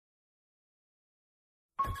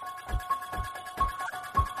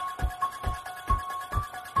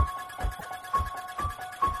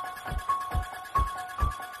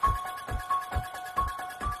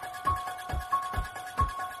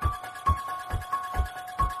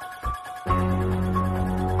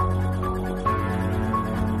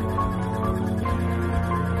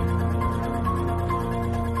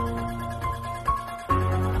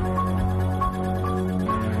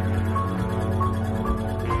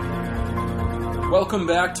Welcome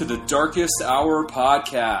back to the Darkest Hour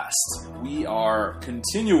podcast. We are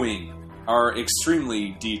continuing our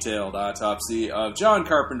extremely detailed autopsy of John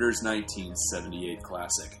Carpenter's 1978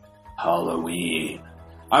 classic, Halloween.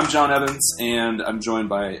 I'm John Evans, and I'm joined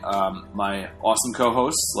by my awesome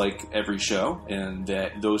co-hosts, like every show, and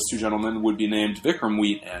those two gentlemen would be named Vikram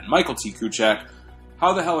Wheat and Michael T. Kuchak.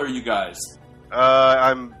 How the hell are you guys?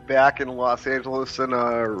 I'm back in Los Angeles and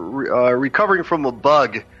recovering from a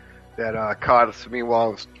bug that caught me while I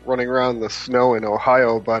was running around the snow in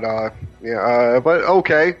Ohio, but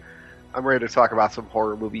okay. I'm ready to talk about some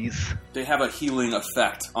horror movies. They have a healing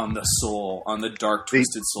effect on the soul, on the dark,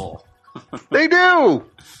 twisted soul. They do!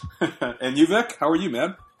 And you, Vic? How are you,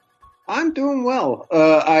 man? I'm doing well.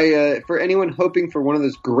 For anyone hoping for one of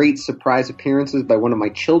those great surprise appearances by one of my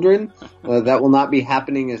children, that will not be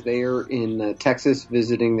happening as they are in Texas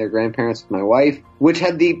visiting their grandparents with my wife, which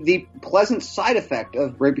had the pleasant side effect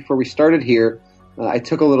of right before we started here, I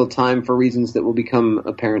took a little time for reasons that will become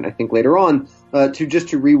apparent, I think, later on, to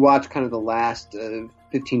rewatch kind of the last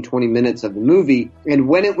 15, 20 minutes of the movie. And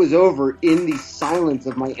when it was over, in the silence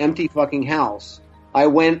of my empty fucking house, I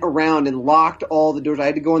went around and locked all the doors. I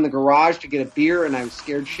had to go in the garage to get a beer, and I was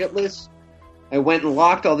scared shitless. I went and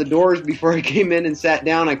locked all the doors before I came in and sat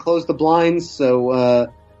down. I closed the blinds, so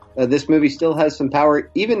this movie still has some power,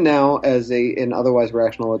 even now as an otherwise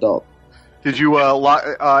rational adult. Did you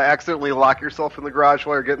accidentally lock yourself in the garage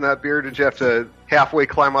while you're getting that beer? Did you have to halfway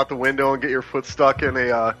climb out the window and get your foot stuck in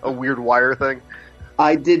a weird wire thing?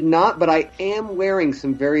 I did not, but I am wearing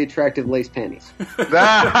some very attractive lace panties.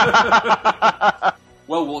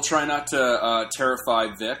 Well, we'll try not to terrify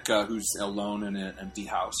Vic, who's alone in an empty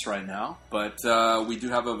house right now. But we do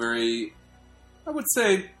have a very, I would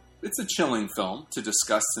say, it's a chilling film to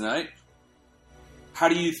discuss tonight. How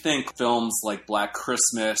do you think films like Black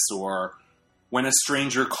Christmas or When a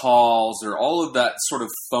Stranger Calls or all of that sort of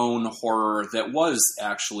phone horror that was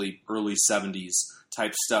actually early 70s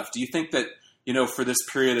type stuff, do you think that, you know, for this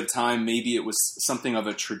period of time, maybe it was something of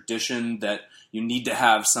a tradition that you need to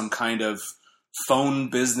have some kind of phone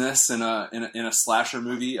business in a slasher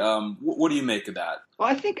movie? What do you make of that?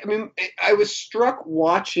 Well, I was struck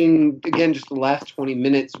watching, again, just the last 20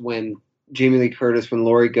 minutes when Jamie Lee Curtis, when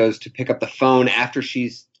Laurie goes to pick up the phone after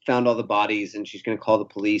she's found all the bodies and she's going to call the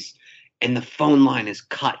police, and the phone line is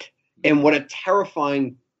cut. And what a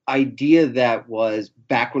terrifying idea that was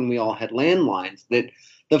back when we all had landlines, that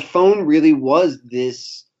the phone really was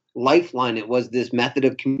this lifeline. It was this method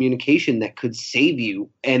of communication that could save you,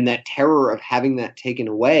 and that terror of having that taken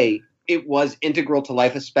away, it was integral to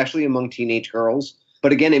life, especially among teenage girls.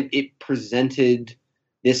 But again, it presented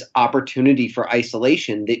this opportunity for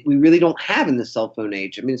isolation that we really don't have in the cell phone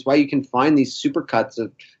age. I mean, it's why you can find these supercuts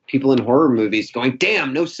of people in horror movies going,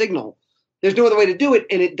 damn, no signal. There's no other way to do it.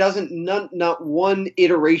 And it doesn't, not one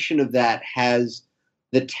iteration of that has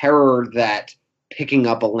the terror that picking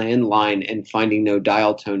up a landline and finding no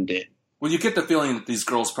dial tone did. Well, you get the feeling that these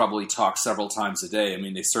girls probably talk several times a day. I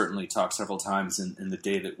mean, they certainly talk several times in the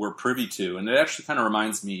day that we're privy to. And it actually kind of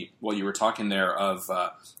reminds me, while you were talking there, of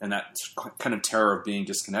and that kind of terror of being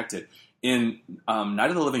disconnected. In Night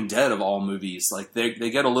of the Living Dead, of all movies, like they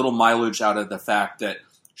get a little mileage out of the fact that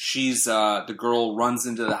she's the girl runs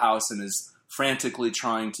into the house and is frantically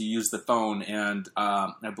trying to use the phone. And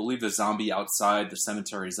I believe the zombie outside, the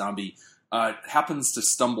cemetery zombie, happens to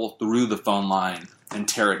stumble through the phone line and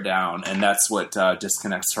tear it down, and that's what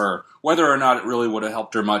disconnects her. Whether or not it really would have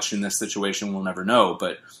helped her much in this situation, we'll never know,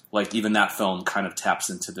 but like even that film kind of taps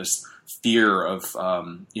into this fear of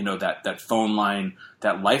that phone line,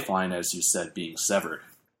 that lifeline, as you said, being severed.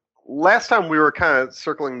 Last time we were kind of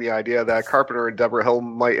circling the idea that Carpenter and Deborah Hill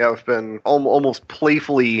might have been almost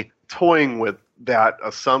playfully toying with that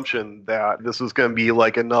assumption that this was going to be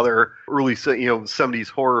like another early 70s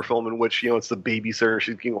horror film in which it's the babysitter,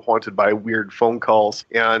 she's being haunted by weird phone calls,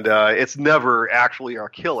 and it's never actually our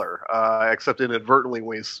killer, except inadvertently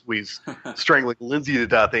when he's strangling Lindsay to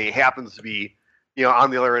death, and he happens to be on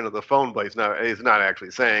the other end of the phone, but he's not actually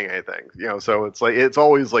saying anything. So it's like it's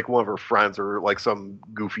always like one of her friends or like some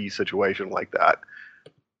goofy situation like that.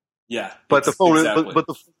 Yeah, but the phone, exactly.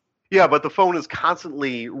 Yeah, but the phone is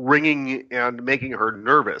constantly ringing and making her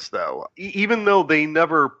nervous, though. Even though they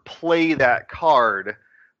never play that card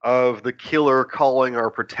of the killer calling our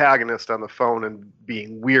protagonist on the phone and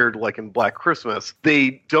being weird like in Black Christmas,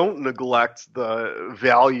 they don't neglect the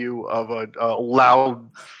value of a loud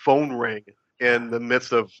phone ring in the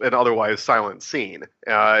midst of an otherwise silent scene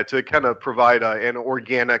to kind of provide an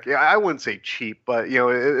organic, I wouldn't say cheap, but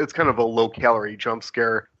it's kind of a low-calorie jump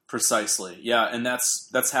scare. Precisely, yeah, and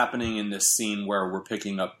that's happening in this scene where we're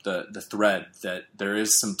picking up the thread that there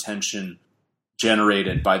is some tension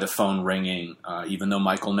generated by the phone ringing, even though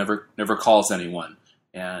Michael never calls anyone.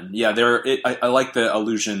 And yeah, I like the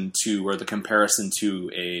allusion to, or the comparison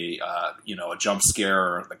to a jump scare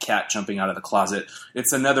or the cat jumping out of the closet.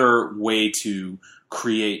 It's another way to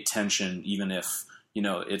create tension, even if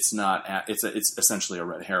it's not. It's essentially a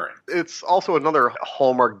red herring. It's also another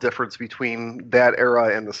hallmark difference between that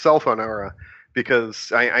era and the cell phone era,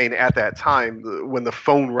 because I mean, at that time when the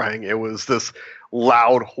phone rang, it was this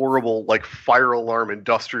loud, horrible, like fire alarm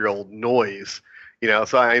industrial noise.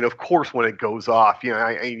 So of course when it goes off,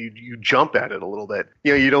 you jump at it a little bit.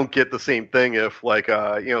 You don't get the same thing if like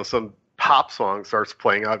some pop song starts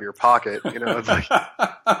playing out of your pocket. It's like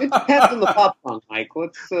it depends on the pop song, Mike.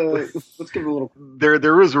 Let's give it a little.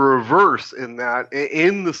 There is a reverse in that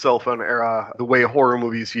in the cell phone era, the way horror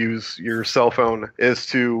movies use your cell phone is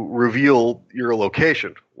to reveal your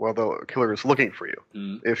location while the killer is looking for you.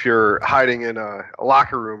 Mm. If you're hiding in a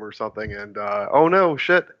locker room or something, and oh no,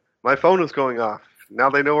 shit, my phone is going off. Now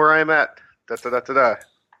they know where I'm at. Da-da-da-da-da.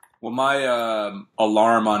 Well, my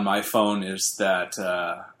alarm on my phone is that,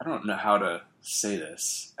 I don't know how to say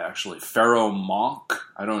this, actually. Pharaoh Monk?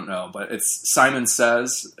 I don't know, but it's Simon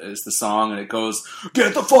Says is the song, and it goes,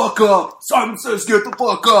 "Get the fuck up! Simon Says, get the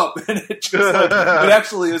fuck up!" And it just it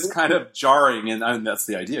actually is kind of jarring, and that's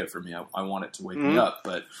the idea for me. I want it to wake me up,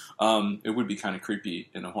 but it would be kind of creepy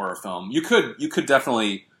in a horror film. You could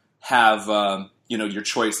definitely have, your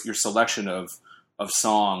choice, your selection of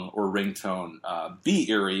song or ringtone be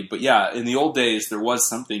eerie, but yeah, in the old days there was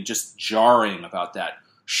something just jarring about that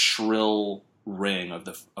shrill ring of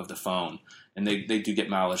the phone, and they do get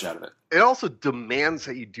mileage out of it. It also demands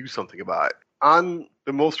that you do something about it. On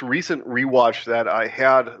the most recent rewatch that I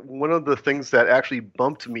had, one of the things that actually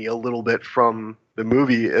bumped me a little bit from the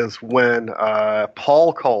movie is when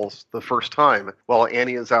Paul calls the first time while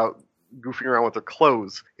Annie is out goofing around with her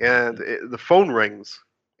clothes, and the phone rings.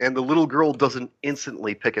 And the little girl doesn't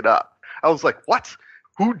instantly pick it up. I was like, what?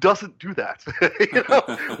 Who doesn't do that?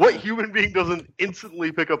 What human being doesn't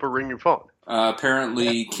instantly pick up a ringing phone?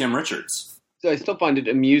 Apparently Kim Richards. So I still find it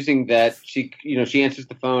amusing that she answers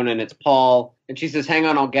the phone and it's Paul, and she says, "Hang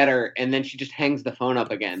on, I'll get her," and then she just hangs the phone up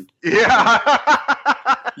again. Yeah.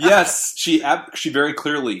 Yes, she very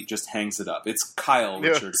clearly just hangs it up. It's Kyle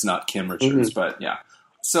Richards, not Kim Richards, but yeah.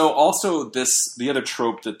 So also the other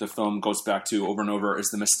trope that the film goes back to over and over is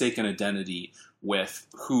the mistaken identity with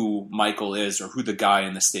who Michael is or who the guy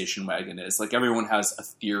in the station wagon is. Like everyone has a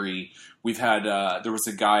theory. We've had, there was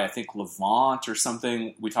a guy, I think Levant or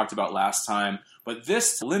something we talked about last time. But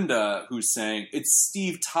this Linda who's saying it's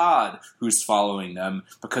Steve Todd who's following them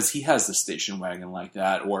because he has the station wagon like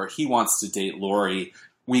that, or he wants to date Lori.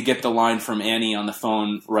 We get the line from Annie on the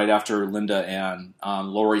phone right after Linda and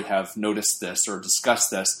Lori have noticed this or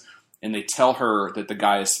discussed this, and they tell her that the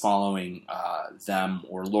guy is following them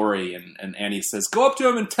or Lori, and Annie says, "Go up to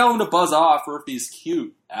him and tell him to buzz off, or if he's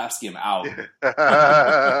cute, ask him out."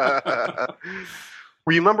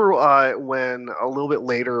 Remember when a little bit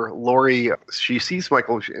later, Lori, she sees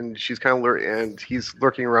Michael and she's kind of and he's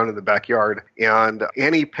lurking around in the backyard, and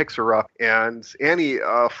Annie picks her up, and Annie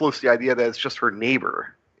floats the idea that it's just her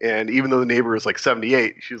neighbor. And even though the neighbor is like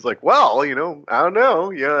 78, she's like, well, I don't know.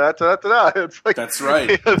 Yeah, it's like, that's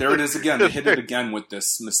right. There it is again. They hit it again with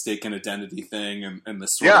this mistaken identity thing and this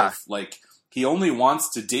sort of like, he only wants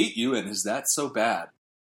to date you, and is that so bad?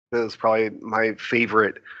 That is probably my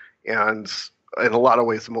favorite, and in a lot of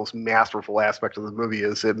ways the most masterful aspect of the movie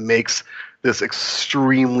is it makes this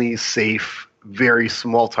extremely safe, very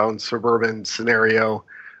small town suburban scenario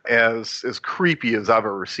as creepy as I've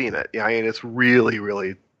ever seen it. Yeah, I mean, it's really,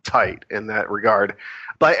 really tight in that regard.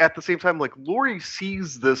 But at the same time, like, Lori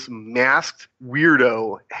sees this masked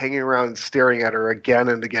weirdo hanging around staring at her again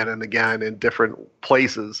and again and again in different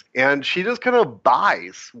places. And she just kind of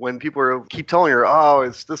buys when people keep telling her, oh,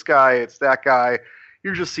 it's this guy, it's that guy.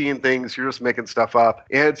 You're just seeing things, you're just making stuff up.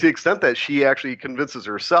 And to the extent that she actually convinces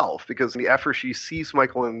herself, because after she sees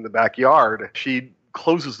Michael in the backyard, she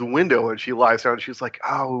closes the window and she lies down and she's like,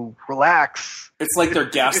 oh, relax. It's like they're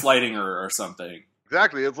gaslighting her or something.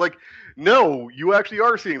 Exactly. It's like, no, you actually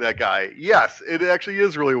are seeing that guy. Yes, it actually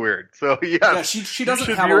is really weird. So yes, yeah, she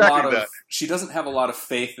doesn't have she doesn't have a lot of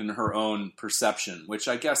faith in her own perception, which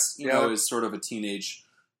I guess you know is sort of a teenage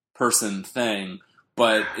person thing.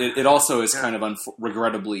 But it also is kind of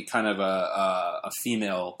regrettably kind of a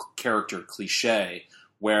female character cliche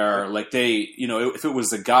where like they, you know, if it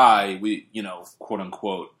was a guy, we, you know, quote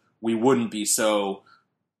unquote, we wouldn't be so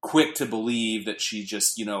quick to believe that she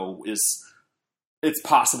just, you know, it's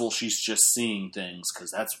possible she's just seeing things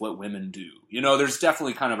because that's what women do. You know, there's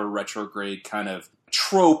definitely kind of a retrograde kind of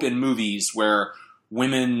trope in movies where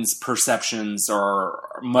women's perceptions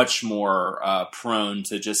are much more prone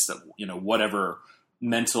to just, you know, whatever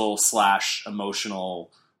mental /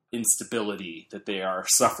 emotional instability that they are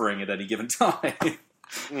suffering at any given time.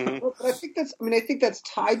 Well, but I think that's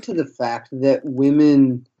tied to the fact that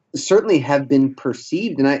women certainly have been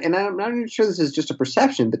perceived, and I'm not even sure this is just a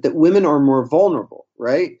perception, but that women are more vulnerable,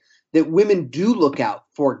 right? That women do look out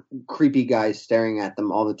for creepy guys staring at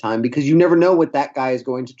them all the time because you never know what that guy is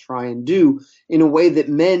going to try and do in a way that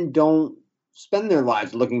men don't spend their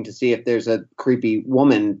lives looking to see if there's a creepy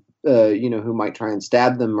woman, you know, who might try and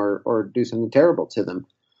stab them or do something terrible to them.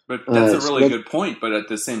 But that's a really good point. But at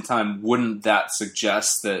the same time, wouldn't that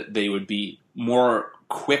suggest that they would be more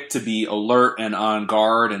quick to be alert and on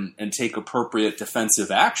guard and take appropriate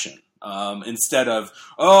defensive action instead of,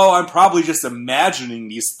 oh, I'm probably just imagining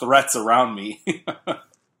these threats around me?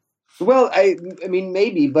 Well, I mean,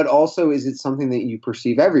 maybe, but also is it something that you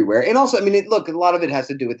perceive everywhere? And also, I mean, look, a lot of it has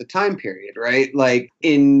to do with the time period, right? Like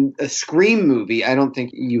in a Scream movie, I don't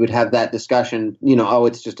think you would have that discussion, you know, oh,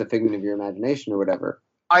 it's just a figment of your imagination or whatever.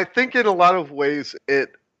 I think in a lot of ways it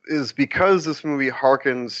is because this movie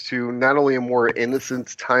harkens to not only a more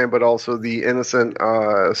innocent time, but also the innocent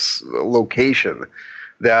location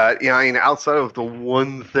that, you know, I mean, outside of the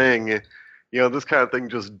one thing, you know, this kind of thing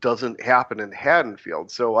just doesn't happen in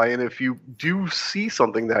Haddonfield. So, I mean, if you do see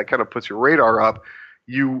something that kind of puts your radar up,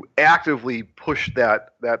 you actively push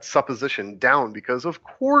that supposition down because, of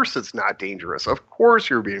course, it's not dangerous. Of course,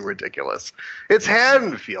 you're being ridiculous. It's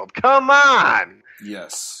Haddonfield. Come on.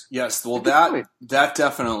 Yes. Well, that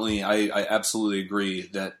definitely, I absolutely agree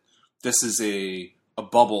that this is a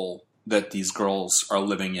bubble that these girls are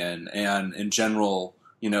living in, and in general,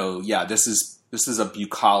 you know, yeah, this is a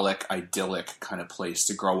bucolic, idyllic kind of place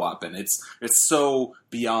to grow up, and it's so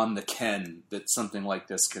beyond the ken that something like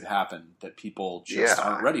this could happen that people just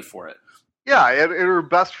aren't ready for it. Yeah, and her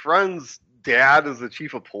best friend's dad is the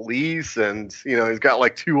chief of police, and you know he's got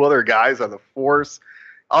like 2 other guys on the force.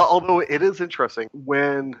 Although it is interesting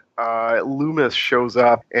when Loomis shows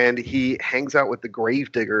up and he hangs out with the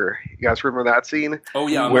gravedigger. You guys remember that scene? Oh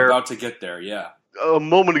yeah, I'm about to get there. Yeah. A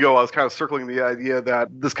moment ago, I was kind of circling the idea that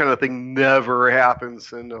this kind of thing never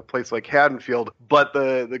happens in a place like Haddonfield. But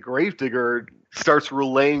the gravedigger starts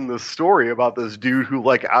relaying the story about this dude who,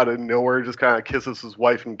 like, out of nowhere just kind of kisses his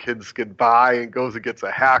wife and kids goodbye and goes and gets a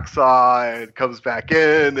hacksaw and comes back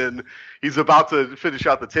in, and he's about to finish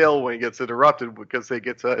out the tale when he gets interrupted because they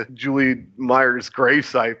get to Julie Myers'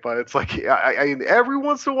 gravesite. But it's like, I mean, every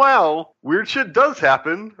once in a while, weird shit does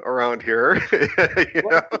happen around here. You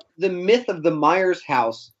know? The myth of the Myers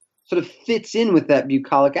house sort of fits in with that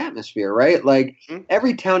bucolic atmosphere, right? Like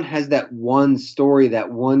every town has that one story,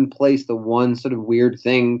 that one place, the one sort of weird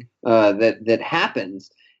thing that happens.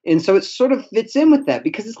 And so it sort of fits in with that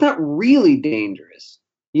because it's not really dangerous.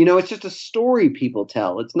 You know, it's just a story people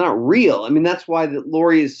tell. It's not real. I mean, that's why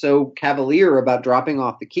Laurie is so cavalier about dropping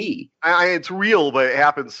off the key. It's real, but it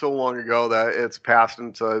happened so long ago that it's passed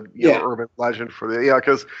into know, urban legend for the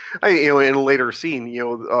because you know, in a later scene, you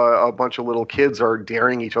know, a bunch of little kids are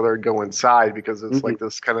daring each other to go inside because it's like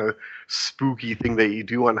this kind of spooky thing that you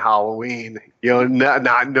do on Halloween. You know,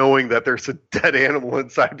 not knowing that there's a dead animal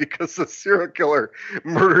inside because the serial killer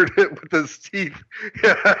murdered it with his teeth.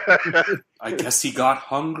 I guess he got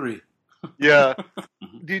hungry. Yeah.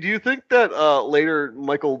 Do you think that later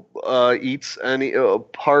Michael eats any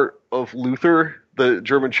part of Luther, the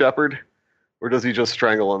German Shepherd, or does he just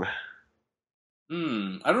strangle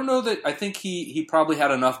him? I don't know that. I think he probably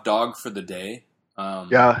had enough dog for the day.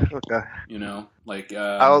 Yeah. Okay. You know, like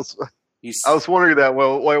I was wondering that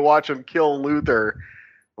while I watch him kill Luther.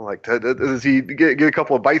 Like, does he get a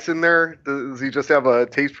couple of bites in there? Does he just have a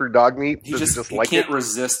taste for dog meat? He can't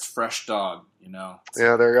resist fresh dog, you know. So.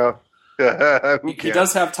 Yeah, there you go. He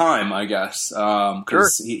does have time, I guess,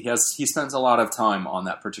 because he spends a lot of time on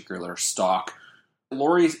that particular stalk.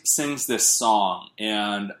 Laurie sings this song,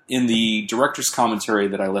 and in the director's commentary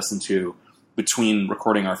that I listened to between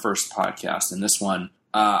recording our first podcast and this one,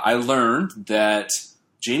 I learned that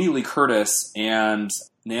Jamie Lee Curtis and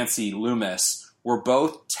Nancy Loomis were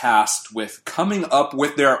both tasked with coming up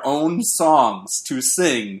with their own songs to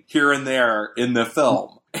sing here and there in the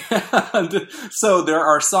film. And so there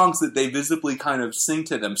are songs that they visibly kind of sing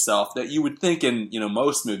to themselves that you would think in,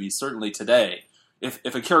 most movies, certainly today,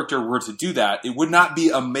 if a character were to do that, it would not be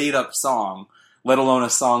a made-up song, let alone a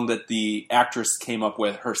song that the actress came up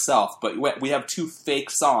with herself. But we have two fake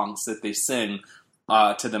songs that they sing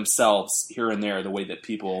to themselves here and there the way that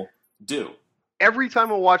people do. Every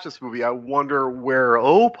time I watch this movie, I wonder where,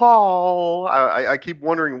 oh, Paul, I keep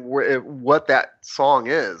wondering what that song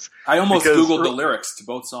is. I almost Googled the lyrics to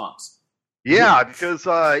both songs. Yeah, because,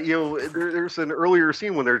 there's an earlier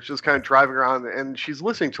scene when they're just kind of driving around and she's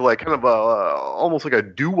listening to like kind of almost like a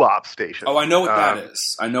doo-wop station. Oh, I know what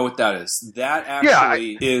that is. That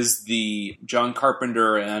actually is the John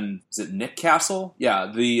Carpenter and, is it Nick Castle?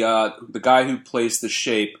 Yeah, the guy who plays the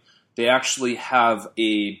Shape. They actually have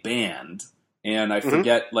a band. And I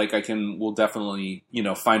forget, we'll definitely,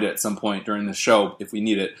 find it at some point during the show if we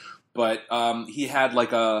need it. But he had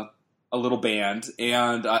like a little band,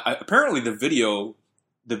 and apparently the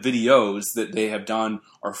videos that they have done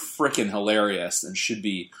are freaking hilarious and should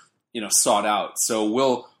be, sought out. So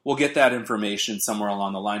we'll get that information somewhere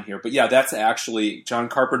along the line here. But yeah, that's actually John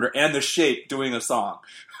Carpenter and the Shape doing a song.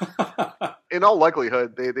 In all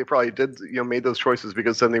likelihood, they probably did, made those choices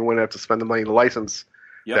because then they wouldn't have to spend the money to license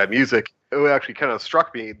that music. It actually kind of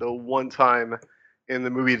struck me the one time in the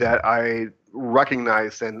movie that I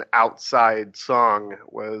recognized an outside song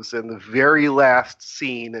was in the very last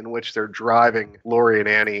scene in which they're driving Laurie and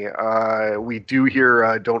Annie. We do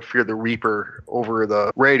hear Don't Fear the Reaper over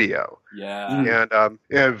the radio. Yeah.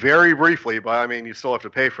 And very briefly, but I mean, you still have to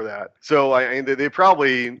pay for that. So they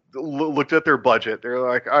probably looked at their budget. They're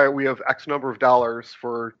like, all right, we have X number of dollars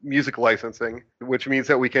for music licensing, which means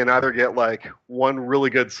that we can either get like one really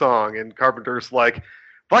good song, and Carpenter's like,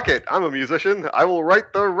 fuck it, I'm a musician. I will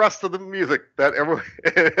write the rest of the music that everyone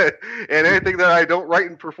and anything that I don't write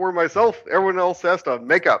and perform myself, everyone else has to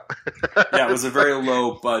make up. Yeah, it was a very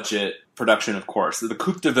low budget production, of course. The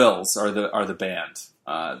Coupe de Villes are the band.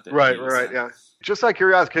 Right, yeah. Just out of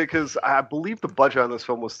curiosity, because I believe the budget on this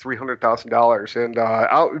film was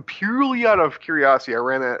 $300,000, and purely out of curiosity, I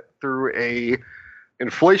ran it through a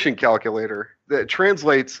inflation calculator that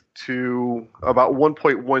translates to about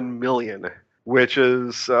 1.1 million. Which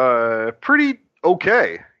is pretty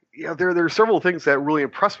okay. Yeah, there are several things that really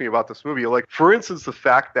impressed me about this movie. Like, for instance, the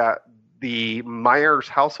fact that the Myers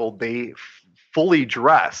household, they fully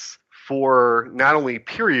dress for not only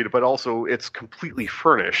period, but also it's completely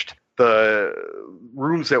furnished. The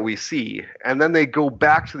rooms that we see, and then they go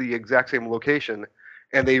back to the exact same location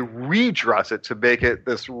and they redress it to make it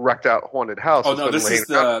this wrecked out haunted house. Oh no, this is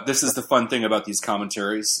the fun thing about these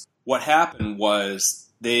commentaries. What happened was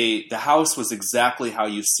the house was exactly how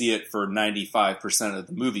you see it for 95% of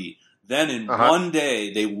the movie. Then in one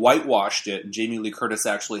day, they whitewashed it, and Jamie Lee Curtis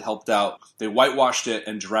actually helped out. They whitewashed it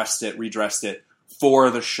and redressed it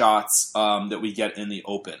for the shots that we get in the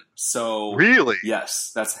open. So really,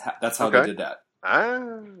 yes, that's how they did that.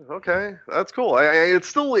 Okay, that's cool. It's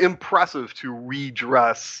still impressive to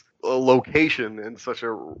redress a location in such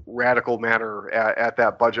a radical manner at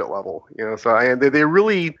that budget level, So they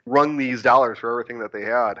really wrung these dollars for everything that they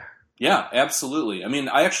had. Yeah, absolutely. I mean,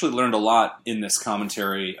 I actually learned a lot in this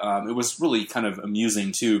commentary. It was really kind of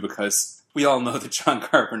amusing too, because we all know that John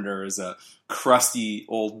Carpenter is a crusty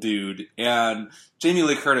old dude, and Jamie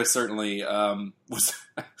Lee Curtis certainly was.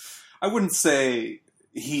 I wouldn't say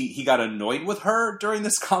he got annoyed with her during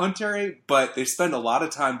this commentary, but they spend a lot of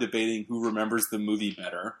time debating who remembers the movie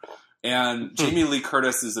better. And Jamie Lee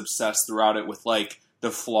Curtis is obsessed throughout it with like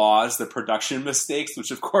the flaws, the production mistakes,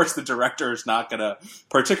 which of course the director is not going to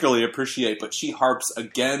particularly appreciate, but she harps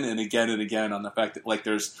again and again and again on the fact that like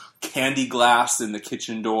there's candy glass in the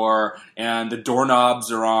kitchen door and the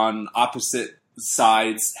doorknobs are on opposite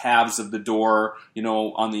halves of the door,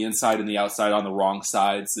 on the inside and the outside on the wrong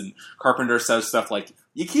sides. And Carpenter says stuff like,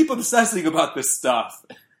 you keep obsessing about this stuff.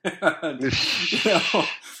 And,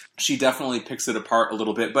 she definitely picks it apart a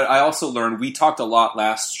little bit. But I also learned, we talked a lot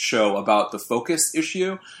last show about the focus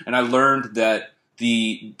issue, and I learned that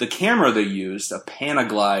the camera they used, a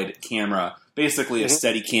Panaglide camera, basically a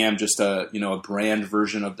Steadicam, just a brand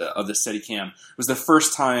version of the Steadicam, was the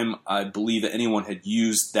first time I believe that anyone had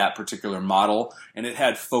used that particular model, and it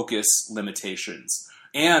had focus limitations.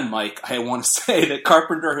 And, Mike, I want to say that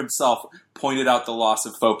Carpenter himself pointed out the loss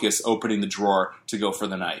of focus opening the drawer to go for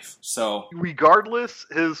the knife. So, regardless,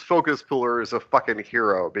 his focus puller is a fucking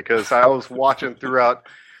hero, because I was watching throughout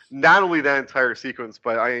not only that entire sequence,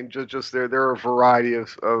 but I just there are a variety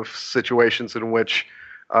of situations in which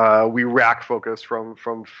we rack focus from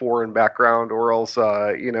foreign background, or else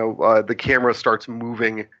the camera starts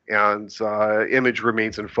moving and image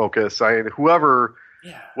remains in focus. Whoever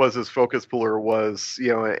was his focus puller was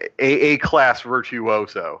a class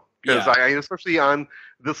virtuoso, because especially on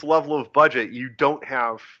this level of budget, you don't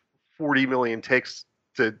have 40 million takes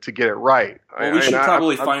to get it right. Well, we should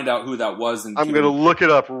probably find out who that was. And I'm going to look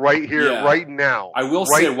it up right here, right now. I will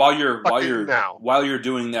say while you're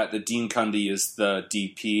doing that, that Dean Cundey is the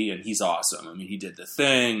DP, and he's awesome. I mean, he did The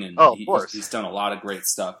Thing, and he's done a lot of great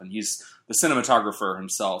stuff, and he's the cinematographer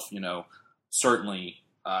himself. Certainly,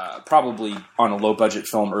 probably on a low budget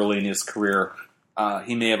film early in his career,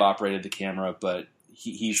 he may have operated the camera, but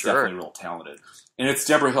he's definitely real talented. And it's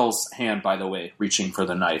Deborah Hill's hand, by the way, reaching for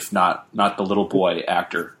the knife, not the little boy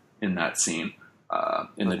actor in that scene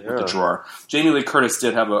with the drawer. Jamie Lee Curtis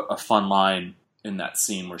did have a fun line in that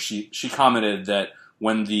scene where she commented that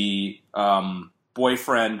when the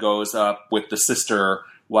boyfriend goes up with the sister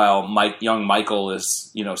while young Michael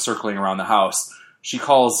is circling around the house, she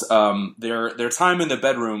calls their time in the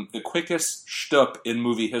bedroom the quickest shtup in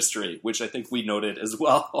movie history, which I think we noted as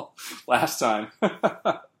well last time.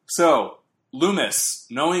 So Loomis,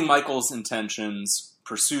 knowing Michael's intentions,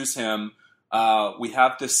 pursues him. We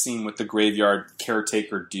have this scene with the graveyard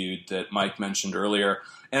caretaker dude that Mike mentioned earlier.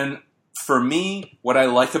 And for me, what I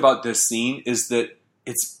like about this scene is that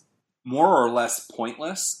it's more or less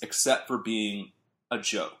pointless, except for being a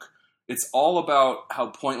joke. It's all about how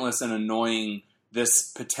pointless and annoying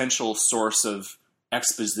this potential source of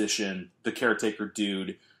exposition, the caretaker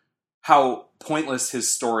dude, how pointless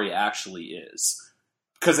his story actually is.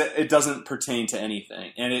 Because it doesn't pertain to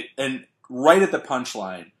anything. And right at the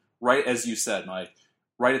punchline, right as you said, Mike,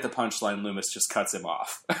 right at the punchline, Loomis just cuts him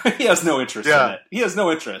off. He has no interest in it. He has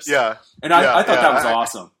no interest. Yeah. And I thought that was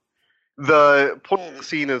awesome. The point of the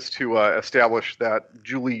scene is to establish that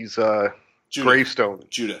Julie's gravestone,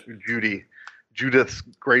 Judith's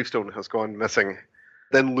gravestone has gone missing.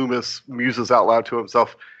 Then Loomis muses out loud to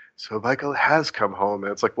himself, so Michael has come home.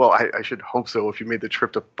 And it's like, well, I should hope so if you made the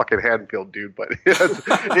trip to fucking Haddonfield, dude. But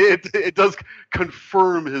it does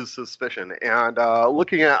confirm his suspicion. And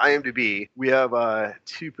looking at IMDb, we have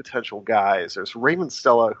two potential guys. There's Raymond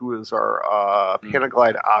Stella, who is our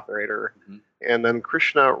Panaglide operator. Mm-hmm. And then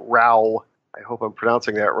Krishna Rao, I hope I'm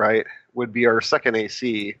pronouncing that right, would be our second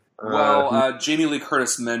AC. Jamie Lee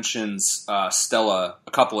Curtis mentions Stella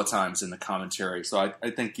a couple of times in the commentary. So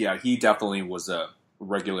I think, he definitely was a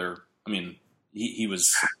regular. I mean, he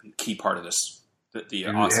was a key part of this, the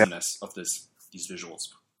awesomeness of these visuals.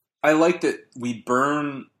 I like that we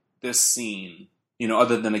burn this scene,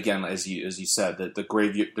 other than, again, as you said, that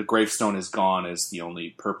the gravestone is gone is the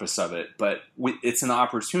only purpose of it. But it's an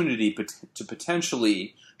opportunity to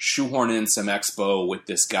potentially shoehorn in some expo with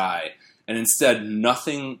this guy. And instead,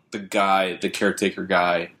 nothing the caretaker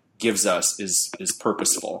guy gives us is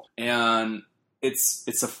purposeful. And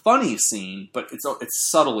it's a funny scene, but it's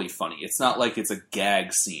subtly funny. It's not like it's a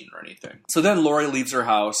gag scene or anything. So then Laurie leaves her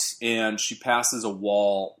house and she passes a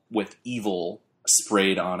wall with evil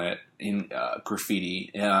sprayed on it in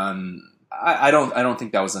graffiti. And I don't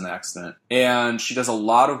think that was an accident. And she does a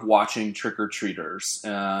lot of watching trick-or-treaters.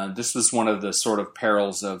 And this was one of the sort of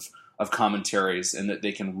perils of commentaries, and that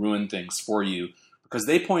they can ruin things for you, because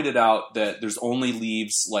they pointed out that there's only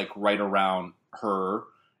leaves like right around her,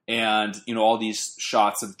 and all these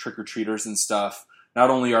shots of trick-or-treaters and stuff. Not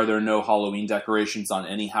only are there no Halloween decorations on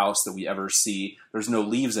any house that we ever see, there's no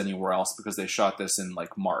leaves anywhere else because they shot this in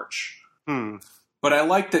like March. But I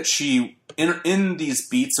like that she in these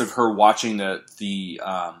beats of her watching the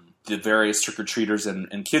various trick-or-treaters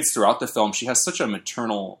and kids throughout the film, she has such a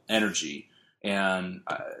maternal energy. And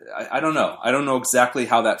I don't know. I don't know exactly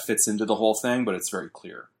how that fits into the whole thing, but it's very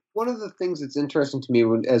clear. One of the things that's interesting to me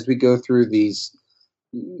as we go through these,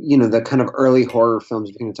 the kind of early horror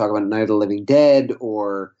films, we're going to talk about Night of the Living Dead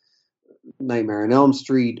or Nightmare on Elm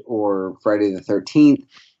Street or Friday the 13th,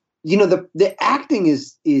 the acting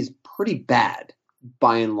is pretty bad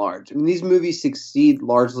by and large. I mean, these movies succeed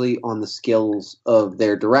largely on the skills of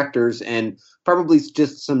their directors and probably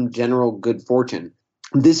just some general good fortune.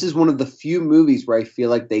 This is one of the few movies where I feel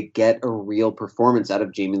like they get a real performance out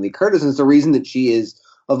of Jamie Lee Curtis. And it's the reason that she is,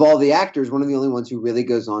 of all the actors, one of the only ones who really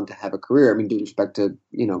goes on to have a career. I mean, due respect to,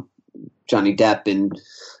 Johnny Depp and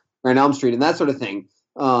Ryan Elm Street and that sort of thing.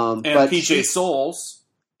 And PJ Souls.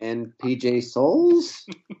 And PJ Souls?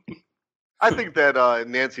 I think that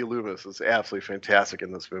Nancy Loomis is absolutely fantastic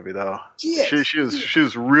in this movie, though. Yes. She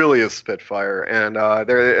was really a spitfire, and I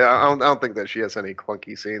don't think that she has any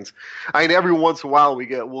clunky scenes. I mean, every once in a while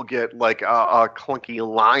we'll get like a clunky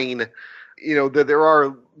line that there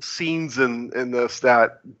are scenes in this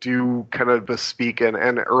that do kind of bespeak an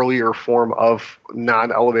earlier form of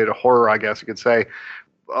non-elevated horror, I guess you could say.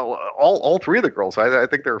 All three of the girls, I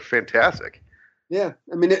think they're fantastic. Yeah,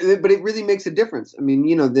 I mean, but it really makes a difference. I mean,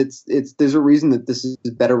 there's a reason that this is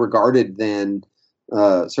better regarded than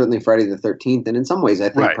certainly Friday the 13th, and in some ways, I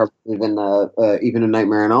think probably even A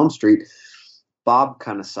Nightmare on Elm Street. Bob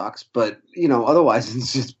kind of sucks, but otherwise,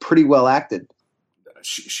 it's just pretty well acted.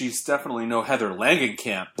 She's definitely no Heather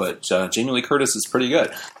Langenkamp, but Jamie Lee Curtis is pretty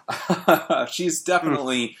good. She's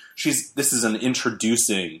definitely this is an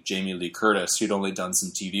introducing Jamie Lee Curtis. She'd only done some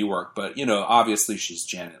TV work, but obviously she's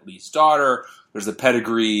Janet Leigh's daughter. There's a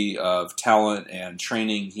pedigree of talent and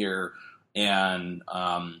training here, and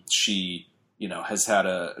she has had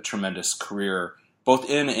a tremendous career both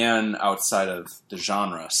in and outside of the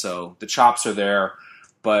genre. So the chops are there,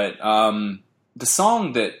 but the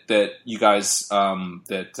song that you guys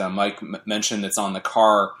that Mike mentioned that's on the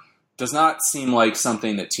car does not seem like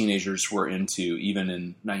something that teenagers were into even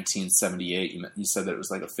in 1978. You said that it was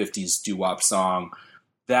like a 50s doo-wop song.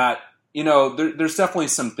 That there's definitely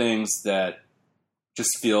some things that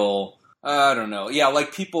just feel I don't know. Yeah,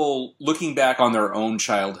 like people looking back on their own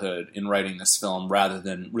childhood in writing this film rather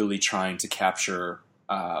than really trying to capture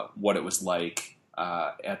what it was like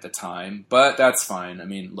at the time. But that's fine. I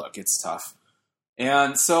mean, look, it's tough.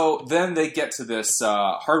 And so then they get to this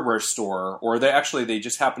hardware store, or they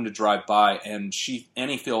just happen to drive by, and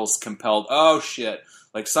Annie feels compelled, oh shit,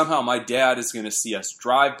 like somehow my dad is going to see us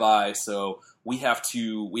drive by, so we have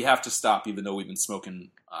to stop even though we've been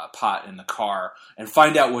smoking pot in the car and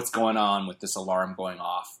find out what's going on with this alarm going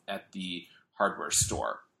off at the hardware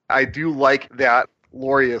store. I do like that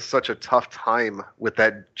Laurie is such a tough time with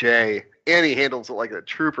that Jay. Annie handles it like a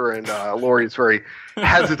trooper, and Laurie's very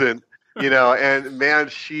hesitant. And man,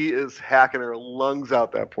 she is hacking her lungs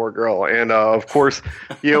out, that poor girl. And of course,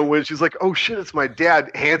 when she's like, oh shit, it's my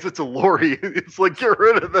dad, hands it to Laurie. It's like, get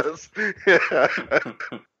rid of this.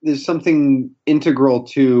 There's something integral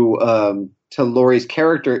to Laurie's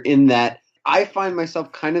character in that I find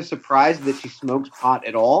myself kind of surprised that she smokes pot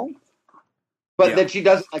at all, but that she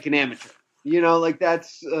does it like an amateur. Like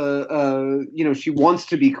that's, she wants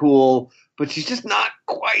to be cool, but she's just not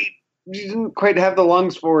quite. She didn't quite have the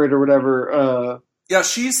lungs for it or whatever. Yeah,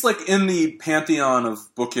 she's like in the pantheon of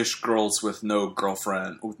bookish girls with no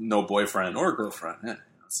girlfriend, no boyfriend or girlfriend. Yeah,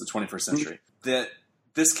 it's the 21st century. That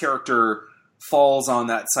this character falls on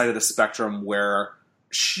that side of the spectrum where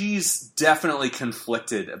she's definitely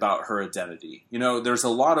conflicted about her identity. There's a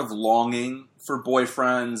lot of longing for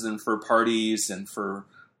boyfriends and for parties and for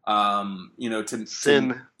to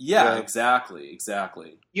sin. Yeah, exactly.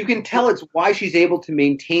 You can tell it's why she's able to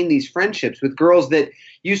maintain these friendships with girls that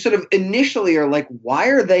you sort of initially are like, why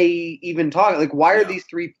are they even talking? Like, why are these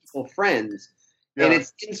three people friends? Yeah. And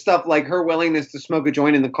it's in stuff like her willingness to smoke a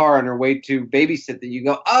joint in the car on her way to babysit that you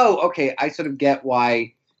go, oh, okay, I sort of get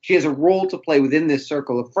why she has a role to play within this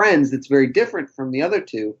circle of friends that's very different from the other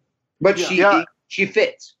two. But she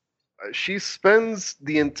fits. She spends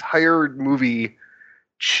the entire movie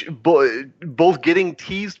both getting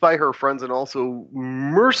teased by her friends and also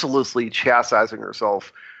mercilessly chastising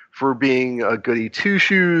herself for being a goody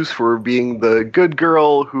two-shoes, for being the good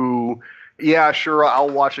girl who, yeah, sure,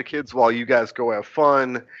 I'll watch the kids while you guys go have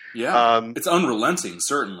fun. Yeah, it's unrelenting,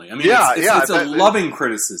 certainly. I mean, it's a loving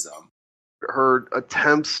criticism. Her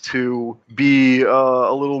attempts to be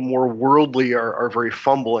a little more worldly are very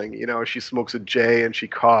fumbling. She smokes a J and she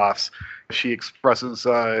coughs. She expresses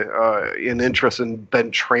an interest in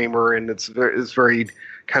Ben Tramer, and it's very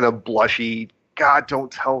kind of blushy. God, don't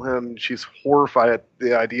tell him. She's horrified at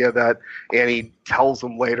the idea that Annie tells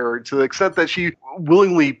him later, to the extent that she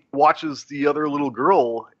willingly watches the other little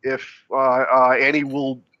girl if Annie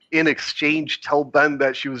will, in exchange, tell Ben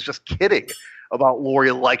that she was just kidding about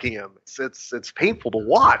Laurie liking him. It's painful to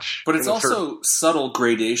watch. But it's also subtle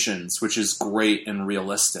gradations, which is great and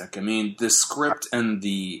realistic. I mean, the script and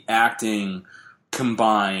the acting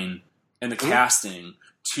combine, and the casting,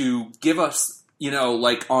 to give us,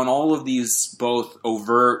 like on all of these both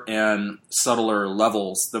overt and subtler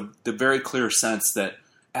levels, the very clear sense that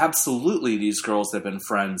absolutely these girls have been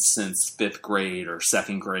friends since 5th grade or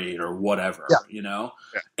 2nd grade or whatever, Yeah.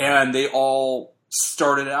 And they all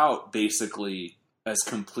started out basically as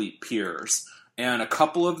complete peers, and a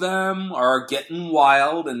couple of them are getting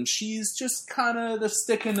wild, and she's just kind of the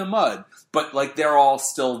stick in the mud. But like they're all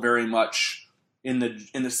still very much in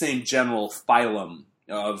the same general phylum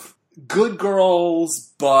of good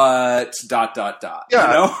girls, but ... Yeah,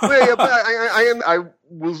 I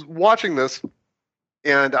was watching this,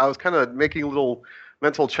 and I was kind of making little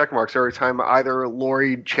mental check marks every time either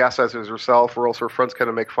Laurie chastises herself or else her friends kind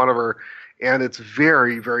of make fun of her. And it's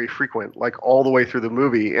very, very frequent, like all the way through the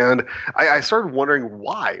movie. And I started wondering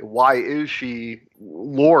why. Why is she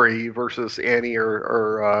Laurie versus Annie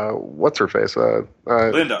or what's her face?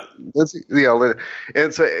 Linda. Yeah, Linda.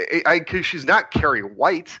 And so, because she's not Carrie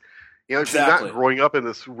White. You know, she's Exactly. not growing up in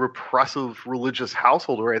this repressive religious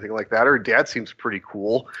household or anything like that. Her dad seems pretty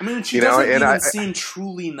cool. I mean, she You know, doesn't and even I- seem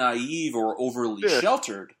truly naive or overly Yeah.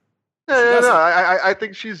 sheltered. No, doesn't. I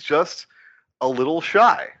think she's just a little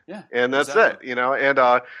shy. Yeah, And that's exactly. it, you know. And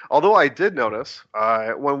although I did notice,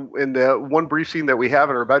 when in the one brief scene that we have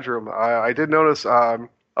in her bedroom, I did notice a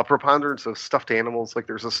preponderance of stuffed animals. Like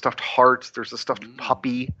there's a stuffed heart, there's a stuffed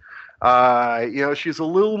puppy. You know, she's a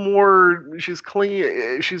little more. She's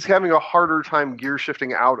clingy. She's having a harder time gear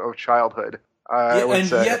shifting out of childhood. I Yeah, would and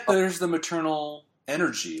say. yet there's the maternal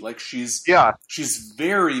energy. Like she's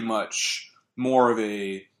very much more of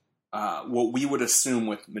a what we would assume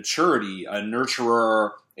with maturity, a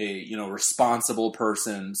nurturer, a responsible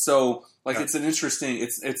person. So like Yeah. it's an interesting.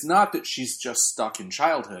 It's not that she's just stuck in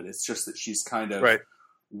childhood. It's just that she's kind of Right.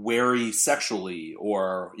 wary sexually,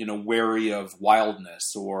 or wary of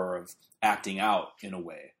wildness or of acting out in a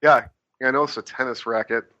way. Yeah, I noticed a tennis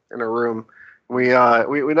racket in her room. We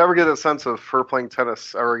never get a sense of her playing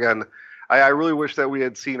tennis ever again. I really wish that we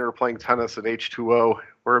had seen her playing tennis at H2O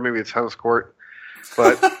or maybe a tennis court.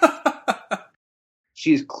 But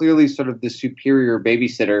She's clearly sort of the superior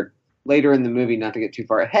babysitter. Later in the movie, not to get too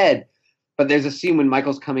far ahead, but there's a scene when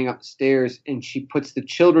Michael's coming up the stairs and she puts the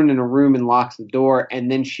children in a room and locks the door, and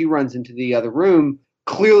then she runs into the other room,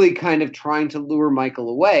 clearly kind of trying to lure Michael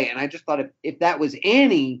away. And I just thought if that was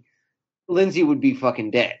Annie, Lindsay would be fucking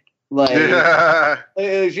dead. Like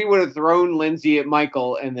she would have thrown Lindsay at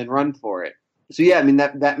Michael and then run for it. So yeah, I mean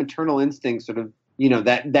that maternal instinct sort of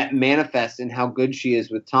that manifests in how good she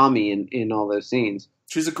is with Tommy in all those scenes.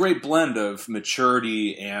 She's a great blend of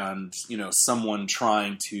maturity and someone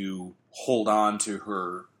trying to hold on to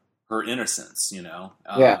her innocence.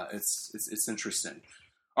 Yeah. It's interesting.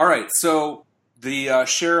 All right, so the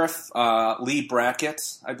Sheriff Lee Brackett,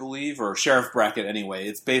 I believe, or Sheriff Brackett anyway.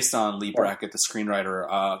 It's based on Lee Brackett, the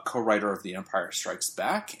screenwriter, co-writer of The Empire Strikes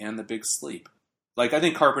Back and The Big Sleep. Like, I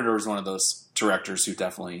think Carpenter was one of those directors who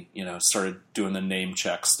definitely, started doing the name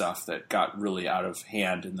check stuff that got really out of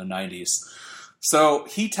hand in the 90s. So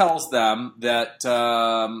he tells them that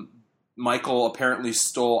Michael apparently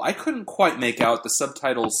stole... I couldn't quite make out. The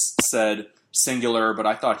subtitles said singular, but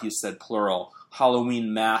I thought he said plural.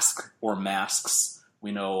 Halloween mask or masks.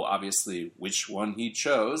 We know, obviously, which one he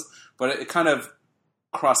chose. But it kind of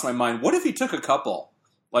crossed my mind. What if he took a couple?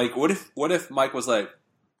 Like, what if Mike was like,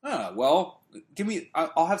 well...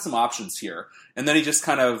 I'll have some options here. And then he just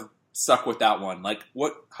kind of stuck with that one. Like,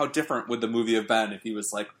 how different would the movie have been if he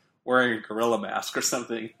was like wearing a gorilla mask or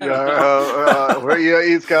something? He's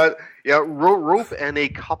got rope and a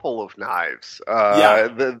couple of knives.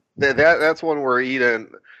 That's one where he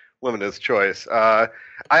didn't limit his choice.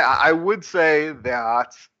 I would say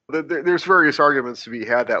that there's various arguments to be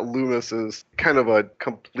had that Loomis is kind of a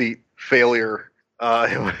complete failure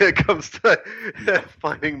when it comes to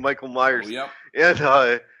finding Michael Myers. Oh, yep. And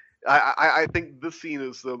I think this scene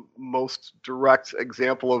is the most direct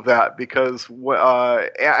example of that because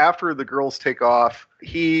after the girls take off,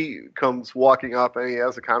 he comes walking up and he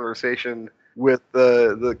has a conversation with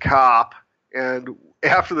the cop. And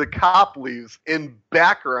after the cop leaves, in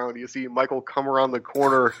background, you see Michael come around the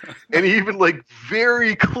corner and you even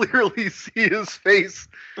very clearly see his face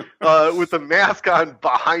with the mask on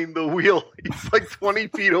behind the wheel. He's 20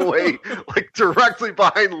 feet away, directly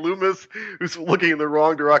behind Loomis, who's looking in the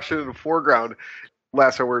wrong direction in the foreground.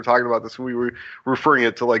 Last time we were talking about this, we were referring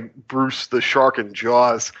it to Bruce the Shark in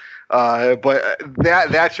Jaws. But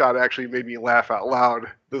that shot actually made me laugh out loud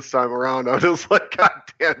this time around. I was just like, God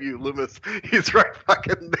damn you, Loomis. He's right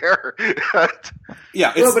fucking there.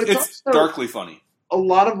 Yeah, it's darkly funny. A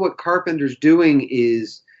lot of what Carpenter's doing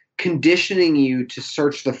is conditioning you to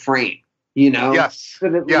search the frame, Yes. So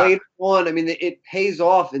that later on, I mean, it pays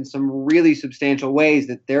off in some really substantial ways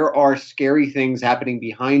that there are scary things happening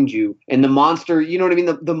behind you. And the monster, you know what I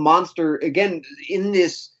mean? The monster, again, in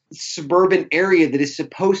this suburban area that is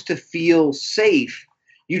supposed to feel safe,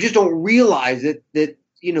 you just don't realize that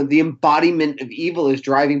the embodiment of evil is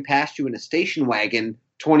driving past you in a station wagon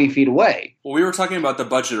 20 feet away. Well, we were talking about the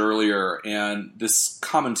budget earlier, and this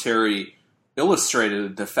commentary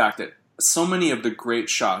illustrated the fact that so many of the great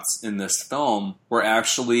shots in this film were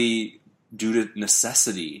actually due to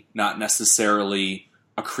necessity, not necessarily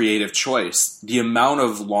a creative choice. The amount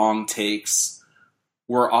of long takes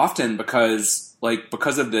were often because like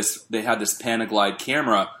because of this, they had this Panaglide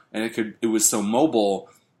camera, and it was so mobile,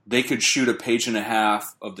 they could shoot a page and a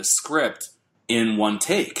half of the script in one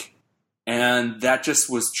take. And that just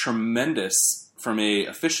was tremendous from a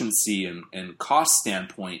efficiency and cost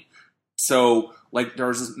standpoint. So, like,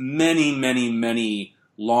 there's many, many, many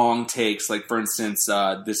long takes. Like, for instance,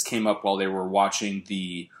 this came up while they were watching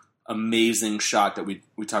the amazing shot that we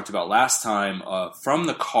talked about last time from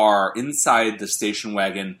the car inside the station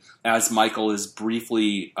wagon as Michael is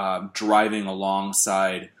briefly driving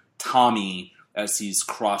alongside Tommy as he's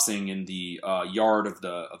crossing in the yard of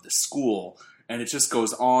the school. And it just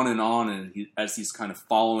goes on, and as he's kind of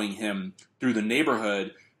following him through the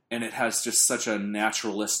neighborhood, and it has just such a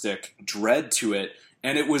naturalistic dread to it.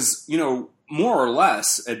 And it was, more or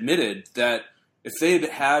less admitted that if they had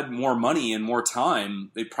had more money and more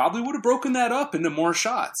time, they probably would have broken that up into more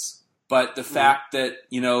shots. But the fact that,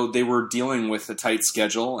 they were dealing with a tight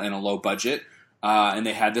schedule and a low budget, and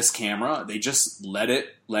they had this camera, they just let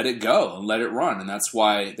it go and let it run. And that's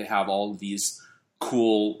why they have all of these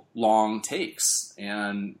cool long takes,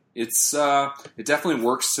 and it definitely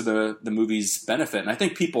works to the movie's benefit. And I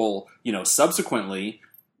think people, subsequently,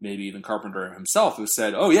 maybe even Carpenter himself, who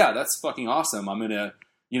said, "Oh yeah, that's fucking awesome. I'm gonna,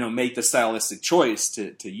 make the stylistic choice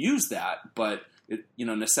to use that." But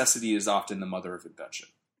necessity is often the mother of invention.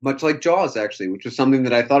 Much like Jaws, actually, which was something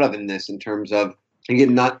that I thought of in this, in terms of,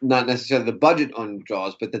 again, not necessarily the budget on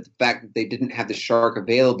Jaws, but that the fact that they didn't have the shark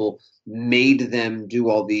available made them do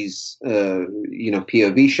all these,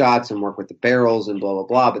 POV shots and work with the barrels and blah, blah,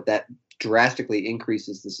 blah. But that drastically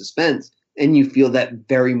increases the suspense. And you feel that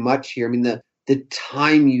very much here. I mean, the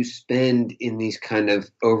time you spend in these kind of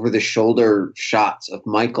over-the-shoulder shots of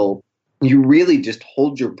Michael, you really just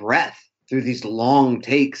hold your breath through these long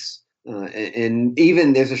takes. And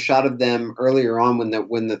even there's a shot of them earlier on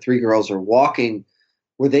when the three girls are walking,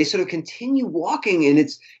 where they sort of continue walking, and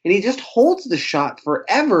he just holds the shot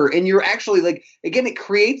forever. And you're actually like, again, it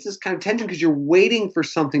creates this kind of tension because you're waiting for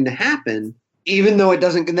something to happen, even though it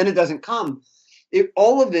doesn't, and then it doesn't come.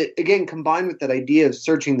 All of it, again, combined with that idea of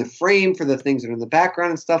searching the frame for the things that are in the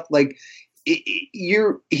background and stuff, like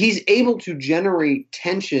he's able to generate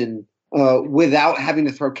tension without having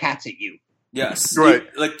to throw cats at you. Yes, right.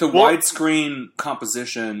 Like the widescreen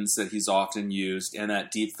compositions that he's often used and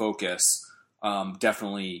that deep focus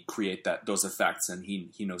definitely create those effects, and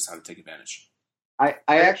he knows how to take advantage. I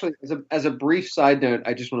actually, as a brief side note,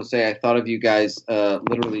 I just want to say I thought of you guys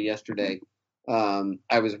literally yesterday.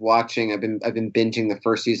 I was watching. I've been binging the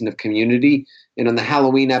first season of Community, and on the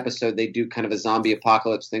Halloween episode, they do kind of a zombie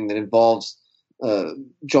apocalypse thing that involves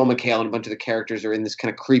Joel McHale and a bunch of the characters are in this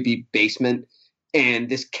kind of creepy basement, and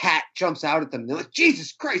this cat jumps out at them. They're like,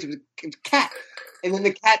 "Jesus Christ, it was a cat!" And then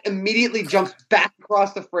the cat immediately jumps back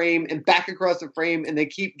across the frame and back across the frame, and they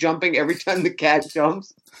keep jumping every time the cat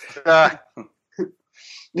jumps.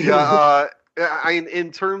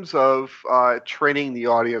 In terms of training the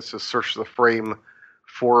audience to search the frame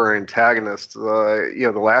for an antagonist,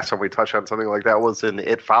 the last time we touched on something like that was in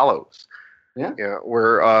It Follows. Yeah,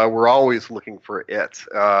 we're always looking for it,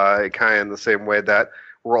 kind of in the same way that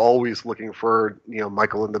we're always looking for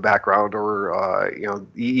Michael in the background, or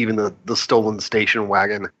even the stolen station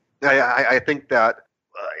wagon. I think that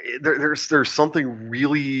there's something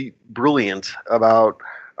really brilliant about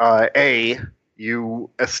you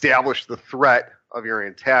establish the threat of your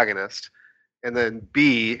antagonist, and then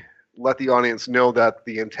B, let the audience know that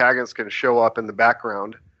the antagonist can show up in the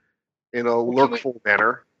background in a lurkful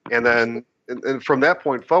manner, and then and from that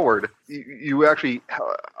point forward, you actually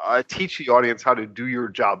teach the audience how to do your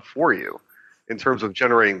job for you in terms of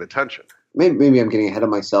generating the tension. Maybe I'm getting ahead of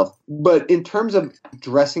myself, but in terms of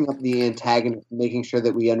dressing up the antagonist, making sure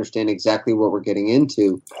that we understand exactly what we're getting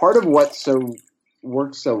into, part of what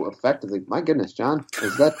works so effectively. My goodness, John,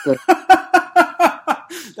 is that the...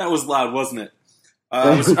 That was loud, wasn't it?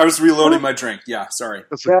 I was reloading my drink. Yeah, sorry.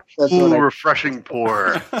 That's a cool, refreshing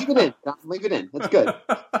pour. Leave it in, John. Leave it in. That's good.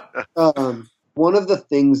 One of the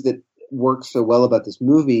things that works so well about this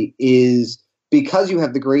movie is because you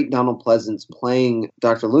have the great Donald Pleasance playing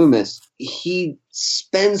Dr. Loomis, he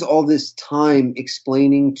spends all this time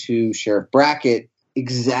explaining to Sheriff Brackett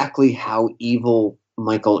exactly how evil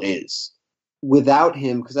Michael is. Without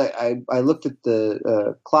him, because I looked at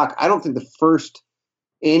the clock, I don't think the first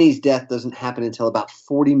Annie's death doesn't happen until about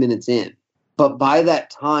 40 minutes in. But by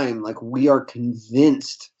that time, we are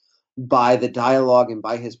convinced by the dialogue and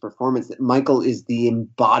by his performance that Michael is the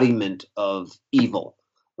embodiment of evil.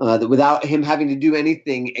 That without him having to do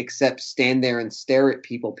anything except stand there and stare at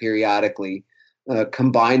people periodically,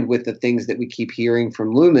 combined with the things that we keep hearing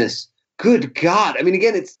from Loomis, good God. I mean,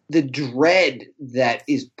 again, it's the dread that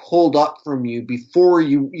is pulled up from you before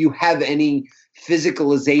you have any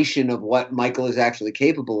physicalization of what Michael is actually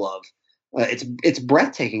capable of. It's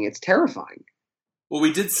breathtaking. It's terrifying. Well,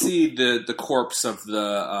 we did see the corpse of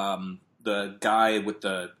the guy with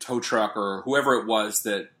the tow truck or whoever it was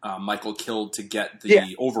that Michael killed to get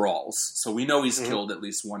the overalls. So we know he's killed at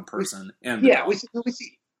least one person. We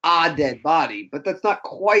see a dead body, but that's not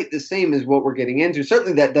quite the same as what we're getting into.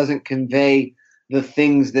 Certainly that doesn't convey the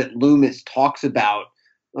things that Loomis talks about.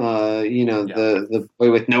 The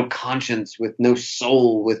boy with no conscience, with no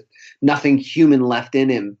soul, with nothing human left in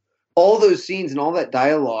him. All those scenes and all that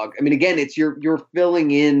dialogue. I mean, again, it's you're filling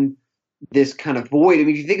in this kind of void. I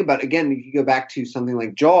mean, if you think about, again, if you go back to something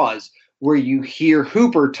like Jaws, where you hear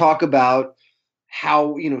Hooper talk about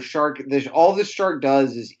how, all this shark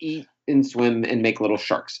does is eat and swim and make little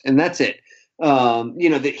sharks. And that's it.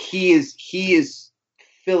 That he is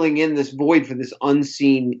filling in this void for this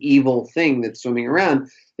unseen evil thing that's swimming around.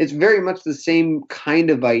 It's very much the same kind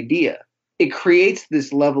of idea. It creates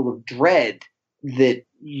this level of dread that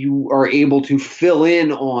you are able to fill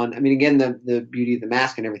in on. I mean, again, the beauty of the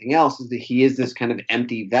mask and everything else is that he is this kind of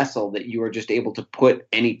empty vessel that you are just able to put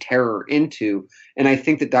any terror into. And I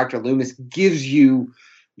think that Dr. Loomis gives you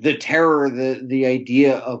the terror, the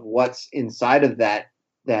idea of what's inside of that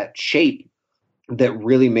shape that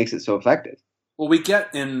really makes it so effective. Well, we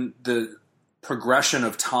get in the progression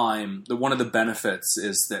of time that one of the benefits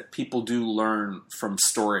is that people do learn from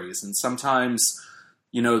stories. And sometimes,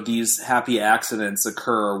 these happy accidents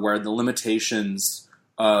occur where the limitations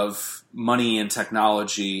of money and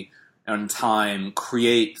technology and time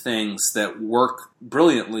create things that work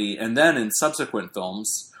brilliantly. And then in subsequent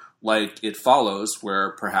films, like It Follows,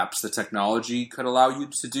 where perhaps the technology could allow you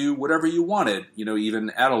to do whatever you wanted, even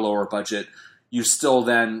at a lower budget, you still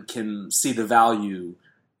then can see the value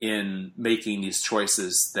in making these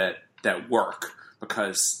choices that work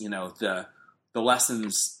because, the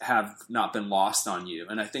lessons have not been lost on you.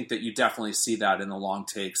 And I think that you definitely see that in the long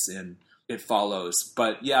takes in It Follows.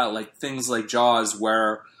 But yeah, like things like Jaws,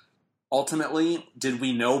 where ultimately, did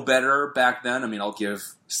we know better back then? I mean, I'll give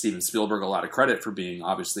Steven Spielberg a lot of credit for being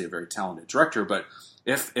obviously a very talented director, but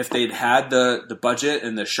if they'd had the budget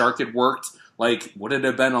and the shark had worked, like, would it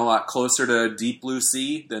have been a lot closer to Deep Blue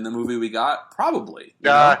Sea than the movie we got? Probably.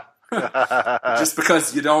 Just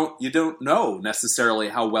because you don't know necessarily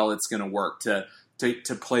how well it's going to work to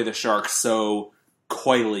play the shark so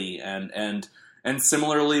coyly and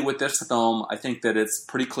similarly with this film, I think that it's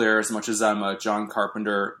pretty clear, as much as I'm a John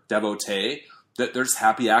Carpenter devotee, that there's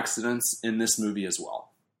happy accidents in this movie as well.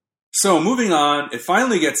 So moving on, it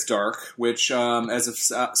finally gets dark, which, as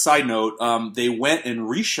a side note, they went and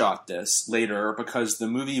reshot this later because the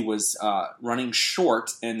movie was running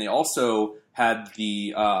short, and they also had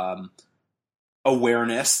the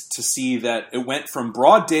awareness to see that it went from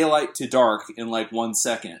broad daylight to dark in like 1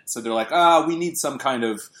 second. So they're like, we need some kind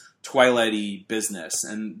of Twilight-y business,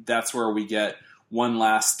 and that's where we get one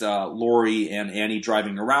last Laurie and Annie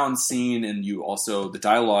driving around scene, and you also, the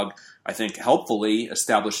dialogue, I think, helpfully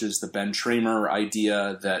establishes the Ben Tramer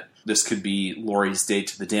idea that this could be Laurie's date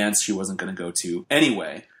to the dance she wasn't going to go to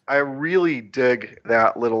anyway. I really dig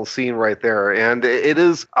that little scene right there. And it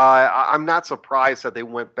is, I'm not surprised that they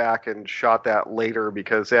went back and shot that later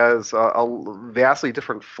because it has a vastly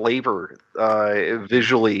different flavor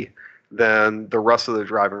visually than the rest of the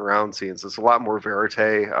driving around scenes. It's a lot more verite.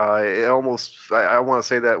 It almost, I want to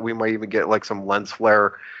say that we might even get like some lens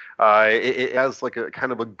flare. It has like a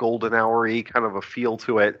kind of a golden hour-y kind of a feel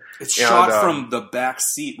to it. It's shot from the back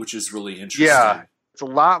seat, which is really interesting. Yeah, it's a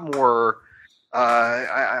lot more,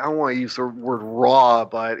 I don't want to use the word raw,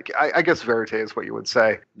 but I guess verite is what you would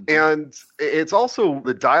say. And it's also,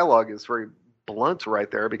 the dialogue is very blunt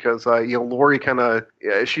right there because Laurie kind of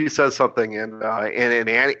she says something and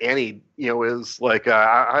Annie is like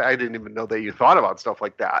I didn't even know that you thought about stuff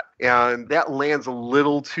like that, and that lands a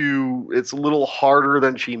little harder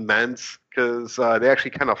than she meant because they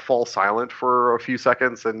actually kind of fall silent for a few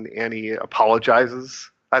seconds and Annie apologizes,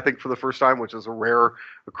 I think, for the first time, which is a rare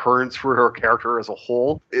occurrence for her character as a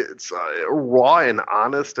whole. It's raw and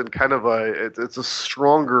honest and kind of it's a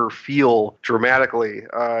stronger feel dramatically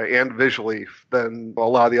and visually than a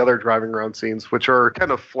lot of the other driving around scenes, which are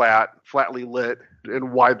kind of flatly lit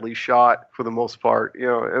and widely shot for the most part,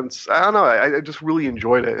 and I don't know, I just really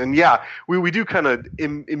enjoyed it. And yeah, we do kind of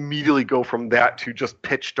immediately go from that to just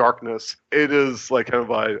pitch darkness. It is like kind of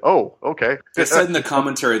like, oh, okay. They said in the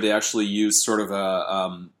commentary they actually use sort of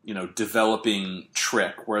a developing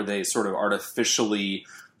trick where they sort of artificially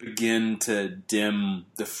begin to dim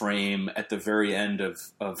the frame at the very end of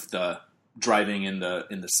the driving in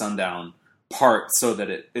the sundown part so that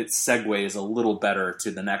it segues a little better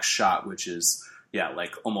to the next shot, which is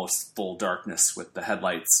like almost full darkness with the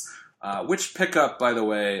headlights, which pick up, by the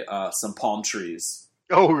way, some palm trees.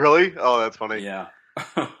 Oh, really? Oh, that's funny. Yeah.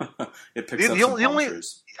 It picks up some palm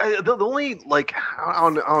trees. The only, like, I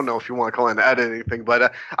don't know if you want to call it an edit or anything,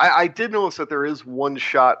 but I did notice that there is one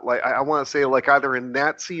shot, like, I want to say, like, either in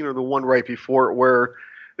that scene or the one right before it, where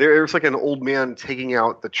there's like an old man taking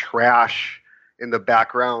out the trash in the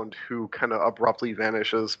background who kind of abruptly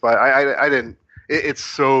vanishes. But I didn't. It's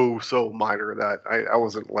so minor that I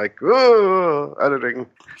wasn't like, editing.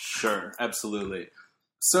 Sure, absolutely.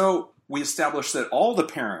 So we established that all the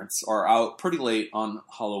parents are out pretty late on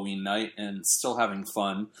Halloween night and still having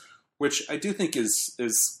fun, which I do think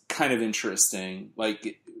is kind of interesting.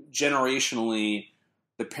 Like, generationally,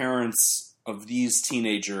 the parents of these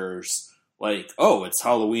teenagers, like, oh, it's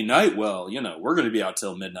Halloween night, well, we're going to be out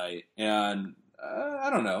till midnight. And I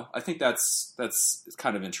don't know. I think that's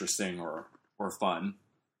kind of interesting or fun.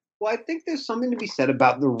 Well, I think there's something to be said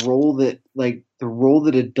about the role that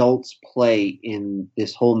adults play in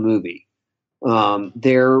this whole movie.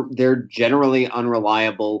 They're generally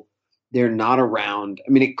unreliable. They're not around.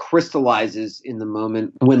 I mean, it crystallizes in the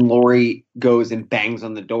moment when Laurie goes and bangs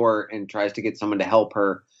on the door and tries to get someone to help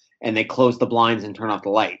her, and they close the blinds and turn off the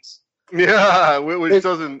lights. Yeah, which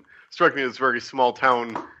doesn't strike me as very small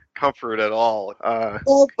town comfort at all.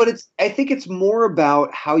 Well, but I think it's more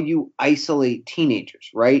about how you isolate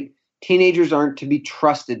teenagers, right? Teenagers aren't to be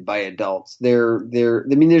trusted by adults. I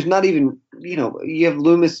mean, there's not even, you have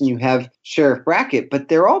Loomis and you have Sheriff Brackett, but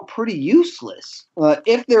they're all pretty useless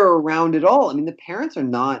if they're around at all. I mean, the parents are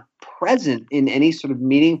not present in any sort of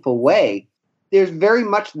meaningful way. There's very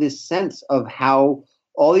much this sense of how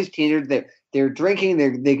all these teenagers, they're drinking,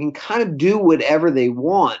 they can kind of do whatever they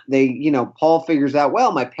want. Paul figures out,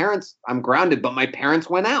 well, I'm grounded, but my parents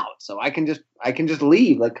went out, so I can just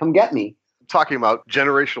leave, like, come get me. Talking about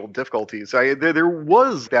generational difficulties, there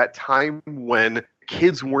was that time when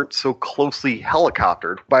kids weren't so closely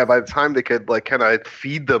helicoptered. By the time they could, like, kind of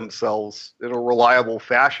feed themselves in a reliable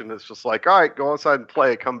fashion, it's just like, all right, go outside and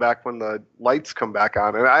play, come back when the lights come back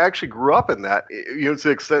on. And I actually grew up in that, to the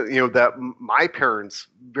extent, that my parents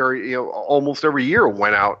almost every year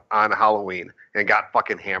went out on Halloween and got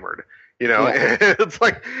fucking hammered. It's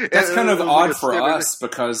like, that's kind of odd for us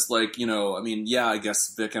because, like, I mean, yeah, I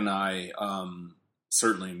guess Vic and I,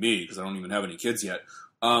 certainly me, because I don't even have any kids yet,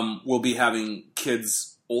 will be having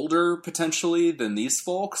kids older potentially than these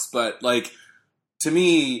folks. But, like, to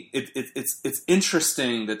me, it's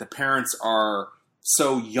interesting that the parents are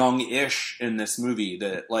so young-ish in this movie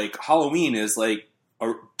that, like, Halloween is, like,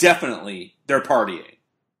 definitely they're partying.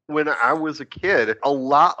 When I was a kid, a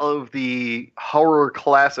lot of the horror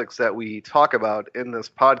classics that we talk about in this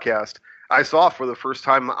podcast, I saw for the first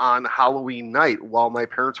time on Halloween night while my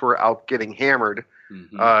parents were out getting hammered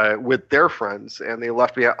with their friends, and they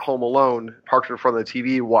left me at home alone, parked in front of the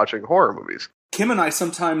TV, watching horror movies. Kim and I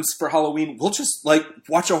sometimes for Halloween, we'll just, like,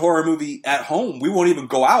 watch a horror movie at home. We won't even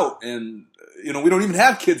go out, and we don't even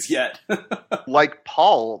have kids yet. Like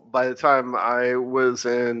Paul, by the time I was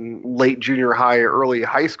in late junior high, early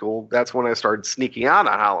high school, that's when I started sneaking out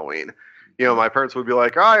on Halloween. My parents would be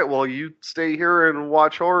like, all right, well, you stay here and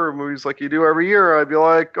watch horror movies like you do every year. I'd be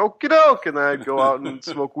like, okie doke, and then I'd go out and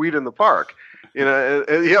smoke weed in the park.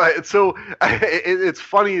 So it's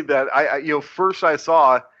funny that first I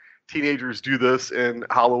saw teenagers do this in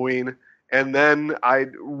Halloween, and then I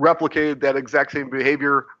replicated that exact same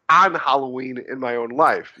behavior on Halloween in my own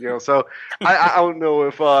life. So I don't know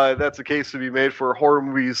if that's a case to be made for horror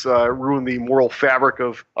movies ruin the moral fabric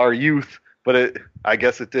of our youth, but I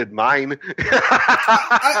guess it did mine.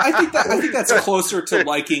 I think that's closer to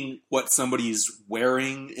liking what somebody's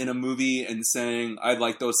wearing in a movie and saying, I'd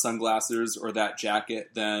like those sunglasses or that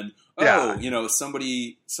jacket than,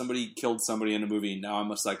 somebody killed somebody in a movie, now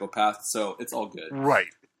I'm a psychopath, so it's all good. Right.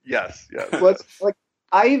 Yes. Well, like,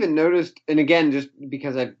 I even noticed, and again, just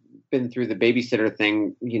because I've been through the babysitter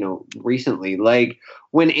thing, recently, like,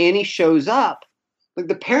 when Annie shows up, like,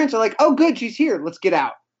 the parents are like, oh, good, she's here, let's get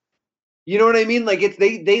out. You know what I mean? Like,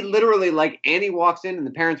 they literally, like, Annie walks in and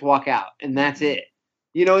the parents walk out, and that's it.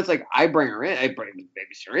 It's like, I bring the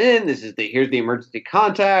babysitter in, here's the emergency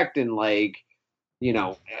contact, and, like,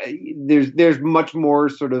 there's much more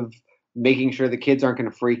sort of making sure the kids aren't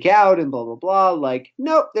going to freak out and blah, blah, blah. Like,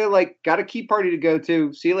 nope, they're like, got a key party to go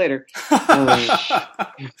to. See you later.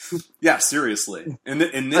 Yeah, seriously.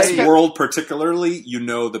 In this world particularly,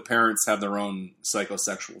 the parents have their own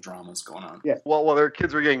psychosexual dramas going on. Yeah. Well, while their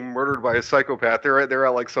kids are getting murdered by a psychopath, they're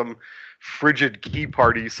at like some frigid key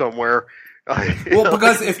party somewhere. Well,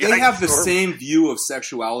 because if they have the same view of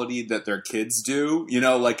sexuality that their kids do,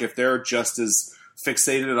 like if they're just as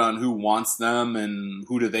fixated on who wants them and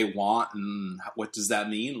who do they want and what does that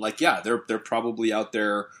mean, like, yeah, they're probably out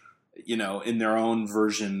there, in their own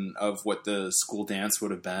version of what the school dance would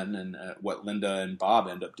have been and what Linda and Bob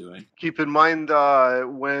end up doing. Keep in mind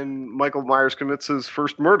when Michael Myers commits his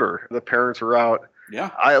first murder, the parents are out. Yeah,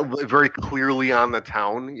 very clearly on the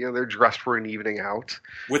town. They're dressed for an evening out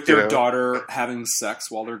with their daughter having sex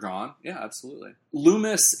while they're gone. Yeah, absolutely.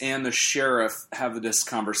 Loomis and the sheriff have this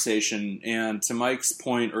conversation, and to Mike's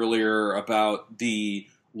point earlier about the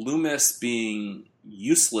Loomis being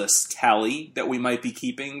useless tally that we might be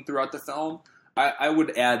keeping throughout the film, I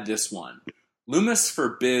would add this one. Loomis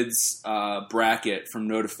forbids Brackett from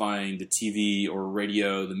notifying the TV or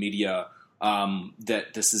radio, the media,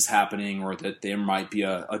 that this is happening or that there might be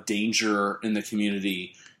a danger in the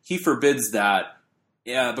community. He forbids that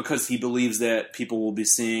because he believes that people will be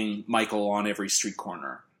seeing Michael on every street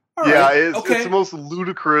corner. It's the most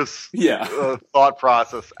ludicrous thought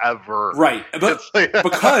process ever. Right, but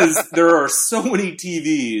because there are so many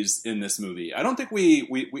TVs in this movie, I don't think we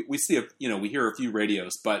see we hear a few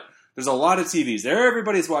radios, but there's a lot of TVs.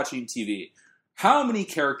 Everybody's watching TV. How many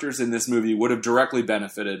characters in this movie would have directly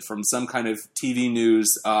benefited from some kind of TV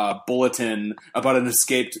news bulletin about an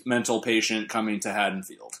escaped mental patient coming to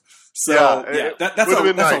Haddonfield? So that's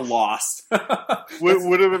a loss.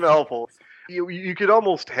 would have been helpful. You could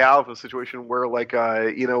almost have a situation where, like,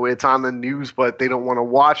 it's on the news, but they don't want to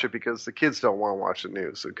watch it because the kids don't want to watch the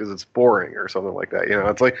news because it's boring or something like that.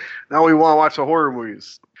 It's like, now we want to watch the horror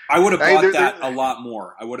movies. I would have bought that a lot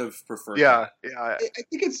more. I would have preferred that. Yeah. I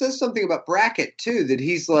think it says something about Brackett, too, that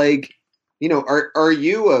he's like, are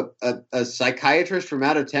you a psychiatrist from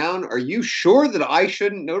out of town? Are you sure that I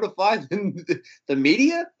shouldn't notify the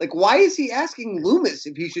media? Like, why is he asking Loomis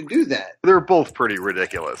if he should do that? They're both pretty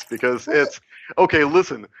ridiculous because it's, okay,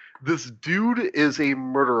 listen, this dude is a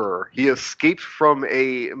murderer. He escaped from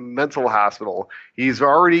a mental hospital. He's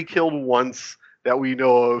already killed once that we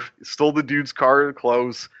know of. He stole the dude's car and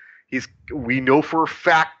clothes. We know for a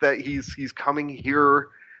fact that he's coming here.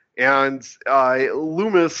 And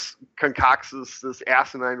Loomis concocts this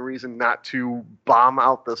asinine reason not to bomb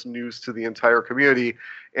out this news to the entire community.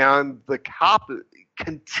 And the cop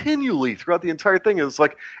continually throughout the entire thing is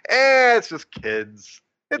like, it's just kids.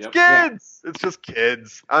 It's kids. Yeah. It's just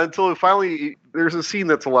kids. Until finally, there's a scene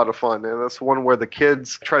that's a lot of fun. And that's one where the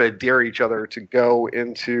kids try to dare each other to go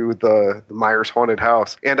into the Myers haunted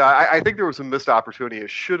house. And I think there was a missed opportunity. It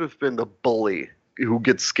should have been the bully who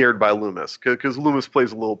gets scared by Loomis, because Loomis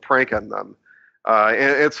plays a little prank on them. And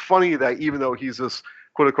it's funny that even though he's this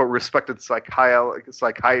quote-unquote respected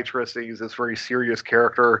psychiatrist, and he's this very serious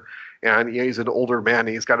character, and he's an older man, and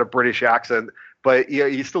he's got a British accent, but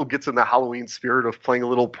he still gets in the Halloween spirit of playing a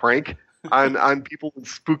little prank on people and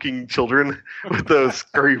spooking children with a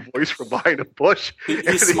scary voice from behind a bush.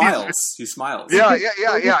 He smiles. He smiles. Yeah.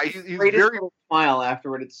 He's very smile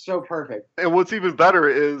afterward. It's so perfect. And what's even better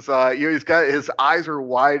is he's got his eyes are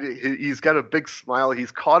wide. He's got a big smile.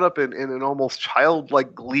 He's caught up in an almost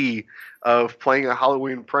childlike glee of playing a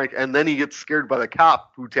Halloween prank, and then he gets scared by the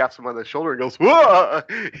cop who taps him on the shoulder and goes, "Whoa!"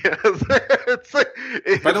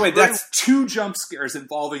 By the way, that's 2 jump scares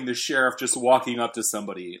involving the sheriff just walking up to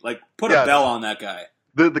somebody. Like, put a bell on that guy.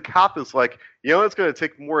 The cop is like, it's going to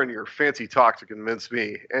take more than your fancy talk to convince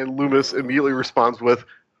me. And Loomis immediately responds with,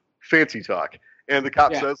 "Fancy talk." And the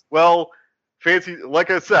cop says, "Well,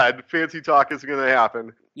 like I said, fancy talk isn't going to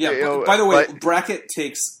happen." Yeah, by the way, Brackett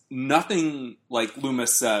takes nothing like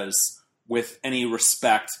Loomis says with any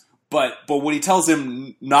respect, but when he tells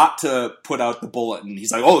him not to put out the bulletin, he's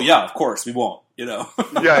like, "Oh yeah, of course we won't." Yeah.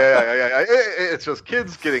 It's just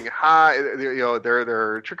kids getting high.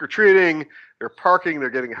 They're trick or treating. They're parking. They're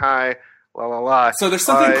getting high. La la la. So there's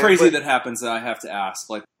something crazy that happens that I have to ask.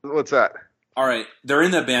 Like, what's that? All right, they're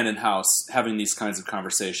in the abandoned house having these kinds of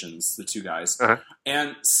conversations, the 2 guys,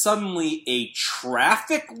 and suddenly a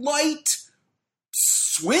traffic light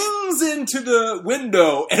swings into the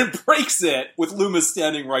window and breaks it with Loomis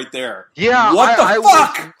standing right there. Yeah, what the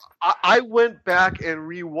fuck? I went back and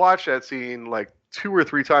rewatched that scene like 2 or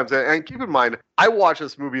 3 times, and keep in mind, I watch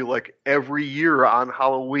this movie like every year on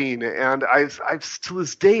Halloween, and I to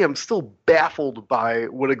this day I'm still baffled by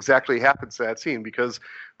what exactly happens to that scene, because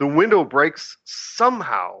the window breaks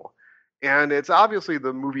somehow, and it's obviously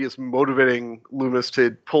the movie is motivating Loomis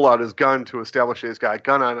to pull out his gun to establish he's got a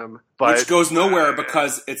gun on him. But, which goes nowhere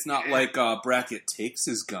because it's not like Brackett takes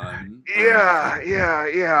his gun. Yeah.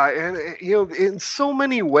 And, in so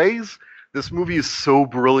many ways, this movie is so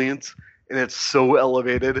brilliant and it's so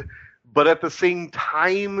elevated. But at the same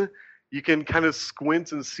time, you can kind of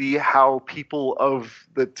squint and see how people of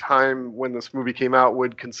the time when this movie came out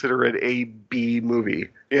would consider it a B movie.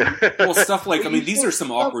 Yeah. Well, stuff like, I mean, these are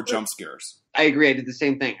some awkward jump scares. I agree. I did the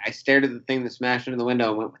same thing. I stared at the thing that smashed into the window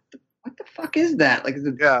and went, what the fuck is that? Like, is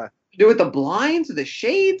it to do with the blinds or the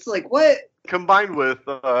shades? Like, what? Combined with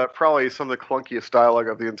probably some of the clunkiest dialogue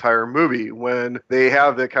of the entire movie, when they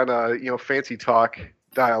have the kind of, fancy talk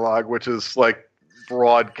dialogue, which is like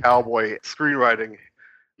broad cowboy screenwriting.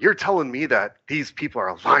 You're telling me that these people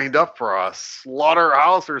are lined up for a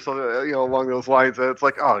slaughterhouse or something, along those lines. And it's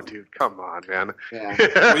like, oh, dude, come on, man. Yeah.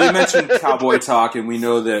 Well, you mentioned cowboy talk, and we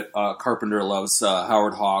know that Carpenter loves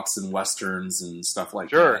Howard Hawks and Westerns and stuff like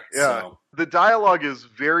that. Sure, yeah. So. The dialogue is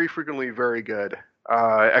very frequently very good,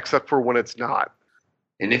 except for when it's not.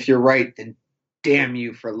 And if you're right, then damn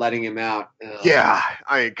you for letting him out. Yeah,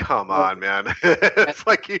 come on, man. It's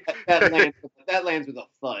like that lands with a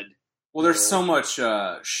thud. Well, there's so much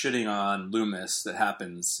shitting on Loomis that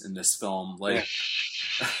happens in this film. Like,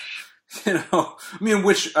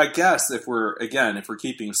 which I guess if we're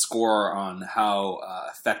keeping score on how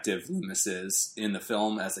effective Loomis is in the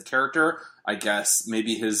film as a character, I guess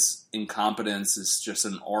maybe his incompetence is just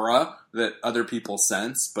an aura that other people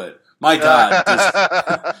sense. But my God,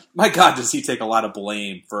 does he take a lot of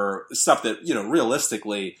blame for stuff that,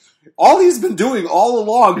 realistically, all he's been doing all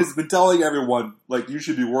along has been telling everyone, like, you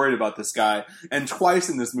should be worried about this guy. And twice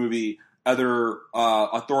in this movie, other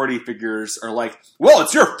authority figures are like, well,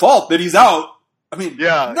 it's your fault that he's out. I mean,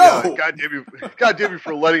 no. Yeah. God damn you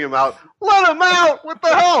for letting him out. Let him out! What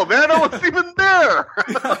the hell, man? I wasn't even there.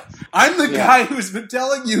 I'm the guy who's been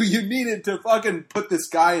telling you needed to fucking put this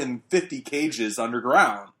guy in 50 cages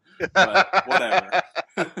underground. But whatever.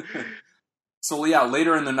 So yeah,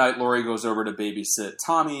 later in the night, Laurie goes over to babysit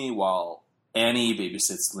Tommy while Annie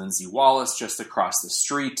babysits Lindsay Wallace just across the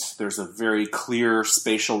street. There's a very clear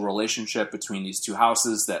spatial relationship between these two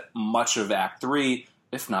houses that much of Act 3,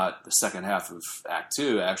 if not the second half of Act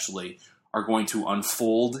 2, actually, are going to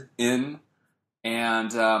unfold in.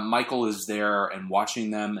 And Michael is there and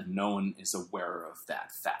watching them, and no one is aware of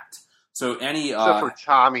that fact. So Annie... Except for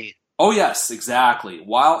Tommy. Oh, yes, exactly.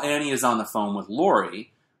 While Annie is on the phone with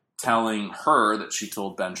Laurie, telling her that she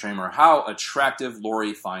told Ben Tramer how attractive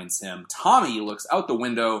Laurie finds him, Tommy looks out the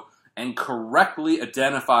window and correctly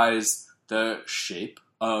identifies the shape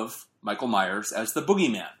of Michael Myers as the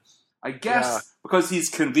boogeyman. I guess because he's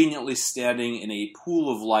conveniently standing in a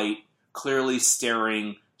pool of light, clearly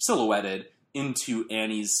staring, silhouetted, into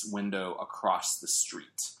Annie's window across the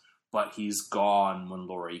street. But he's gone when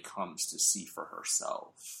Laurie comes to see for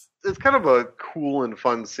herself. It's kind of a cool and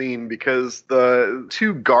fun scene because the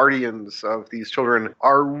two guardians of these children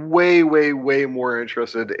are way, way, way more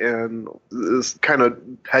interested in this kind of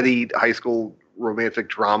petty high school romantic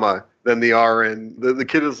drama than they are. And the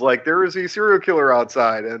kid is like, there is a serial killer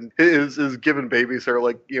outside, and his given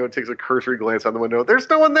babysitter, takes a cursory glance out the window. There's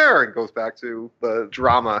no one there, and goes back to the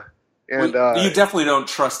drama. And you definitely don't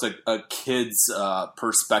trust a kid's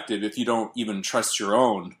perspective if you don't even trust your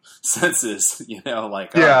own senses,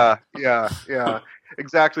 Yeah,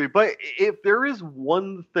 exactly. But if there is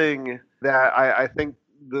one thing that I think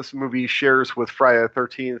this movie shares with Friday the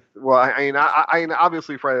 13th, well, I mean,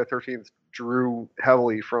 obviously Friday the 13th drew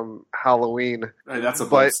heavily from Halloween. That's a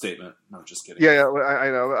bold statement. No, just kidding. Yeah, I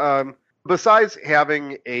know. Besides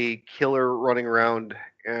having a killer running around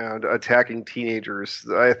and attacking teenagers,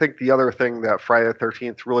 I think the other thing that Friday the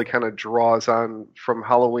 13th really kind of draws on from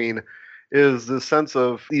Halloween is the sense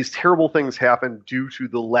of these terrible things happen due to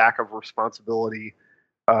the lack of responsibility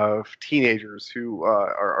of teenagers who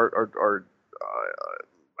are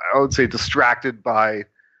I would say, distracted by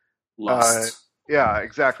lust. Yeah,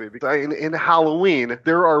 exactly. Because in Halloween,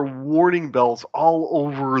 there are warning bells all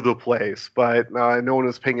over the place, but no one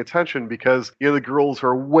is paying attention because the girls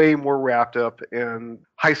are way more wrapped up in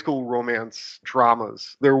high school romance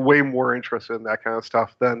dramas. They're way more interested in that kind of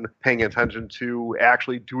stuff than paying attention to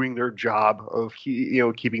actually doing their job of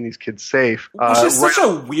keeping these kids safe. Which is such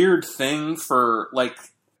a weird thing for like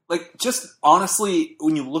just honestly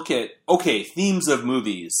when you look at themes of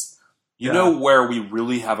movies. You know where we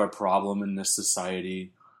really have a problem in this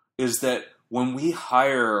society is that when we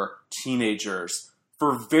hire teenagers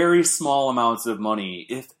for very small amounts of money,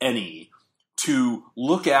 if any, to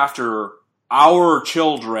look after our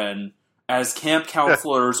children as camp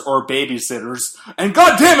counselors or babysitters, and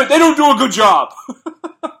God damn it, they don't do a good job.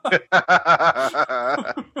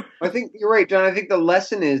 I think you're right, John. I think the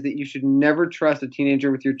lesson is that you should never trust a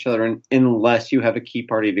teenager with your children unless you have a key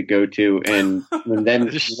party to go to, and then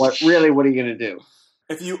what are you going to do?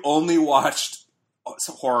 If you only watched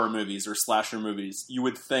horror movies or slasher movies, you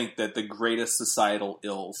would think that the greatest societal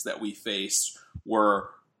ills that we faced were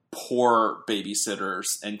poor babysitters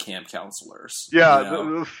and camp counselors. Yeah,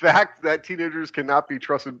 the fact that teenagers cannot be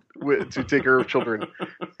trusted to take care of children.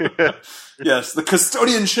 Yes, the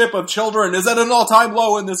custodianship of children is at an all-time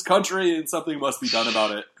low in this country, and something must be done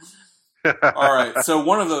about it. All right, so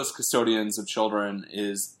one of those custodians of children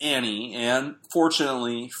is Annie, and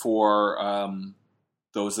fortunately for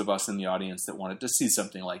those of us in the audience that wanted to see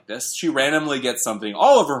something like this, she randomly gets something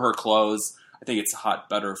all over her clothes. I think it's hot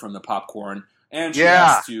butter from the popcorn. And she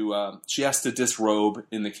has to disrobe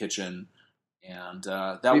in the kitchen, and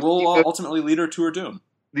that will ultimately lead her to her doom.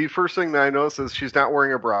 The first thing that I notice is she's not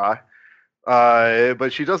wearing a bra,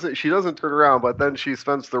 but she doesn't turn around. But then she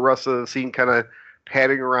spends the rest of the scene kind of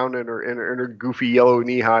padding around in her goofy yellow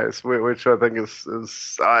knee highs, which I think is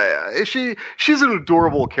she's an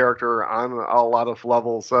adorable character on a lot of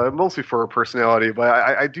levels, mostly for her personality. But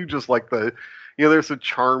I do just like there's a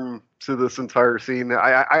charm to this entire scene.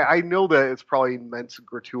 I know that it's probably meant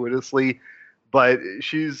gratuitously, but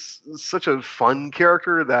she's such a fun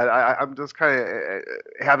character that I'm just kind of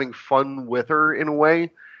having fun with her in a way.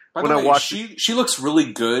 By the way, she looks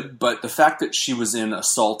really good, but the fact that she was in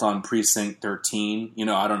Assault on Precinct 13,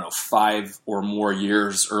 I don't know, 5 or more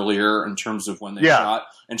years earlier in terms of when they shot,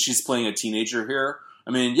 and she's playing a teenager here.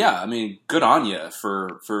 Good on you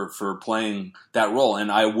for playing that role.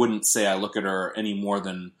 And I wouldn't say I look at her any more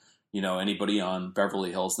than, anybody on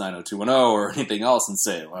Beverly Hills 90210 or anything else and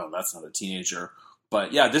say, well, that's not a teenager.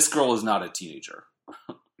 But yeah, this girl is not a teenager.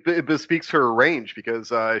 It bespeaks her range because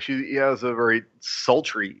she has a very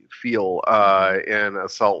sultry feel in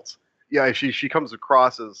Assault. Yeah, she comes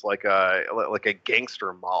across as like a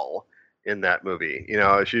gangster moll in that movie.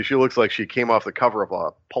 She looks like she came off the cover of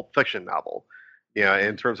a Pulp Fiction novel.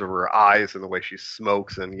 In terms of her eyes and the way she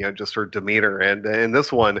smokes and, just her demeanor. And in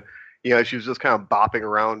this one, she's just kind of bopping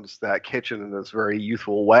around that kitchen in this very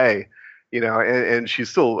youthful way, and she's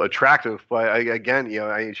still attractive. But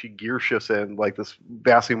again, she gear shifts in like this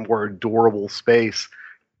vastly more adorable space.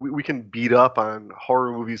 We can beat up on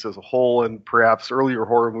horror movies as a whole and perhaps earlier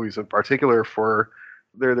horror movies in particular for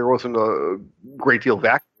there wasn't a great deal of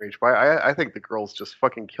acting range. But I think the girls just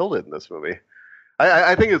fucking killed it in this movie.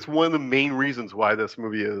 I think it's one of the main reasons why this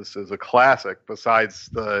movie is a classic, besides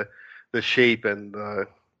the shape and the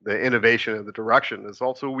innovation and the direction. Is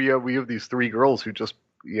also we have these 3 girls who just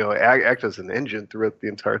act as an engine throughout the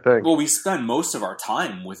entire thing. Well, we spend most of our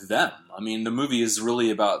time with them. I mean, the movie is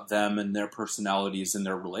really about them and their personalities and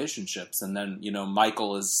their relationships, and then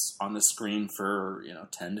Michael is on the screen for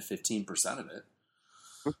 10 to 15% of it.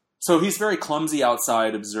 So he's very clumsy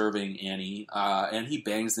outside observing Annie, and he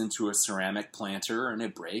bangs into a ceramic planter, and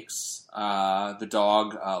it breaks. The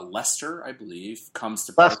dog, Lester, I believe, comes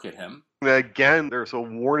to bark at him. Again, there's a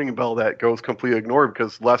warning bell that goes completely ignored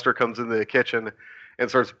because Lester comes into the kitchen and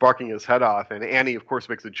starts barking his head off, and Annie, of course,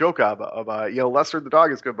 makes a joke of Lester the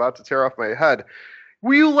dog is about to tear off my head.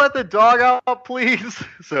 Will you let the dog out, please?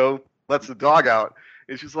 So lets the dog out,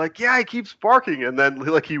 and she's like, yeah, he keeps barking, and then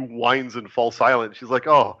he whines and falls silent. She's like,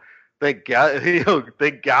 oh, thank God,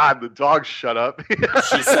 thank God the dog shut up.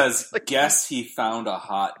 She says, guess he found a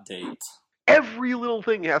hot date. Every little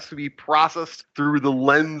thing has to be processed through the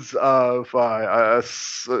lens of a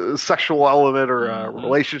sexual element or a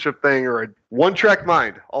relationship thing or a one-track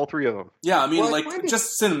mind, all 3 of them. Yeah, I mean,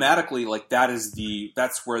 just cinematically,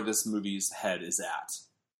 that's where this movie's head is at.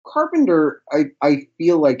 Carpenter, I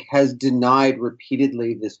feel like, has denied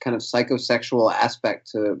repeatedly this kind of psychosexual aspect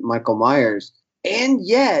to Michael Myers. And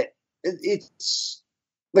yet, it's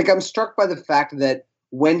like I'm struck by the fact that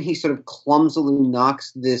when he sort of clumsily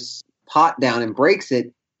knocks this pot down and breaks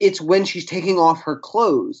it, it's when she's taking off her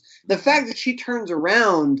clothes. The fact that she turns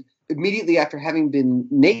around immediately after having been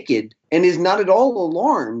naked and is not at all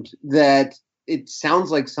alarmed that it sounds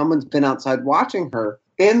like someone's been outside watching her,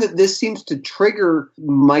 and that this seems to trigger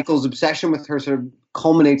Michael's obsession with her, sort of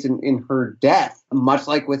culminates in her death, much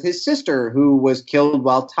like with his sister, who was killed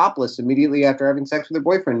while topless immediately after having sex with her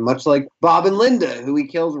boyfriend, much like Bob and Linda, who he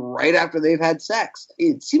kills right after they've had sex.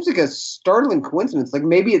 It seems like a startling coincidence. Like,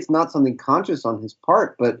 maybe it's not something conscious on his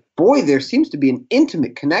part, but boy, there seems to be an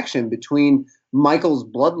intimate connection between Michael's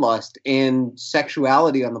bloodlust and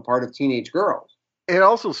sexuality on the part of teenage girls. It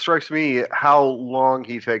also strikes me how long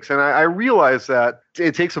he takes. And I realize that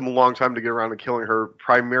it takes him a long time to get around to killing her,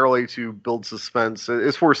 primarily to build suspense.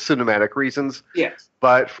 It's for cinematic reasons. Yes.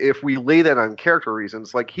 But if we lay that on character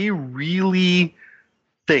reasons, like, he really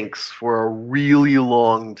thinks for a really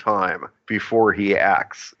long time before he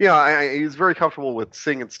acts. He's very comfortable with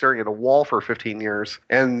sitting and staring at a wall for 15 years.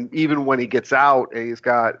 And even when he gets out and he's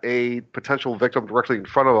got a potential victim directly in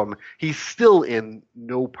front of him, he's still in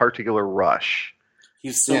no particular rush.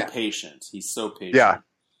 He's so patient. He's so patient. Yeah.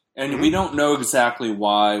 And we don't know exactly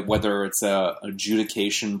why, whether it's a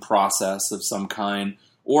adjudication process of some kind,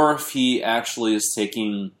 or if he actually is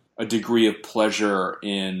taking a degree of pleasure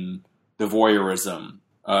in the voyeurism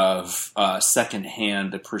of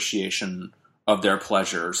secondhand appreciation of their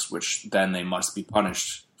pleasures, which then they must be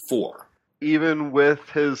punished for. Even with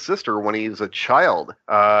his sister, when he's a child,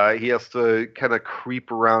 he has to kind of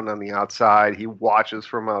creep around on the outside. He watches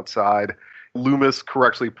from outside. Loomis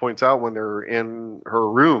correctly points out when they're in her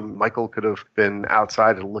room, Michael could have been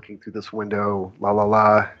outside and looking through this window, la la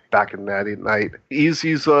la, back in that night.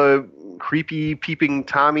 He's a creepy, peeping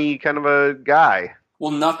Tommy kind of a guy.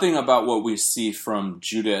 Well, nothing about what we see from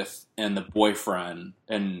Judith and the boyfriend,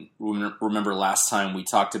 and remember last time we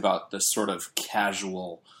talked about the sort of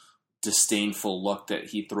casual, disdainful look that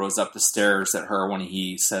he throws up the stairs at her when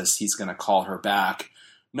he says he's going to call her back.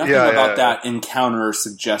 Nothing about that encounter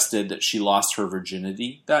suggested that she lost her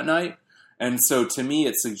virginity that night. And so to me,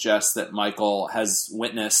 it suggests that Michael has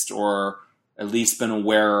witnessed or at least been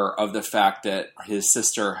aware of the fact that his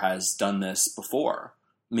sister has done this before.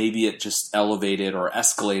 Maybe it just elevated or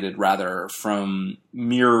escalated rather from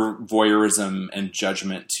mere voyeurism and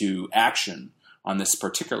judgment to action on this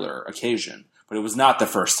particular occasion. But it was not the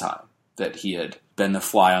first time that he had been the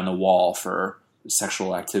fly on the wall for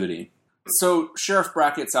sexual activity. So Sheriff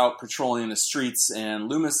Brackett's out patrolling the streets, and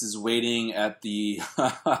Loomis is waiting at the...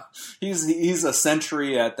 he's a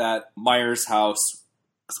sentry at that Myers house,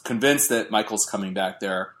 convinced that Michael's coming back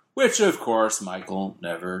there, which, of course, Michael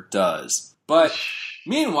never does. But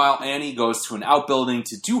meanwhile, Annie goes to an outbuilding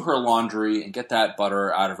to do her laundry and get that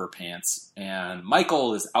butter out of her pants, and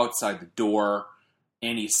Michael is outside the door.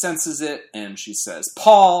 Annie senses it, and she says,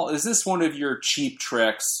 "Paul, is this one of your cheap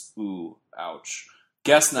tricks?" Ooh, ouch.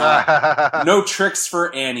 Guess not. No tricks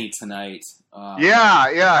for Annie tonight.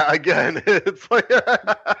 Again, it's like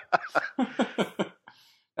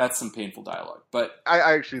that's some painful dialogue. But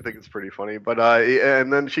I actually think it's pretty funny. But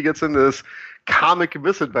and then she gets into this comic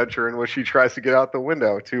misadventure in which she tries to get out the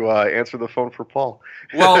window to answer the phone for Paul.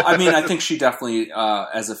 Well, I mean, I think she definitely,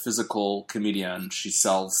 as a physical comedian, she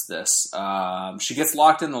sells this. She gets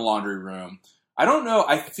locked in the laundry room. I don't know.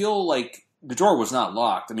 I feel like the door was not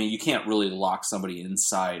locked. I mean, you can't really lock somebody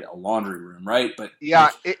inside a laundry room, right? But yeah,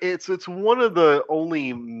 it's one of the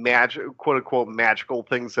only quote unquote magical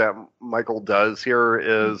things that Michael does here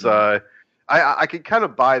is I could kind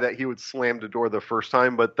of buy that he would slam the door the first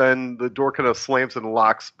time, but then the door kind of slams and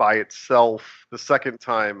locks by itself the second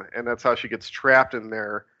time, and that's how she gets trapped in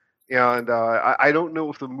there. And I don't know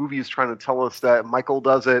if the movie is trying to tell us that Michael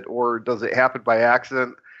does it or does it happen by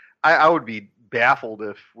accident. I would be baffled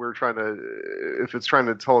if it's trying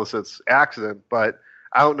to tell us it's accident, but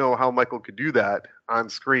I don't know how Michael could do that on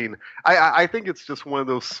screen. I think it's just one of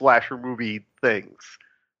those slasher movie things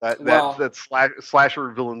that slasher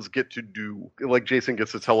villains get to do, like Jason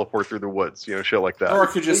gets to teleport through the woods, shit like that. Or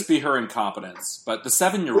it could just be her incompetence. But the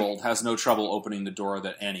 7-year-old has no trouble opening the door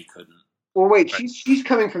that Annie couldn't. Well, wait, she's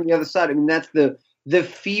coming from the other side. I mean, that's the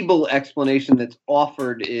feeble explanation that's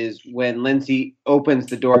offered is when Lindsay opens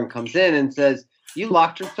the door and comes in and says, "You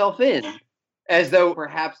locked yourself in," as though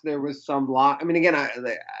perhaps there was some lock. I mean, again,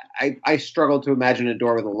 I struggle to imagine a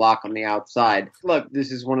door with a lock on the outside. Look,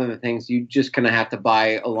 this is one of the things you just kind of have to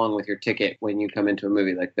buy along with your ticket when you come into a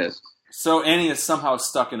movie like this. So Annie is somehow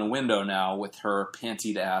stuck in a window now with her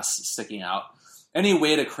pantied ass sticking out. Any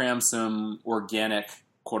way to cram some organic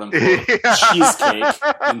quote-unquote cheesecake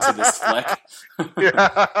into this flick.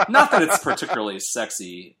 Not that it's particularly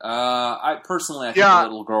sexy. I think the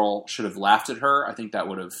little girl should have laughed at her. I think that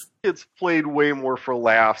would have... It's played way more for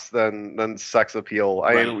laughs than sex appeal.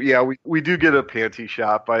 Right. I mean, we do get a panty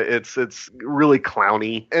shot, but it's really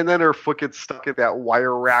clowny. And then her foot gets stuck in that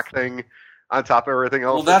wire rack thing on top of everything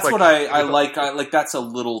else. Well, that's what I like. I like that's a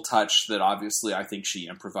little touch that obviously I think she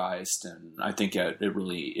improvised, and I think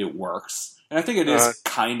it works. And I think it is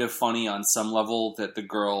kind of funny on some level that the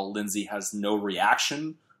girl, Lindsay, has no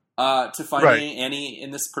reaction to finding Annie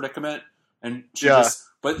in this predicament. And she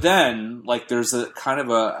but then, there's a kind of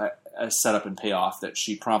a setup and payoff that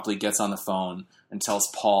she promptly gets on the phone and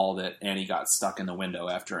tells Paul that Annie got stuck in the window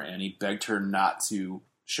after Annie begged her not to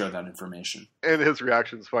share that information. And his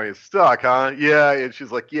reaction's funny. Stuck, huh? Yeah. And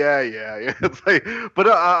she's like, yeah. It's like, but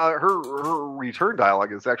her return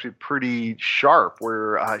dialogue is actually pretty sharp.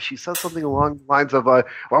 Where she says something along the lines of, "What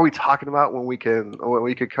are we talking about when we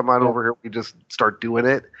could come on over here? We just start doing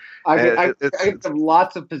it." I have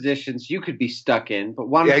lots of positions you could be stuck in, but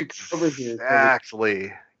why don't you come over here?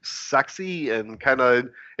 Exactly. Sexy and kind of,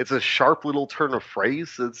 it's a sharp little turn of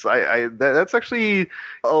phrase. That's actually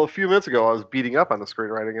a few minutes ago I was beating up on the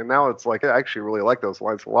screenwriting, and now it's like I actually really like those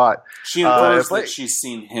lines a lot. She infers that she's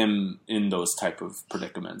seen him in those type of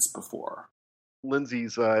predicaments before.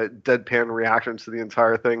 Lindsay's deadpan reaction to the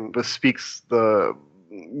entire thing bespeaks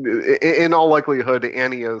in all likelihood,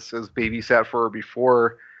 Annie has babysat for her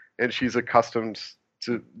before, and she's accustomed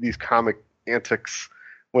to these comic antics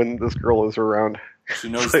when this girl is around. She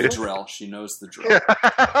knows the drill.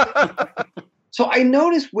 So I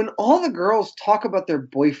noticed when all the girls talk about their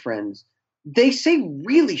boyfriends, they say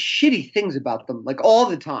really shitty things about them, like all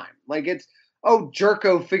the time. Like it's, oh,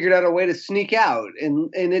 Jerko figured out a way to sneak out.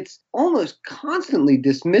 And it's almost constantly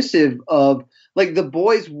dismissive of, like, the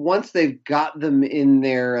boys, once they've got them in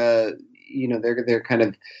their, their kind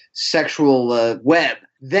of sexual web,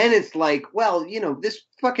 then it's like, well, this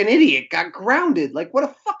fucking idiot got grounded. Like, what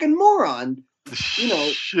a fucking moron.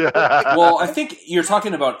 Well, I think you're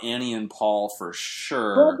talking about Annie and Paul for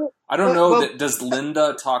sure. I don't know that. Does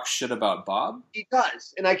Linda talk shit about Bob? She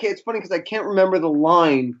does, and it's funny because I can't remember the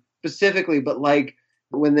line specifically, but like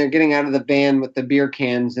when they're getting out of the van with the beer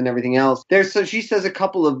cans and everything else, so she says a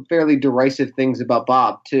couple of fairly derisive things about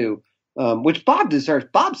Bob too, which Bob deserves.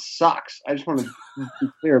 Bob sucks. I just want to be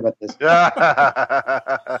clear about this.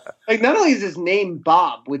 Like, not only is his name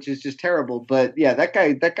Bob, which is just terrible, but yeah, that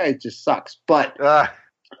guy just sucks. But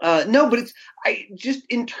no, but I just,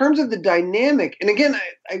 in terms of the dynamic, and again,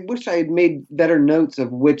 I wish I had made better notes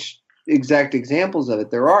of which exact examples of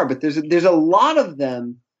it there are, but there's a lot of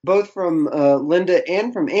them, both from Linda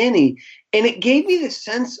and from Annie, and it gave me the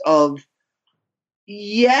sense of,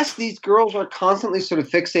 yes, these girls are constantly sort of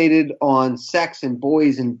fixated on sex and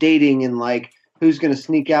boys and dating and like who's going to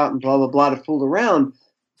sneak out and blah, blah, blah to fool around.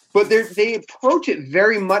 But they approach it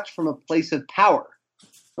very much from a place of power.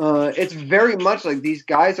 It's very much like these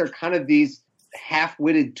guys are kind of these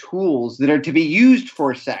half-witted tools that are to be used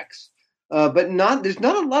for sex. But there's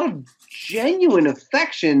not a lot of genuine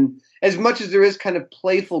affection as much as there is kind of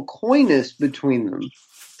playful coyness between them.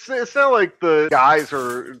 It's not like the guys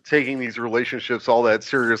are taking these relationships all that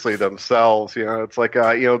seriously themselves. It's like,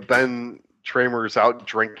 Ben Tramer's out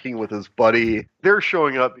drinking with his buddy. They're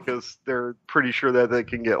showing up because they're pretty sure that they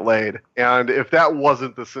can get laid. And if that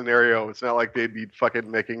wasn't the scenario, it's not like they'd be fucking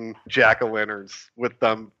making jack-o'-lanterns with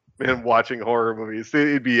them and watching horror movies.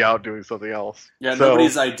 They'd be out doing something else. Yeah,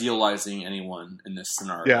 nobody's idealizing anyone in this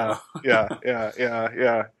scenario.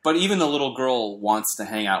 Yeah. But even the little girl wants to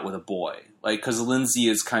hang out with a boy, like, because Lindsay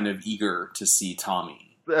is kind of eager to see Tommy.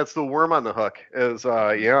 That's the worm on the hook. Is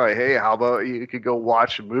hey, how about you could go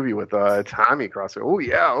watch a movie with Tommy across there? Oh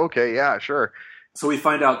yeah, okay, yeah, sure. So we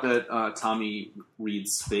find out that Tommy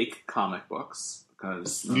reads fake comic books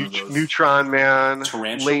because Neutron Man,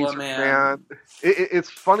 Tarantula Laser Man. It's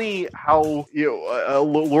funny how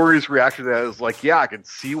Laurie's reaction to that is like, yeah, I can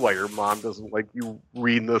see why your mom doesn't like you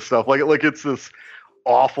reading this stuff. Like it's this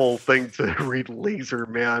awful thing to read Laser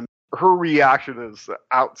Man. Her reaction is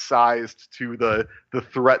outsized to the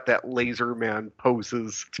threat that Laser Man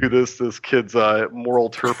poses to this kid's moral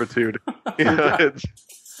turpitude.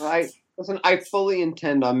 I fully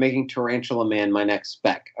intend on making Tarantula Man my next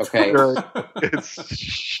spec. Okay, I'm gonna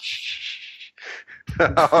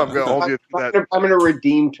hold you to that. I'm gonna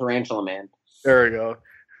redeem Tarantula Man. There we go.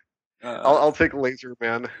 I'll take Laser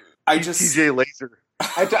Man. TJ Laser.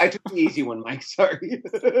 I took the easy one, Mike. Sorry.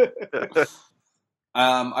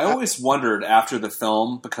 I always wondered after the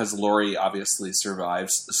film, because Laurie obviously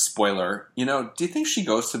survives, spoiler, do you think she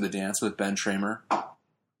goes to the dance with Ben Tramer?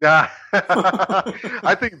 Yeah.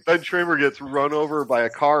 I think Ben Tramer gets run over by a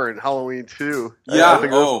car in Halloween 2. Yeah,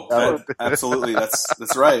 absolutely.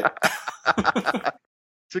 That's right.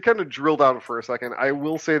 To kind of drill down for a second, I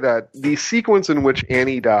will say that the sequence in which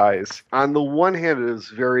Annie dies, on the one hand, it is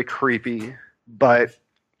very creepy, but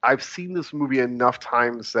I've seen this movie enough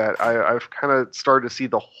times that I've kind of started to see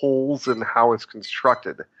the holes in how it's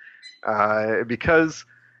constructed. Because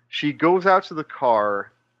she goes out to the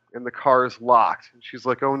car, and the car is locked. And she's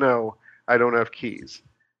like, oh no, I don't have keys.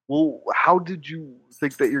 Well, how did you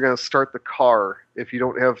think that you're going to start the car if you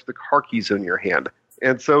don't have the car keys in your hand?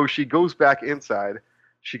 And so she goes back inside.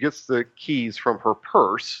 She gets the keys from her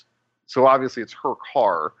purse. So obviously it's her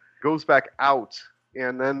car. Goes back out.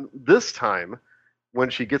 And then this time, when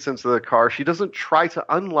she gets into the car, she doesn't try to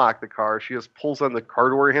unlock the car. She just pulls on the car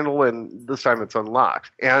door handle, and this time it's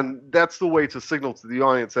unlocked. And that's the way to signal to the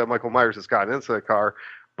audience that Michael Myers has gotten into the car.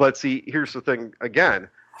 But see, here's the thing again.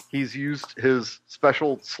 He's used his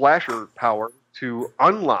special slasher power to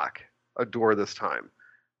unlock a door this time.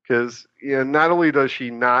 Because not only does she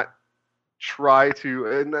not try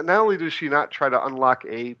to unlock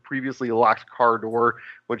a previously locked car door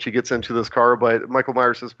when she gets into this car, but Michael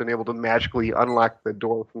Myers has been able to magically unlock the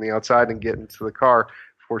door from the outside and get into the car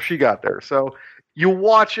before she got there. So you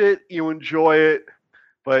watch it, you enjoy it,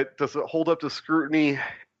 but does it hold up to scrutiny?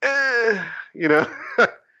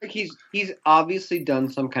 He's obviously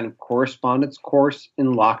done some kind of correspondence course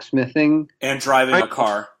in locksmithing and driving a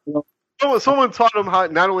car. Someone taught him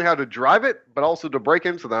not only how to drive it, but also to break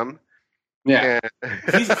into them. Yeah,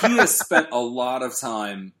 he has spent a lot of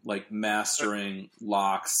time like mastering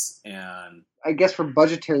locks, and I guess for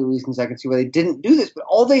budgetary reasons, I can see why they didn't do this. But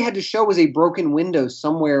all they had to show was a broken window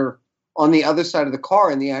somewhere on the other side of the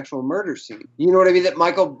car in the actual murder scene. You know what I mean? That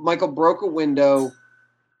Michael broke a window,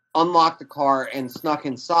 unlocked the car, and snuck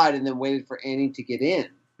inside, and then waited for Annie to get in.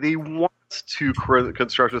 They want to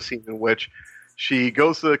construct a scene in which she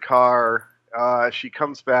goes to the car, she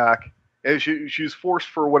comes back. And she's forced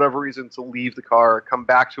for whatever reason to leave the car, come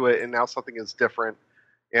back to it, and now something is different.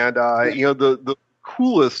 And the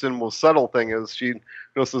coolest and most subtle thing is she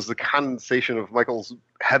notices the condensation of Michael's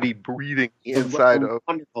heavy breathing inside of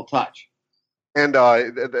wonderful touch. And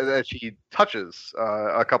that she touches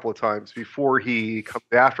a couple of times before he comes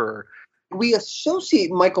after her. We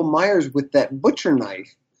associate Michael Myers with that butcher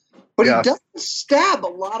knife. But he doesn't stab a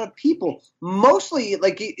lot of people. Mostly,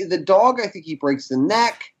 like the dog, I think he breaks the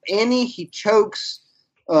neck. Annie, he chokes.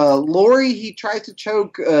 Laurie, he tries to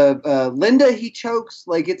choke. Linda, he chokes.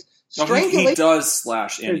 Like it's strangulation. He does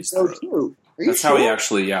slash Annie's throat. That's how he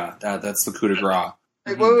actually. Yeah, that's the coup de grace.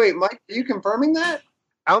 Wait, Mike, are you confirming that?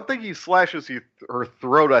 I don't think he slashes her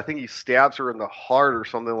throat. I think he stabs her in the heart or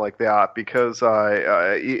something like that. Because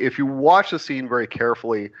if you watch the scene very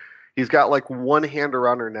carefully. He's got like one hand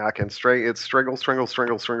around her neck and it's strangle.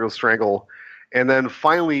 And then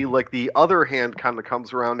finally, like the other hand kind of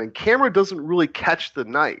comes around and camera doesn't really catch the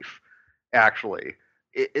knife, actually.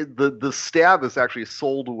 The stab is actually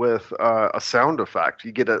sold with a sound effect.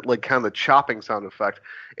 You get a like kind of a chopping sound effect.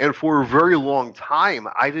 And for a very long time,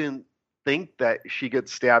 I didn't think that she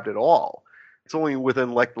gets stabbed at all. It's only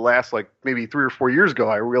within like the last like maybe 3 or 4 years ago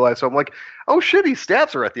I realized. So I'm like, oh shit, he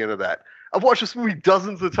stabs her at the end of that. I've watched this movie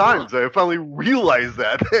dozens of times. I finally realized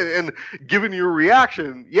that. And given your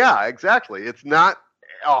reaction, yeah, exactly. It's not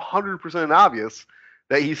 100% obvious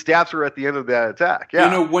that he stabs her at the end of that attack.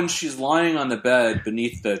 Yeah. When she's lying on the bed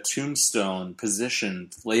beneath the tombstone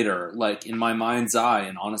positioned later, like in my mind's eye,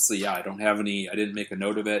 and honestly, I didn't make a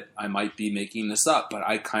note of it. I might be making this up, but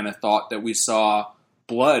I kind of thought that we saw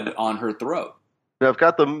blood on her throat. I've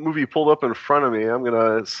got the movie pulled up in front of me. I'm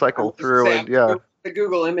going to cycle through and to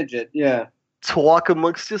Google image it, yeah. Talk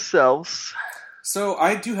amongst yourselves. So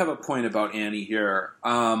I do have a point about Annie here,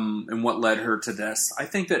 and what led her to this. I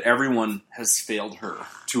think that everyone has failed her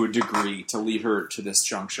to a degree to lead her to this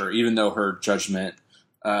juncture, even though her judgment,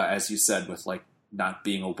 as you said, with like not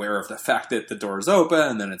being aware of the fact that the door is open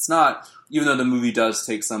and then it's not, even though the movie does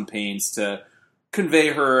take some pains to convey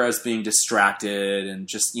her as being distracted and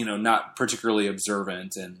just, not particularly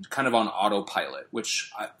observant and kind of on autopilot,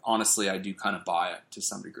 which honestly I do kind of buy it to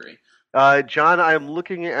some degree. John, I'm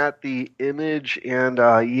looking at the image and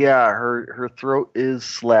her throat is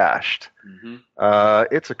slashed.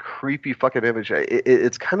 Mm-hmm. It's a creepy fucking image.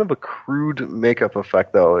 It's kind of a crude makeup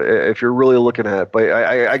effect though, if you're really looking at it, but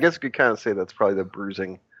I guess you could kind of say that's probably the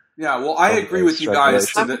bruising. Yeah, well, I agree with you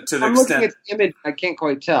guys to the extent. I'm looking at the image, I can't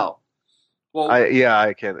quite tell. Well,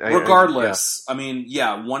 I can. Regardless,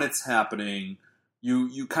 when it's happening,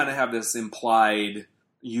 you kind of have this implied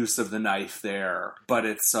use of the knife there, but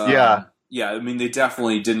it's they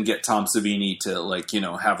definitely didn't get Tom Savini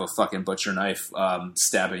to have a fucking butcher knife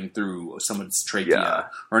stabbing through someone's trachea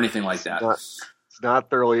or anything like that. It's not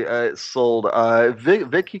thoroughly sold.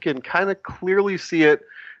 Vic, you can kind of clearly see it,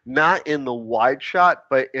 not in the wide shot,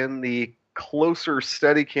 but in the closer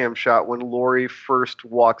Steadicam shot when Laurie first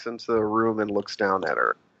walks into the room and looks down at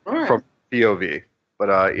her from POV.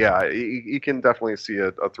 But you can definitely see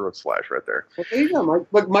a throat slash right there. Well, there you go, Mike.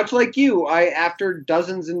 Look, much like you, after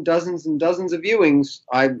dozens and dozens and dozens of viewings,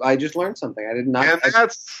 I just learned something. I did not. And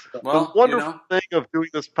that's the wonderful thing of doing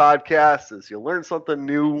this podcast is you learn something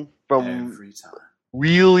new from every time.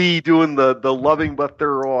 Really doing the loving but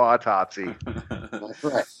thorough autopsy. That's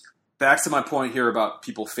right. Back to my point here about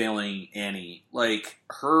people failing Annie. Like,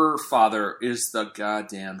 her father is the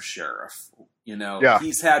goddamn sheriff. You know, Yeah.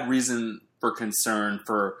 he's had reason for concern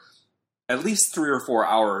for at least 3 or 4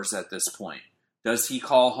 hours at this point. Does he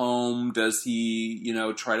call home? Does he,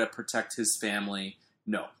 try to protect his family?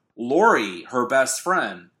 No. Lori, her best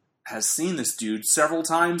friend, has seen this dude several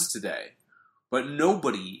times today, but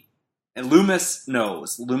nobody, and Loomis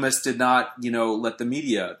knows. Loomis did not, let the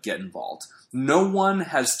media get involved. No one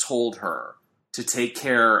has told her to take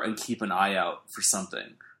care and keep an eye out for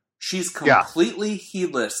something. She's completely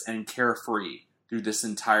heedless and carefree through this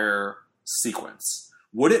entire sequence.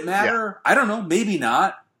 Would it matter? Yeah. I don't know. Maybe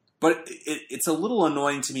not. But it's a little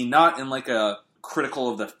annoying to me, not in like a critical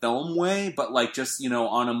of the film way, but like just,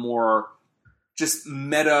 on a more just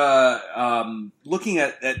meta, looking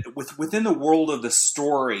at within the world of the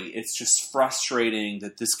story, it's just frustrating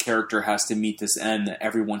that this character has to meet this end, that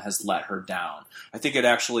everyone has let her down. I think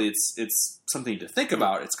it's something to think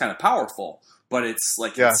about. It's kind of powerful, but it's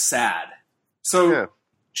like, it's sad. So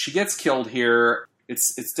she gets killed here.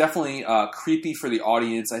 It's definitely creepy for the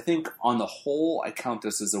audience. I think on the whole, I count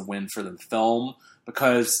this as a win for the film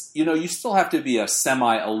because, you still have to be a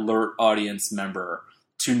semi-alert audience member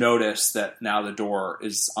to notice that now the door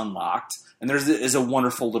is unlocked. And there is a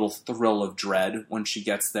wonderful little thrill of dread when she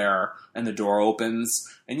gets there and the door opens.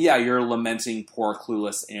 And yeah, you're lamenting poor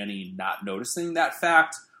clueless Annie not noticing that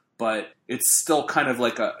fact, but it's still kind of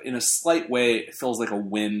like in a slight way, it feels like a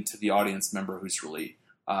win to the audience member who's really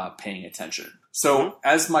paying attention. So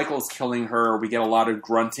as Michael's killing her, we get a lot of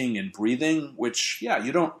grunting and breathing, which,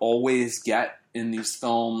 you don't always get in these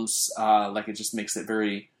films. Like it just makes it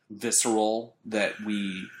very visceral that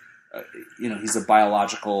he's a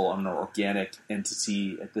biological and an organic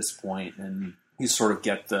entity at this point, and you sort of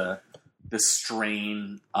get the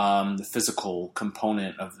strain, the physical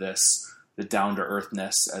component of this, the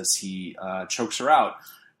down-to-earthness as he chokes her out.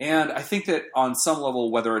 And I think that on some level,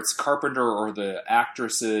 whether it's Carpenter or the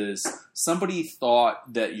actresses, somebody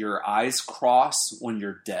thought that your eyes cross when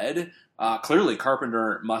you're dead. Clearly,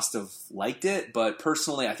 Carpenter must have liked it, but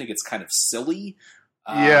personally, I think it's kind of silly.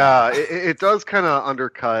 It does kind of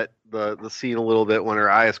undercut the scene a little bit when her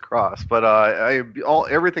eyes cross. But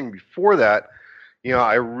everything before that,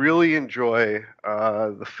 I really enjoy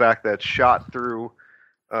the fact that shot through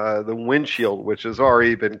the windshield, which has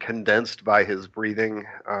already been condensed by his breathing,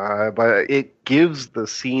 but it gives the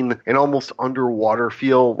scene an almost underwater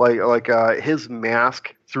feel, like his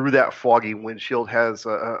mask through that foggy windshield has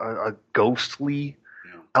a ghostly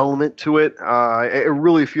element to it. It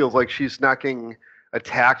really feels like she's not getting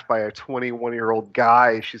attacked by a 21-year-old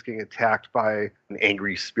guy. She's getting attacked by an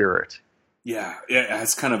angry spirit. Yeah, it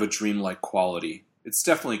has kind of a dreamlike quality. It's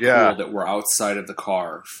definitely cool that we're outside of the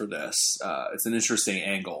car for this. It's an interesting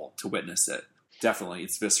angle to witness it. Definitely,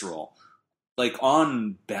 it's visceral. Like,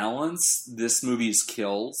 on balance, this movie's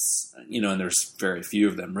kills, and there's very few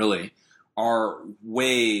of them, really, are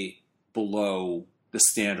way below the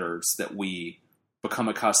standards that we become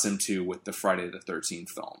accustomed to with the Friday the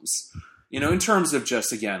 13th films. In terms of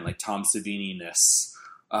just, again, like Tom Savini-ness,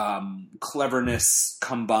 cleverness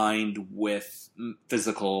combined with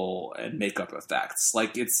physical and makeup effects.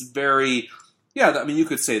 Like, it's very, you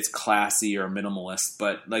could say it's classy or minimalist,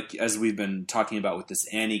 but like, as we've been talking about with this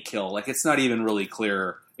Annie kill, like, it's not even really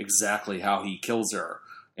clear exactly how he kills her.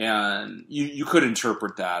 And you could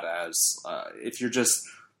interpret that as, if you're just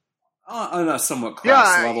on a somewhat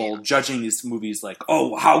crass level, judging these movies like,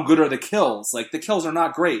 oh, how good are the kills? Like, the kills are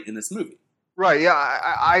not great in this movie. Right, yeah.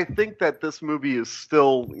 I think that this movie is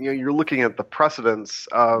still, you're looking at the precedence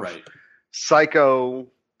of Psycho,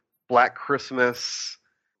 Black Christmas,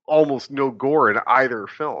 almost no gore in either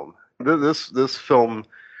film. This film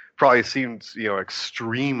probably seemed,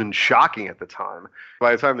 extreme and shocking at the time.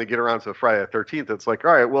 By the time they get around to Friday the 13th, it's like,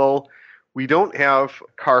 all right, well, we don't have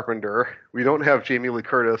Carpenter. We don't have Jamie Lee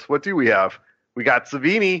Curtis. What do we have? We got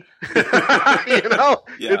Savini.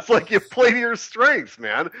 It's like you play to your strengths,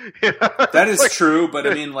 man. That is true, but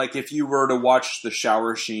I mean, like, if you were to watch the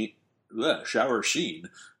shower scene, the shower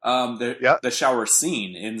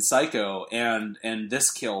scene in Psycho and this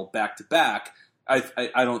kill back to back,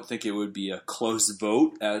 I don't think it would be a close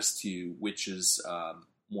vote as to which is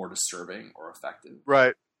more disturbing or effective.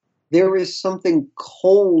 Right. There is something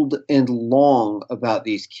cold and long about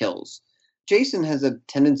these kills. Jason has a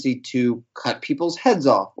tendency to cut people's heads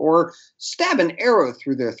off or stab an arrow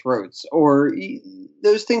through their throats, or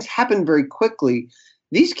those things happen very quickly.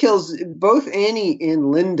 These kills, both Annie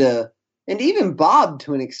and Linda, and even Bob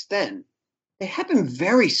to an extent, they happen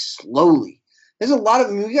very slowly. There's a lot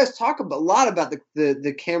of, you guys talk a lot about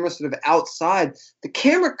the camera sort of outside. The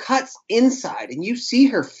camera cuts inside, and you see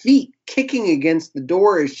her feet kicking against the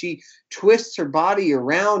door as she twists her body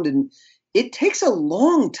around, and it takes a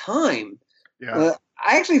long time Yeah.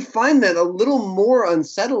 I actually find that a little more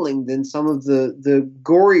unsettling than some of the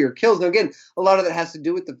gorier kills. Now, again, a lot of that has to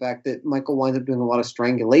do with the fact that Michael winds up doing a lot of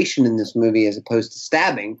strangulation in this movie as opposed to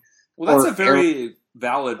stabbing. Well, that's a very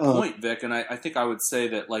valid point, Vic, and I think I would say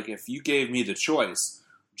that, like, if you gave me the choice,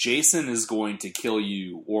 Jason is going to kill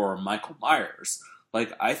you or Michael Myers.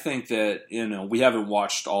 Like, I think that, we haven't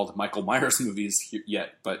watched all the Michael Myers movies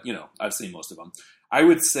yet, but, I've seen most of them. I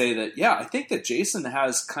would say that, yeah, I think that Jason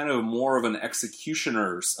has kind of more of an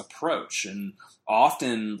executioner's approach, and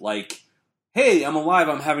often, like, hey, I'm alive,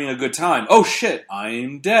 I'm having a good time. Oh, shit,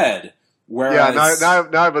 I'm dead. Whereas, now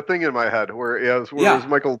I have a thing in my head whereas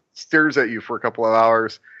Michael stares at you for a couple of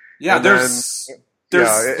hours. Yeah, there's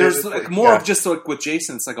more of just like with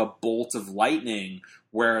Jason, it's like a bolt of lightning.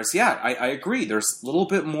 Whereas, I agree. There's a little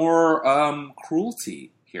bit more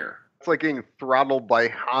cruelty here. It's like getting throttled by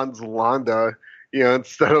Hans Landa,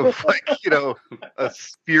 instead of like, a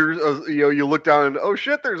spear. You look down and, oh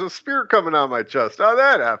shit, there's a spear coming out of my chest. How'd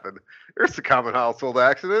that happen? There's a common household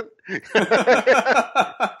accident.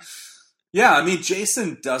 Yeah, I mean,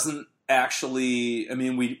 Jason doesn't actually. I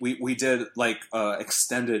mean, we did like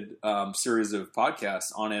extended series of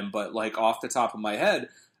podcasts on him, but like off the top of my head,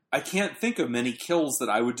 I can't think of many kills that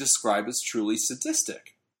I would describe as truly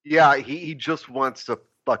sadistic. Yeah, he just wants to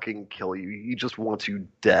fucking kill you. He just wants you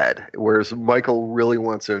dead. Whereas Michael really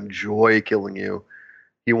wants to enjoy killing you.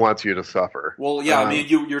 He wants you to suffer. Well, yeah, I mean,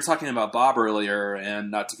 you were talking about Bob earlier, and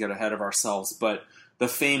not to get ahead of ourselves, but the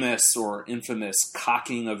famous or infamous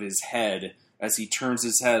cocking of his head as he turns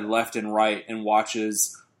his head left and right and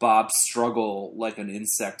watches Bob struggle like an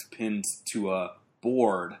insect pinned to a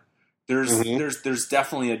board. There's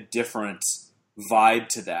definitely a different vibe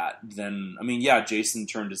to that than, I mean, yeah, Jason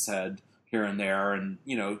turned his head here and there and,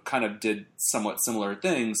 kind of did somewhat similar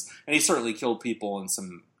things, and he certainly killed people in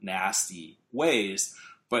some nasty ways,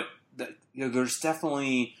 but there's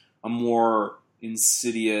definitely a more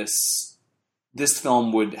insidious. This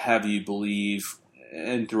film would have you believe,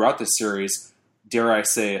 and throughout the series, dare I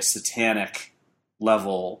say, a satanic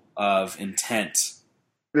level of intent.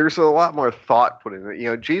 There's a lot more thought put in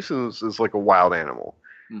it. Jason is like a wild animal.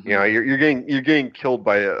 Mm-hmm. You're getting killed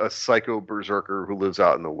by a psycho berserker who lives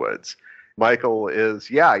out in the woods. Michael is,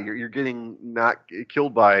 you're getting not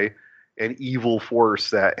killed by an evil force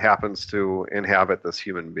that happens to inhabit this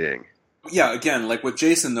human being. Yeah, again, like with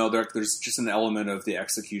Jason, though, there's just an element of the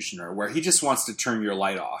executioner where he just wants to turn your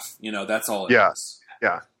light off. That's all it is.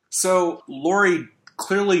 Yeah. So Laurie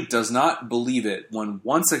clearly does not believe it when,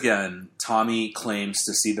 once again, Tommy claims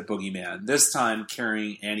to see the boogeyman, this time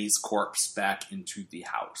carrying Annie's corpse back into the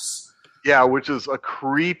house. Yeah, which is a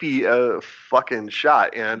creepy fucking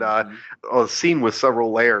shot, and a scene with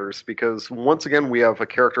several layers, because once again we have a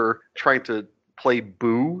character trying to play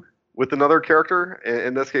Boo with another character.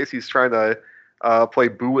 In this case, he's trying to play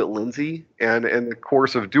Boo at Lindsay, and in the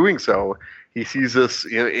course of doing so, he sees this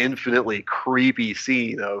infinitely creepy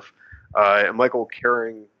scene of Michael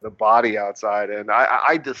carrying the body outside. And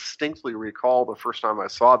I distinctly recall the first time I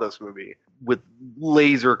saw this movie with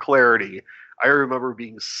laser clarity. I remember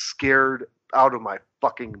being scared out of my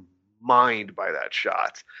fucking mind by that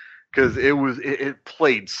shot. Because it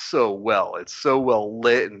played so well. It's so well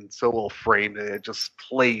lit and so well framed, and it just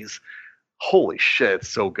plays. Holy shit, it's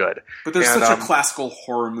so good. But there's such a classical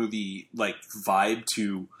horror movie like vibe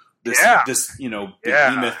to this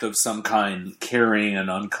behemoth of some kind carrying an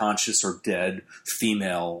unconscious or dead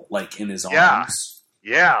female like in his arms.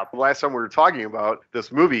 Yeah, the last time we were talking about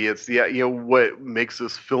this movie, it's what makes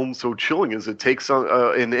this film so chilling is it takes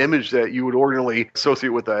an image that you would ordinarily associate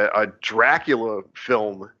with a Dracula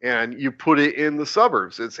film, and you put it in the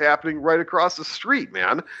suburbs. It's happening right across the street,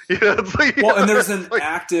 man. It's like, and there's an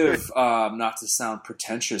active, not to sound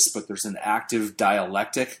pretentious, but there's an active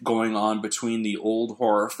dialectic going on between the old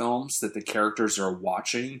horror films that the characters are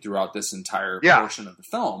watching throughout this entire portion of the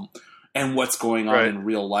film, and what's going on in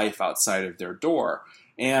real life outside of their door.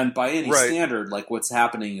 And by any standard, like what's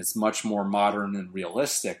happening is much more modern and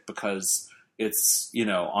realistic because it's,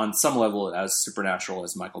 on some level as supernatural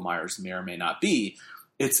as Michael Myers may or may not be,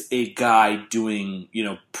 it's a guy doing,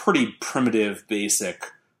 pretty primitive,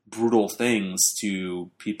 basic, brutal things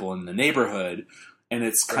to people in the neighborhood. And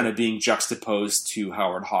it's kind of being juxtaposed to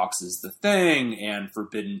Howard Hawks' The Thing and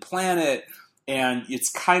Forbidden Planet. And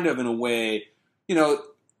it's kind of in a way,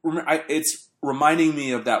 it's reminding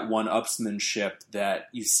me of that one-upsmanship that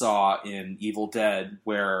you saw in Evil Dead,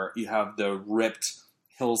 where you have the ripped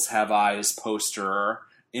Hills Have Eyes poster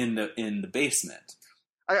in the basement.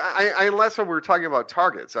 Last time we were talking about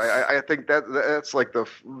targets, I think that's like the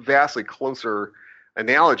vastly closer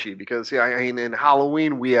analogy because in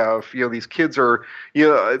Halloween we have these kids are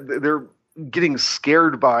they're getting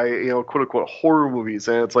scared by, quote unquote horror movies,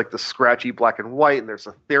 and it's like the scratchy black and white, and there's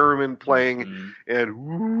a theremin playing, and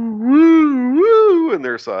woo woo woo, and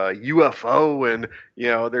there's a UFO, and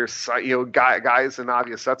there's guys in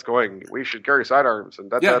obvious sets going, we should carry sidearms,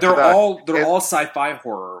 and they're all sci-fi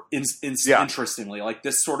horror. Interestingly, like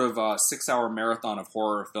this sort of 6-hour marathon of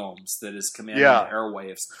horror films that is commanding the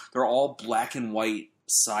airwaves. They're all black and white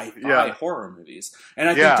sci-fi horror movies, and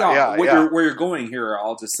I think where you're going here,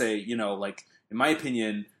 I'll just say, like in my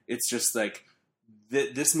opinion, it's just like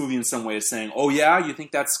this movie in some way is saying, oh yeah, you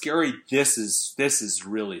think that's scary? This is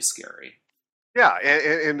really scary. Yeah,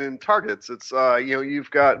 and in Targets, it's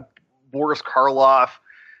you've got Boris Karloff,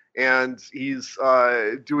 and he's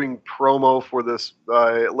doing promo for this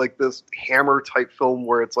this Hammer type film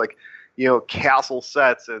where it's like, castle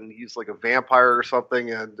sets, and he's like a vampire or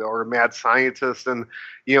something, or a mad scientist, and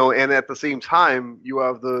and at the same time you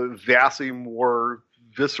have the vastly more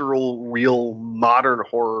visceral, real, modern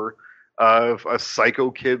horror of a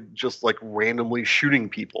psycho kid just like randomly shooting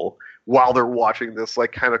people while they're watching this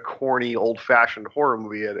like kind of corny, old-fashioned horror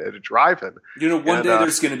movie at a drive-in. One day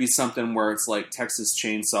there's going to be something where it's like Texas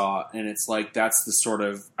Chainsaw, and it's like that's the sort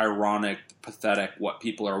of ironic, pathetic what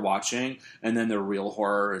people are watching, and then the real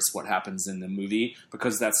horror is what happens in the movie,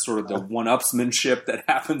 because that's sort of the one-upsmanship that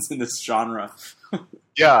happens in this genre.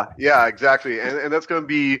 yeah, exactly, and that's going to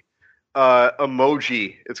be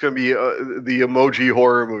Emoji. It's going to be the Emoji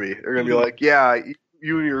horror movie. They're going to be like,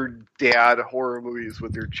 you and your dad horror movies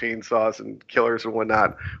with your chainsaws and killers and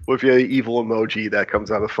whatnot. What if you have an evil emoji that comes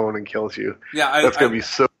out of the phone and kills you? Yeah, that's going to be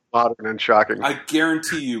so modern and shocking. I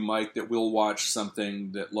guarantee you, Mike, that we'll watch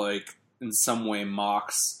something that like in some way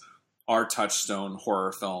mocks our Touchstone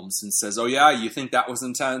horror films and says, "Oh yeah, you think that was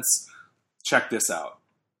intense? Check this out."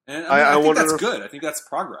 And I think that's good. I think that's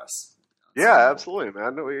progress. Yeah, absolutely,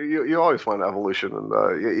 man. You always find evolution, and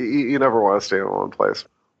you never want to stay in one place.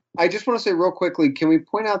 I just want to say real quickly, can we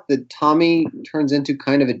point out that Tommy turns into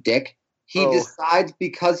kind of a dick? He decides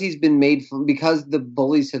because he's been made fun, because the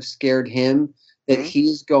bullies have scared him, that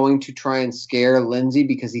he's going to try and scare Lindsay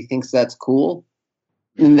because he thinks that's cool.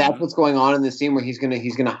 And that's what's going on in the scene where he's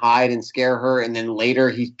gonna hide and scare her, and then later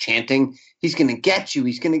he's chanting, "He's gonna get you,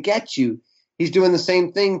 he's gonna get you." He's doing the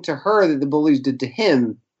same thing to her that the bullies did to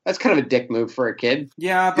him. That's kind of a dick move for a kid.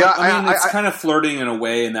 Yeah, but I mean, it's kind of flirting in a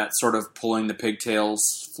way, in that sort of pulling the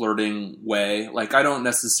pigtails flirting way. Like, I don't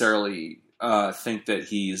necessarily think that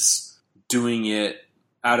he's doing it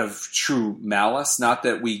out of true malice. Not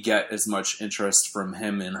that we get as much interest from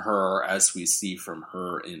him in her as we see from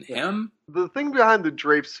her in him. The thing behind the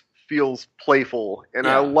drapes feels playful, and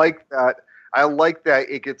I like that. I like that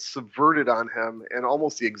it gets subverted on him in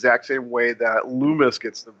almost the exact same way that Loomis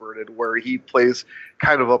gets subverted, where he plays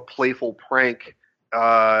kind of a playful prank,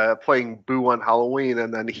 playing Boo on Halloween,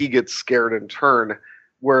 and then he gets scared in turn.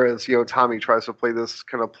 Whereas, Tommy tries to play this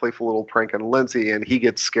kind of playful little prank on Lindsay, and he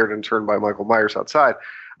gets scared in turn by Michael Myers outside.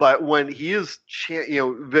 But when he is,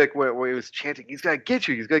 Vic, when he was chanting, he's got to get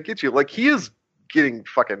you, like, he is getting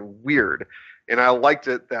fucking weird. And I liked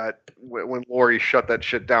it that when Laurie shut that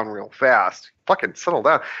shit down real fast, fucking settle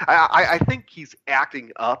down. I think he's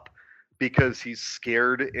acting up because he's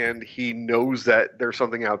scared and he knows that there's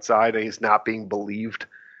something outside and he's not being believed.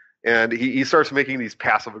 And he starts making these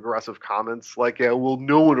passive-aggressive comments like, well,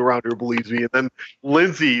 no one around here believes me. And then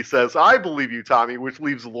Lindsay says, I believe you, Tommy, which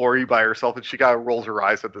leaves Laurie by herself, and she kind of rolls her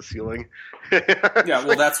eyes at the ceiling. Yeah,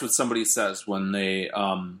 well, that's what somebody says when they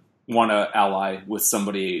want to ally with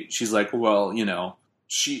somebody. She's like, well,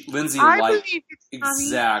 Lindsay,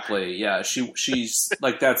 exactly. Yeah, she's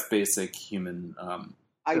like, that's basic human.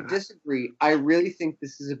 I disagree. I really think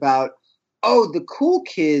this is about, the cool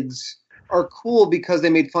kids are cool because they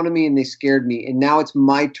made fun of me and they scared me, and now it's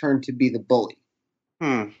my turn to be the bully.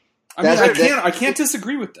 I can't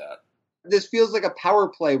disagree with that. This feels like a power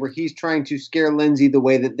play where he's trying to scare Lindsay the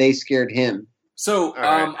way that they scared him. So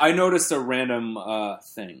I noticed a random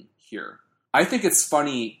thing here. I think it's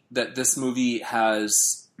funny that this movie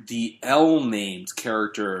has the L-named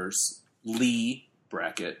characters: Lee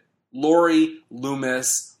 (bracket), Laurie,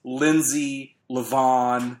 Loomis, Lindsay,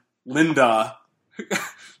 Levon, Linda.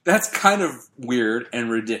 That's kind of weird and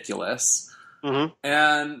ridiculous. Mm-hmm.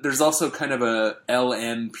 And there's also kind of a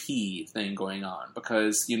LMP thing going on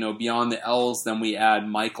because, beyond the L's, then we add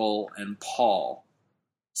Michael and Paul.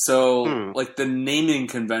 So, like, the naming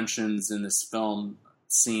conventions in this film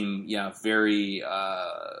seem, very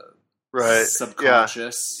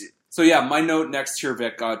subconscious. Yeah. So, my note next here,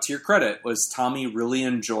 Vic, to your credit, was Tommy really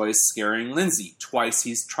enjoys scaring Lindsay. Twice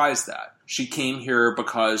he tries that. She came here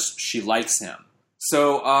because she likes him.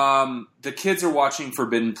 So, the kids are watching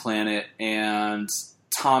Forbidden Planet, and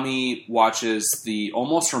Tommy watches the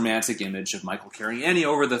almost romantic image of Michael carrying Annie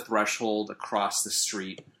over the threshold across the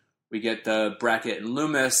street. We get the Brackett and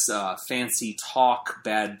Loomis fancy talk,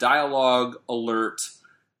 bad dialogue alert,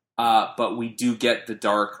 but we do get the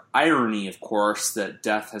dark irony, of course, that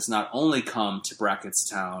death has not only come to Brackett's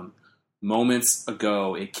town. Moments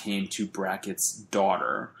ago, it came to Brackett's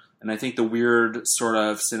daughter. And I think the weird sort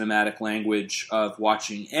of cinematic language of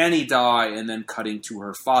watching Annie die and then cutting to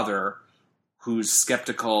her father, who's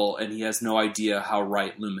skeptical and he has no idea how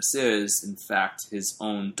right Loomis is. In fact, his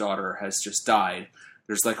own daughter has just died.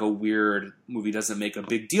 There's like a weird movie doesn't make a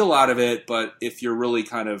big deal out of it, but if you're really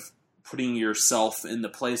kind of putting yourself in the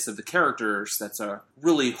place of the characters, that's a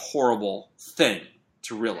really horrible thing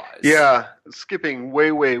to realize. Yeah, skipping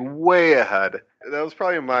way, way, way ahead. That was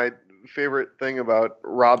probably my favorite thing about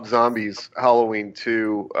Rob Zombie's Halloween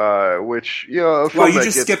 2, which, you know... Well, you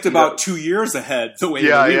just skipped about 2 years ahead the way we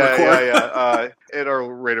record. In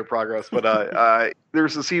our rate of progress. But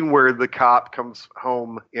there's a scene where the cop comes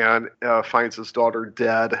home and finds his daughter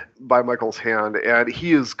dead by Michael's hand, and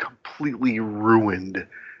he is completely ruined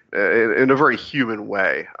in a very human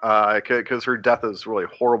way, because her death is really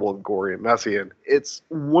horrible and gory and messy, and it's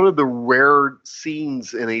one of the rare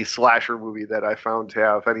scenes in a slasher movie that I found to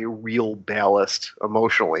have any real ballast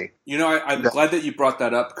emotionally. You know, I'm glad that you brought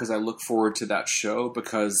that up, because I look forward to that show,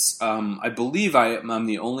 because I believe I'm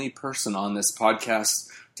the only person on this podcast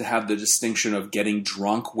to have the distinction of getting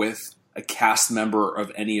drunk with a cast member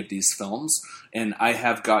of any of these films, and I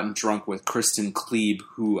have gotten drunk with Kristen Klebe,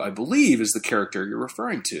 who I believe is the character you're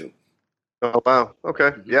referring to. Oh, wow.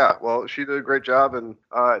 Okay. Yeah. Well, she did a great job and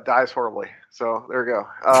dies horribly. So there you go.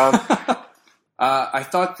 I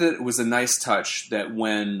thought that it was a nice touch that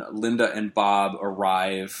when Linda and Bob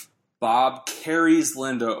arrive, Bob carries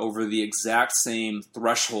Linda over the exact same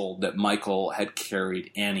threshold that Michael had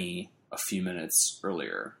carried Annie a few minutes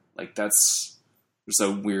earlier. Like, there's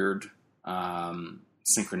a weird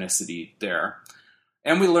synchronicity there.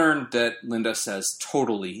 And we learned that Linda says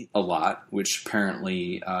totally a lot, which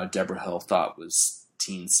apparently Deborah Hill thought was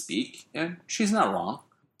teen speak, and she's not wrong.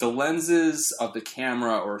 The lenses of the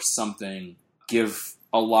camera or something give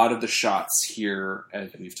a lot of the shots here,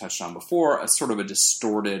 as we've touched on before, a sort of a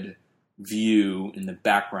distorted view in the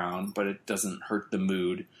background, but it doesn't hurt the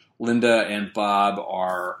mood. Linda and Bob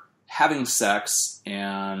are having sex,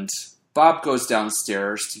 and Bob goes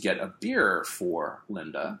downstairs to get a beer for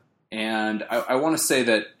Linda. And I want to say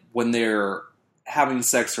that when they're having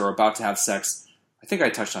sex or about to have sex, I think I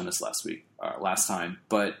touched on this last time,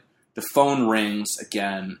 but the phone rings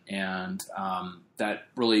again, and that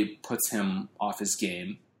really puts him off his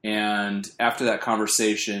game. And after that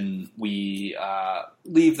conversation, we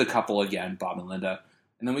leave the couple again, Bob and Linda,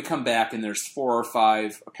 and then we come back and there's 4 or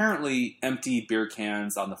 5 apparently empty beer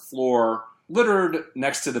cans on the floor, littered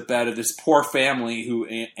next to the bed of this poor family who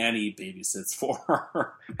Annie babysits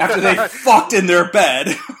for after they fucked in their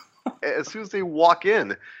bed. As soon as they walk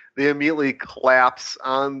in, they immediately collapse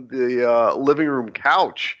on the living room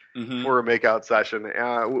couch for a makeout session,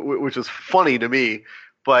 which is funny to me.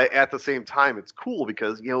 But at the same time, it's cool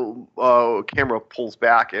because, camera pulls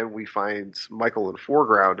back and we find Michael in the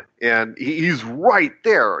foreground, and he's right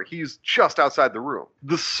there. He's just outside the room.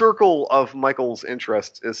 The circle of Michael's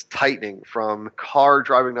interest is tightening from car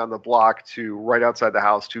driving down the block to right outside the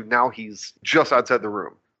house to now he's just outside the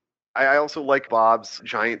room. I also like Bob's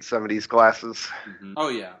giant 70s glasses. Mm-hmm. Oh,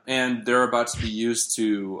 yeah. And they're about to be used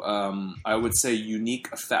to, I would say, unique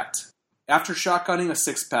effect. After shotgunning a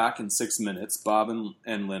 6-pack in 6 minutes, Bob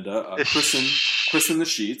and Linda christen the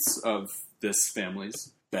sheets of this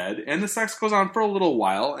family's bed, and the sex goes on for a little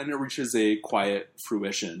while, and it reaches a quiet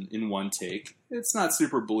fruition in one take. It's not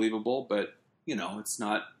super believable, but, it's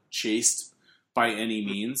not chaste by any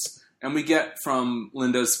means. And we get from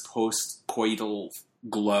Linda's post-coital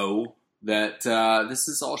glow that this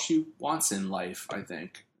is all she wants in life, I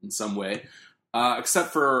think, in some way,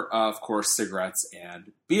 except for, of course, cigarettes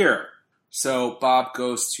and beer. So Bob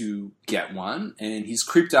goes to get one, and he's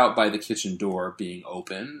creeped out by the kitchen door being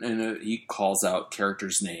open, and he calls out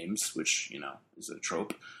characters' names, which, is a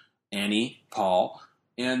trope. Annie, Paul.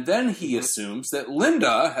 And then he assumes that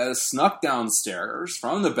Linda has snuck downstairs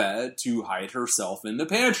from the bed to hide herself in the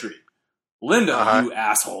pantry. Linda, you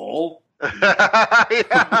asshole. yeah,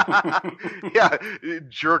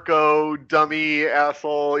 jerko, dummy,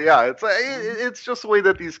 asshole. Yeah, it's just the way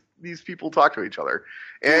that these people talk to each other,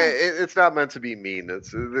 and it's not meant to be mean.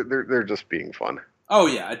 They're just being fun. Oh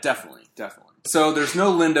yeah, definitely. So there's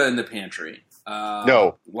no Linda in the pantry.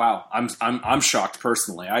 No. Wow, I'm shocked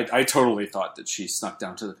personally. I totally thought that she snuck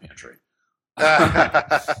down to the pantry.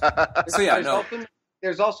 So yeah,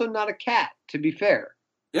 there's also not a cat. To be fair.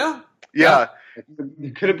 Yeah. Yeah.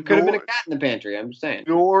 It could have been a cat in the pantry. I'm just saying.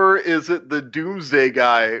 Nor is it the Doomsday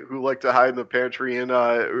guy who liked to hide in the pantry. And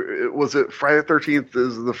was it Friday the 13th?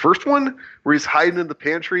 Is the first one where he's hiding in the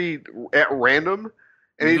pantry at random,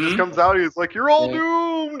 and he just comes out. And he's like, "You're all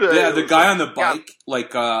doomed." Yeah, the guy on the bike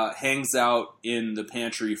hangs out in the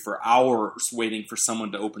pantry for hours waiting for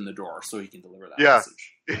someone to open the door so he can deliver that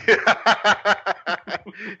message.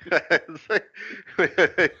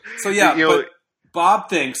 So yeah, but Bob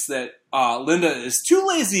thinks that Linda is too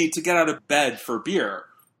lazy to get out of bed for beer,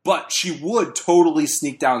 but she would totally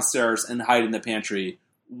sneak downstairs and hide in the pantry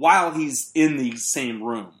while he's in the same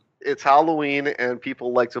room. It's Halloween, and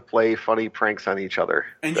people like to play funny pranks on each other.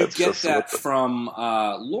 And you get that from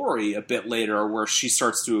Laurie a bit later, where she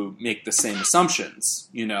starts to make the same assumptions,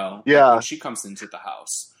 when she comes into the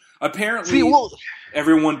house. Apparently,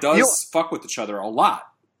 everyone does fuck with each other a lot.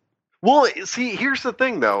 Well, see, here's the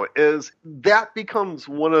thing, though, is that becomes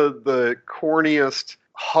one of the corniest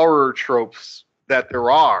horror tropes that there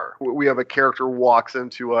are. We have a character walks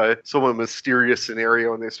into some mysterious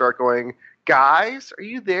scenario, and they start going, "Guys, are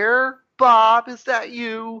you there? Bob, is that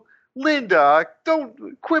you? Linda,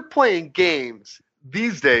 don't quit playing games."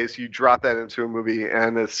 These days, you drop that into a movie,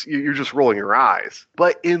 and you're just rolling your eyes.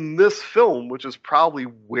 But in this film, which is probably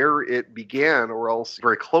where it began, or else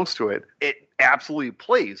very close to it, it absolutely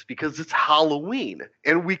plays because it's Halloween,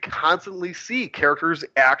 and we constantly see characters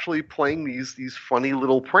actually playing these funny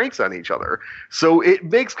little pranks on each other. So it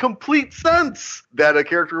makes complete sense that a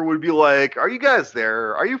character would be like, "Are you guys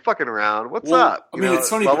there? Are you fucking around? What's up?" It's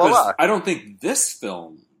funny because I don't think this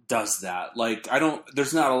film does that.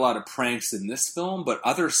 There's not a lot of pranks in this film, but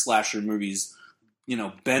other slasher movies,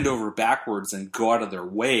 bend over backwards and go out of their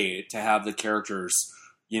way to have the characters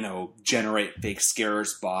generate fake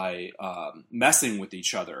scares by messing with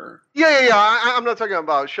each other. Yeah. I'm not talking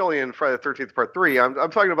about Shelley and Friday the 13th Part 3. I'm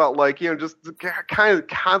talking about, just kind of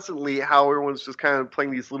constantly how everyone's just kind of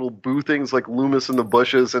playing these little boo things like Loomis in the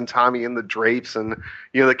bushes and Tommy in the drapes, and,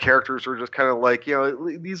 the characters are just kind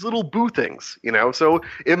of these little boo things, So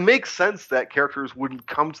it makes sense that characters would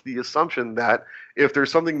come to the assumption that if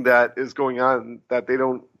there's something that is going on that they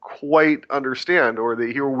don't quite understand, or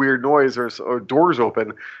they hear a weird noise or doors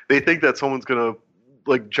open, they think that someone's gonna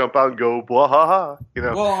jump out and go blah ha ha.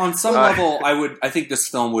 Well, on some level, I think this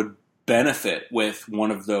film would benefit with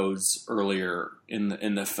one of those earlier in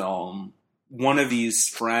the film. One of these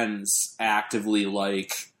friends actively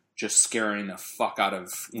just scaring the fuck out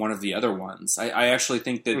of one of the other ones. I actually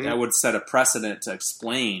think that that would set a precedent to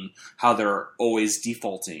explain how they're always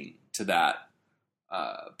defaulting to that.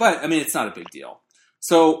 But it's not a big deal.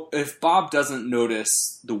 So if Bob doesn't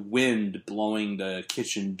notice the wind blowing the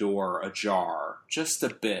kitchen door ajar just a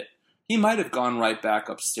bit, he might have gone right back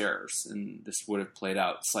upstairs, and this would have played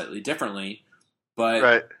out slightly differently.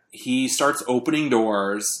 But he starts opening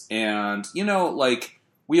doors, and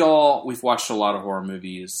we've watched a lot of horror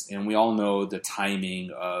movies, and we all know the timing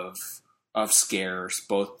of scares,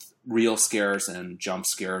 both real scares and jump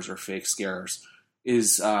scares or fake scares,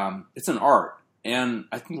 is it's an art. And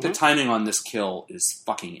I think the timing on this kill is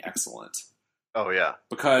fucking excellent. Oh, yeah.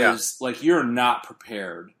 Because, you're not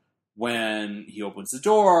prepared when he opens the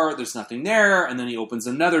door, there's nothing there, and then he opens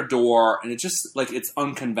another door, and it just, it's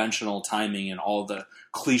unconventional timing and all the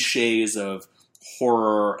cliches of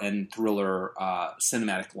horror and thriller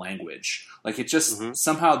cinematic language. It just,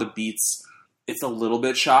 somehow the beats, it's a little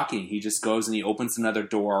bit shocking. He just goes and he opens another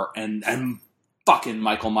door, and fucking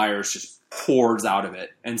Michael Myers just pours out of it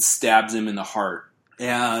and stabs him in the heart,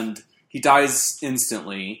 and he dies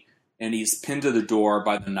instantly, and he's pinned to the door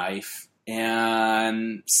by the knife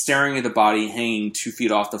and staring at the body hanging 2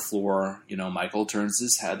 feet off the floor. Michael turns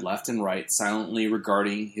his head left and right, silently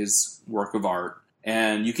regarding his work of art,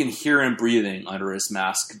 and you can hear him breathing under his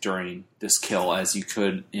mask during this kill, as you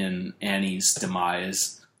could in Annie's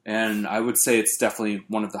demise. And I would say it's definitely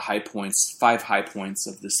one of the 5 high points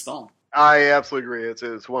of this film. I absolutely agree.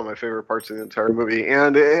 It's one of my favorite parts of the entire movie,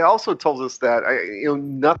 and it also tells us that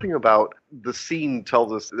nothing about the scene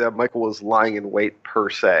tells us that Michael was lying in wait per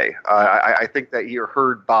se. I think that he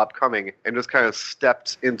heard Bob coming and just kind of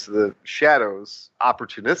stepped into the shadows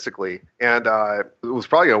opportunistically, and it was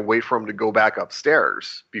probably going to wait for him to go back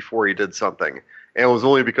upstairs before he did something. And it was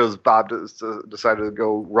only because Bob decided to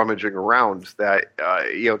go rummaging around that,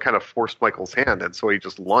 kind of forced Michael's hand, and so he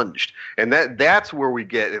just lunged. And that's where we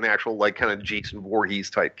get an actual, kind of Jason Voorhees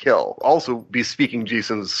type kill. Also, bespeaking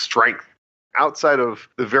Jason's strength. Outside of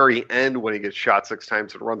the very end when he gets shot 6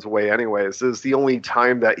 times and runs away anyways, is the only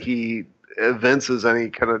time that he evinces any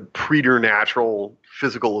kind of preternatural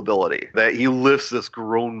physical ability. That he lifts this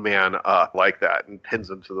grown man up like that and pins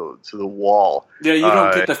him to the wall. Yeah, you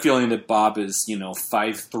don't get the feeling that Bob is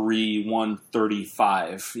 5'3",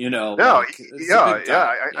 135. No, like,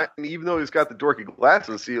 yeah. Even though he's got the dorky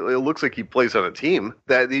glasses, it looks like he plays on a team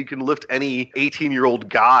that he can lift any 18-year-old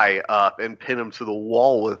guy up and pin him to the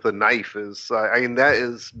wall with a knife. That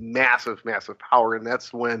is massive, massive power, and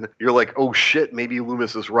that's when you're like, oh shit, maybe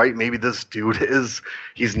Loomis is right. Maybe this dude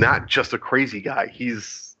he's not just a crazy guy.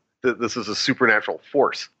 This is a supernatural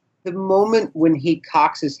force. The moment when he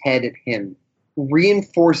cocks his head at him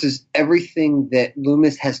reinforces everything that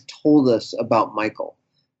Loomis has told us about Michael.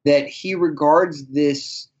 That he regards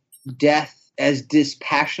this death as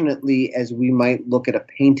dispassionately as we might look at a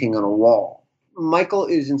painting on a wall. Michael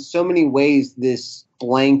is in so many ways this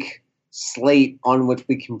blank slate on which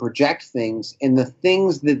we can project things, and the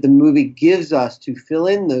things that the movie gives us to fill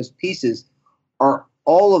in those pieces are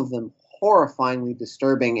all of them horrifyingly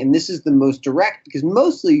disturbing. And this is the most direct, because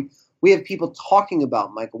mostly we have people talking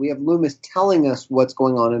about Michael. We have Loomis telling us what's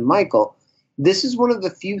going on in Michael. This is one of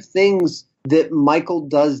the few things that Michael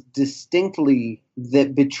does distinctly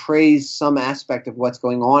that betrays some aspect of what's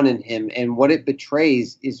going on in him, and what it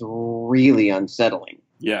betrays is really unsettling.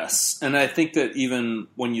 Yes, and I think that even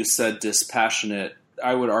when you said dispassionate,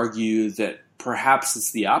 I would argue that perhaps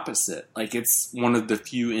it's the opposite. Like, it's one of the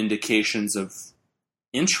few indications of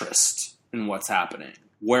interest in what's happening,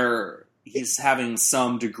 where he's having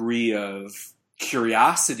some degree of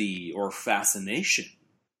curiosity or fascination.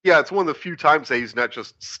 Yeah, it's one of the few times that he's not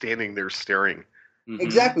just standing there staring. Mm-hmm.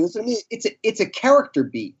 Exactly. That's what I mean. It's a character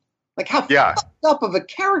beat. Like, how fucked up of a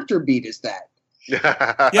character beat is that?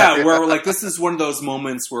 Yeah, where like this is one of those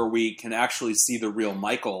moments where we can actually see the real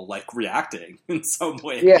Michael like reacting in some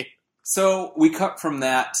way. Yeah. So we cut from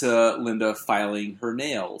that to Linda filing her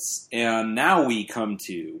nails, and now we come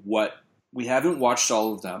to what we haven't watched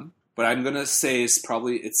all of them, but I'm going to say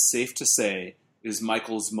it's safe to say is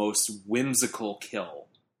Michael's most whimsical kill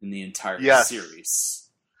in the entire series.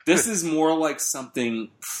 This is more like something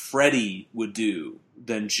Freddy would do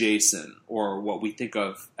than Jason, or what we think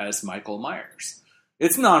of as Michael Myers.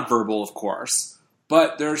 It's nonverbal, of course,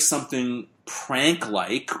 but there's something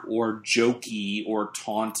prank-like or jokey or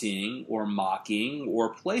taunting or mocking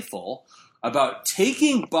or playful about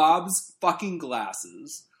taking Bob's fucking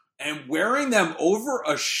glasses and wearing them over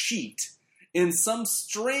a sheet in some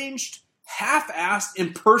strange half-assed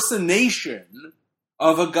impersonation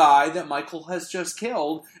of a guy that Michael has just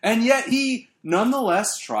killed, and yet he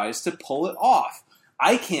nonetheless tries to pull it off.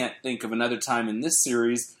 I can't think of another time in this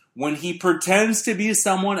series when he pretends to be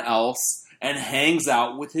someone else and hangs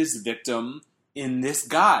out with his victim in this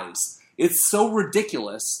guise. It's so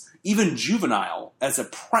ridiculous, even juvenile, as a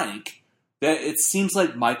prank, that it seems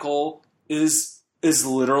like Michael is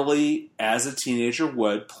literally, as a teenager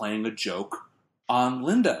would, playing a joke on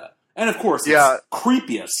Linda. And of course, it's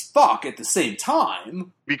creepy as fuck at the same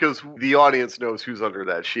time. Because the audience knows who's under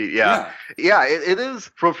that sheet. Yeah, it is,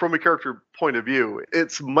 from a character point of view,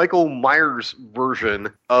 it's Michael Myers'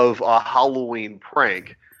 version of a Halloween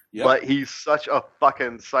prank. Yep. But he's such a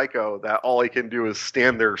fucking psycho that all he can do is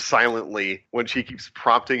stand there silently when she keeps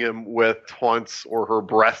prompting him with taunts or her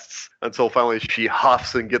breasts until finally she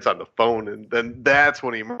huffs and gets on the phone, and then that's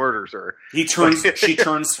when he murders her. She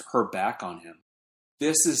turns her back on him.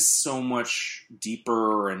 This is so much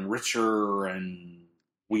deeper and richer and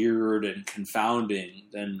weird and confounding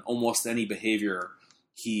than almost any behavior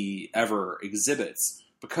he ever exhibits.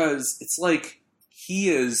 Because it's like he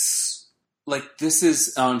is... Like, this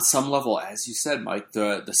is, on some level, as you said, Mike,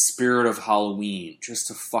 the spirit of Halloween, just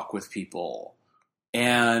to fuck with people.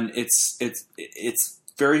 And it's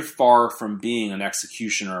very far from being an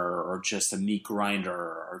executioner or just a meat grinder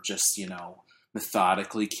or just,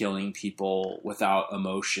 methodically killing people without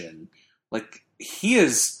emotion. Like, he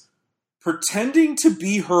is pretending to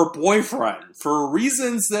be her boyfriend for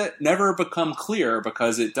reasons that never become clear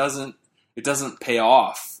because it doesn't pay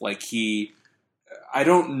off. Like, I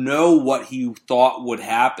don't know what he thought would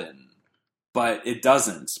happen, but it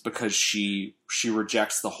doesn't because she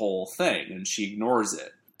rejects the whole thing and she ignores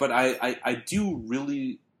it. But I do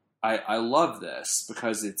really I love this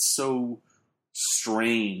because it's so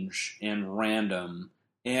strange and random.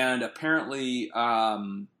 And apparently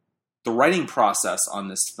the writing process on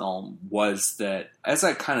this film was that, as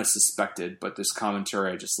I kind of suspected, but this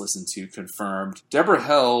commentary I just listened to confirmed, Deborah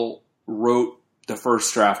Hill wrote the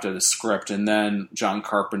first draft of the script, and then John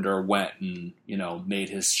Carpenter went and, made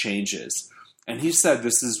his changes. And he said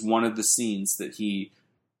this is one of the scenes that he,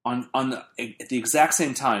 at the exact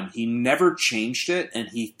same time, he never changed it, and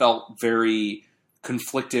he felt very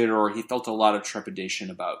conflicted, or he felt a lot of trepidation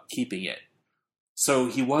about keeping it. So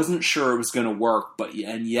he wasn't sure it was going to work,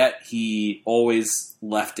 and yet he always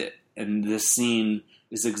left it. And this scene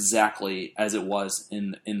is exactly as it was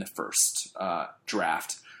in the first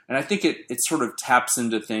draft. And I think it sort of taps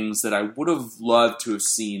into things that I would have loved to have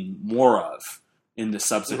seen more of in the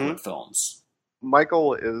subsequent films.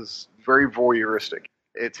 Michael is very voyeuristic.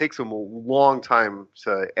 It takes him a long time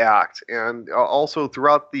to act. And also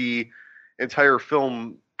throughout the entire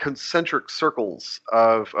film, concentric circles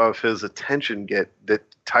of his attention get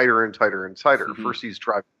tighter and tighter and tighter. Mm-hmm. First he's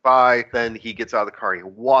driving by, then he gets out of the car and he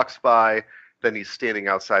walks by, then he's standing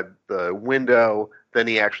outside the window, then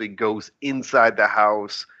he actually goes inside the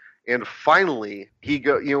house. And finally,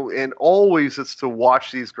 and always it's to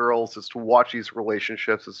watch these girls, it's to watch these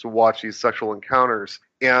relationships, it's to watch these sexual encounters.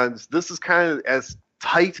 And this is kind of as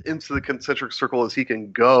tight into the concentric circle as he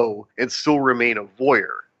can go and still remain a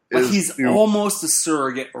voyeur. Like he's almost a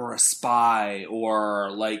surrogate or a spy,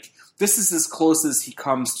 or like this is as close as he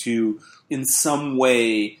comes to, in some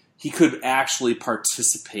way, he could actually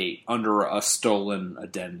participate under a stolen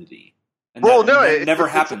identity. And that never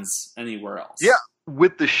happens anywhere else. Yeah.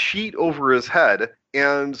 With the sheet over his head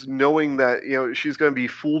and knowing that she's going to be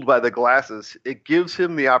fooled by the glasses, it gives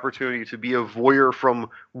him the opportunity to be a voyeur from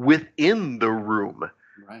within the room,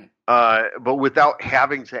 right? But without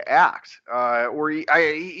having to act.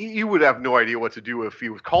 He would have no idea what to do if he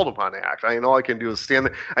was called upon to act. All I can do is stand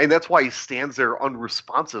there. That's why he stands there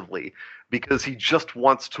unresponsively, because he just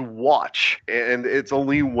wants to watch. And it's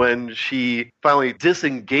only when she finally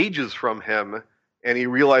disengages from him and he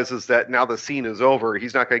realizes that now the scene is over,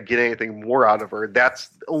 he's not going to get anything more out of her.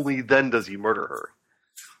 That's only then does he murder her.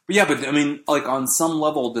 But on some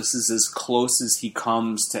level, this is as close as he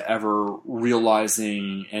comes to ever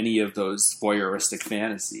realizing any of those voyeuristic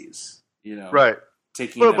fantasies. Right?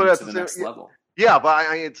 Taking them to the next level. Yeah, but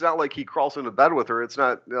it's not like he crawls into bed with her. It's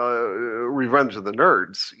not Revenge of the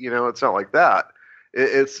Nerds. It's not like that.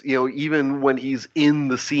 It's, even when he's in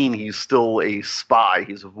the scene, he's still a spy.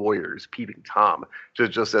 He's a voyeur. He's peeping Tom,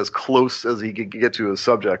 just as close as he can get to his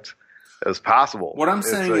subject as possible. What I'm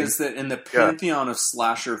saying is that in the pantheon of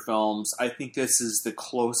slasher films, I think this is the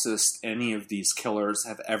closest any of these killers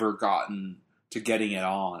have ever gotten to getting it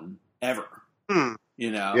on, ever.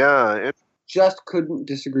 Yeah. Just couldn't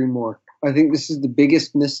disagree more. I think this is the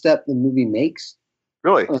biggest misstep the movie makes.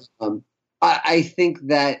 Really? I think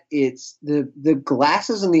that it's the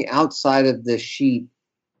glasses on the outside of the sheet.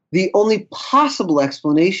 The only possible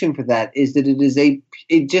explanation for that is that it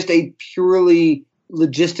is just a purely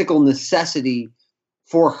logistical necessity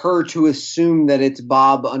for her to assume that it's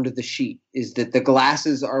Bob under the sheet, is that the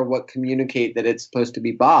glasses are what communicate that it's supposed to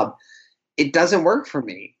be Bob. It doesn't work for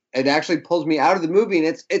me. It actually pulls me out of the movie,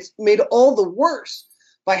 and it's made all the worse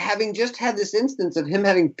by having just had this instance of him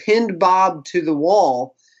having pinned Bob to the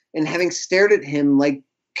wall and having stared at him, like,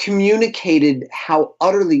 communicated how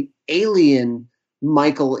utterly alien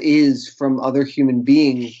Michael is from other human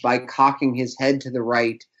beings by cocking his head to the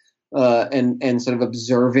right and sort of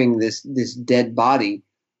observing this dead body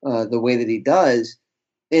the way that he does.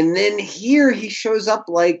 And then here he shows up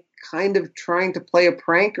like kind of trying to play a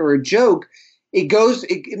prank or a joke.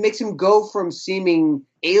 It makes him go from seeming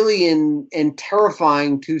alien and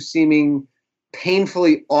terrifying to seeming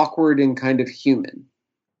painfully awkward and kind of human.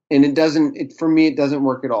 And for me, it doesn't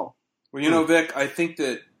work at all. Well, Vic, I think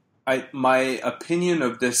that my opinion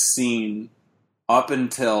of this scene up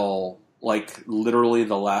until like literally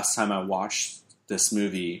the last time I watched this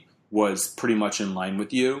movie was pretty much in line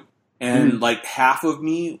with you. And like half of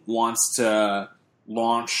me wants to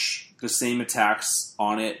launch the same attacks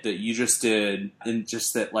on it that you just did. And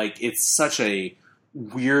just that like, it's such a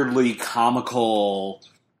weirdly comical,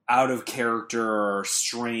 out of character,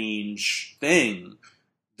 strange thing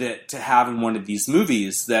that to have in one of these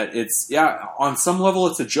movies, that it's, on some level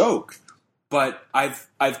it's a joke, but I've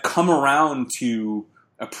come around to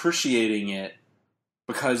appreciating it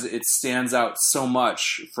because it stands out so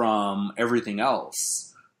much from everything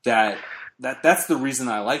else that's the reason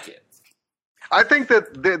I like it. I think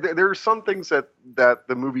that there are some things that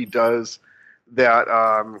the movie does that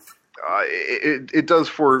it does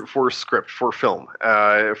for script, for film,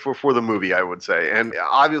 for the movie, I would say. And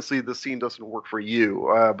obviously the scene doesn't work for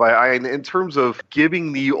you, but in terms of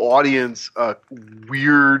giving the audience a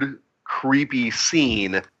weird, creepy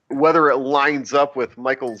scene, whether it lines up with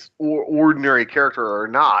Michael's ordinary character or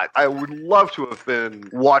not, I would love to have been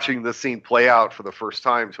watching this scene play out for the first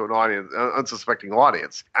time to an audience, unsuspecting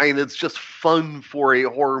audience. It's just fun for a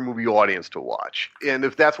horror movie audience to watch. And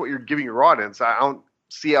if that's what you're giving your audience, I don't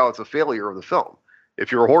see how it's a failure of the film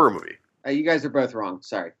if you're a horror movie. You guys are both wrong.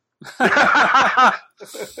 Sorry.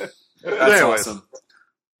 That's Anyways. awesome.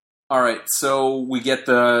 All right, so we get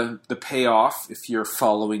the payoff if you're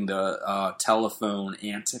following the telephone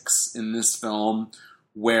antics in this film,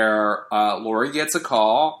 where Laurie gets a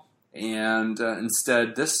call, and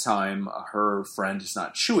instead this time her friend is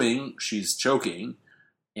not chewing, she's choking,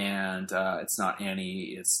 and it's not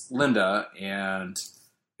Annie, it's Linda, and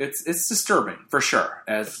it's disturbing for sure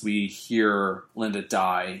as we hear Linda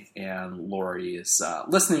die, and Laurie is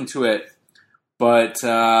listening to it. But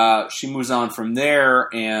she moves on from there,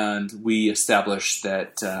 and we establish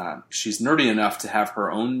that she's nerdy enough to have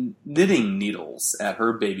her own knitting needles at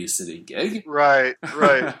her babysitting gig. Right.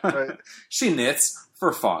 She knits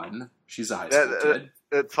for fun. She's a high school kid.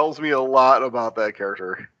 It tells me a lot about that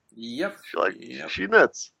character. Yep. She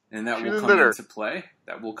knits. And that She's will a come knitter. into play.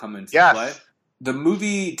 Yes. Play. The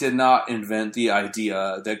movie did not invent the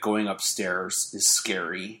idea that going upstairs is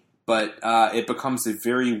scary. But it becomes a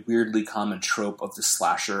very weirdly common trope of the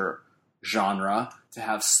slasher genre to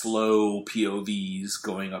have slow POVs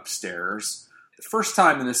going upstairs. The first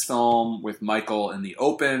time in this film with Michael in the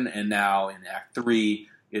open, and now in Act 3,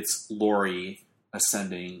 it's Laurie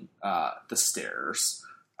ascending the stairs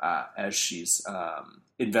as she's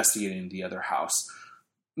investigating the other house.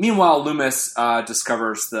 Meanwhile, Loomis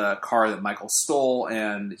discovers the car that Michael stole,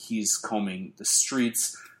 and he's combing the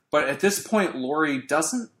streets. But at this point, Laurie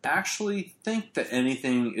doesn't actually think that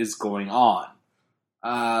anything is going on.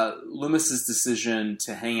 Loomis's decision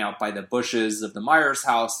to hang out by the bushes of the Myers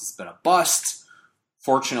house has been a bust.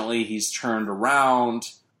 Fortunately, he's turned around,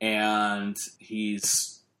 and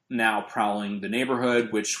he's now prowling the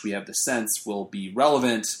neighborhood, which we have the sense will be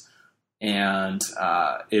relevant, and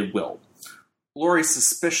it will. Laurie's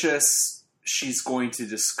suspicious. She's going to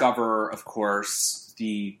discover, of course,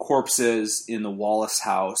 the corpses in the Wallace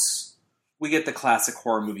house. We get the classic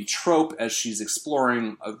horror movie trope as she's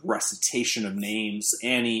exploring a recitation of names.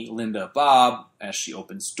 Annie, Linda, Bob. As she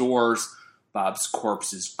opens doors, Bob's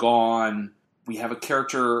corpse is gone. We have a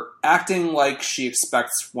character acting like she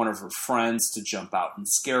expects one of her friends to jump out and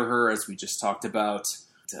scare her, as we just talked about.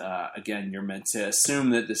 Again, you're meant to assume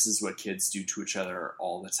that this is what kids do to each other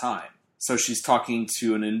all the time. So she's talking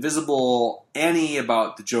to an invisible Annie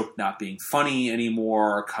about the joke not being funny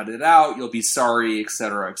anymore, cut it out, you'll be sorry,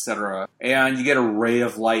 etc., etc. And you get a ray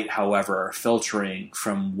of light, however, filtering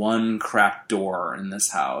from one cracked door in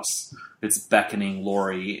this house. It's beckoning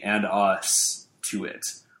Laurie and us to it,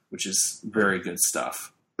 which is very good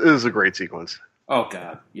stuff. It is a great sequence. Oh,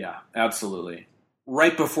 God. Yeah, absolutely.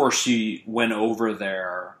 Right before she went over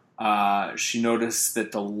there, she noticed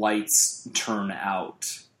that the lights turn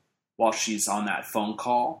out while she's on that phone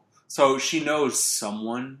call. So she knows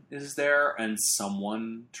someone is there and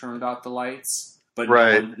someone turned out the lights, but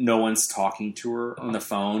right. no one's talking to her on the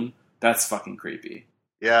phone. That's fucking creepy.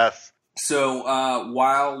 Yes. So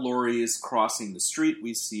while Laurie is crossing the street,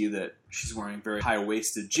 we see that she's wearing very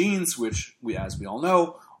high-waisted jeans, which, as we all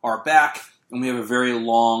know, are back. And we have a very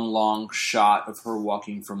long shot of her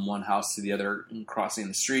walking from one house to the other and crossing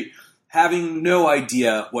the street, having no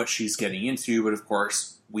idea what she's getting into, but of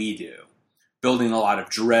course, we do. Building a lot of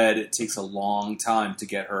dread. It takes a long time to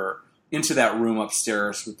get her into that room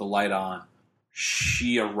upstairs with the light on.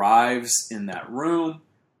 She arrives in that room,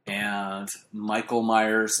 and Michael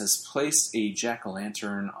Myers has placed a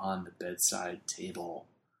jack-o'-lantern on the bedside table.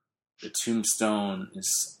 The tombstone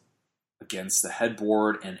is against the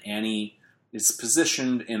headboard, and Annie is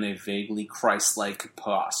positioned in a vaguely Christ-like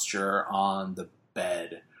posture on the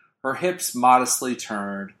bed. Her hips modestly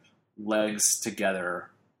turned, legs together.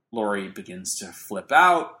 Laurie begins to flip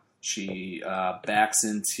out. She backs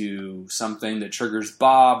into something that triggers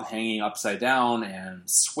Bob hanging upside down and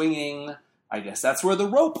swinging. I guess that's where the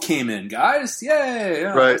rope came in, guys. Yay!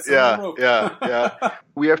 Right, yeah.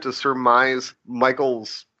 We have to surmise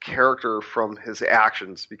Michael's character from his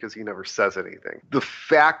actions because he never says anything. The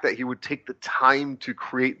fact that he would take the time to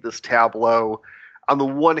create this tableau, on the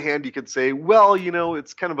one hand, you could say, well,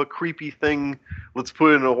 it's kind of a creepy thing. Let's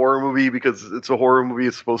put it in a horror movie because it's a horror movie.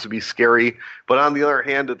 It's supposed to be scary. But on the other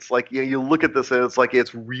hand, it's like, you look at this and it's like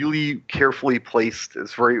it's really carefully placed.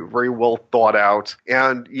 It's very, very well thought out.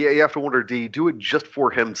 And you have to wonder, did he do it just for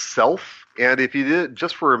himself? And if he did it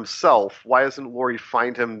just for himself, why doesn't Laurie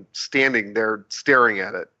find him standing there staring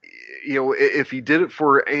at it? If he did it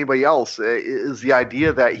for anybody else, is the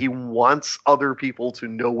idea that he wants other people to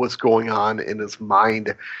know what's going on in his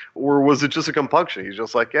mind, or was it just a compunction? He's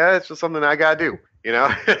just like, it's just something I gotta do,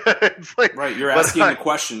 It's like, right, you're asking the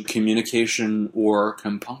question: communication or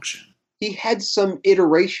compunction? He had some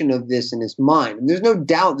iteration of this in his mind, and there's no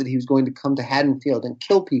doubt that he was going to come to Haddonfield and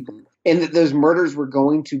kill people. and that those murders were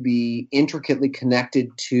going to be intricately connected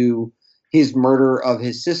to his murder of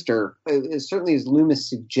his sister. Certainly, as Loomis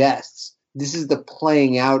suggests, this is the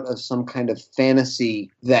playing out of some kind of fantasy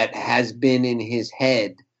that has been in his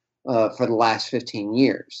head for the last 15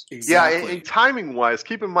 years. Exactly. Yeah, and timing-wise,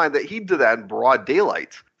 keep in mind that he did that in broad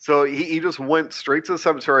daylight. So he just went straight to the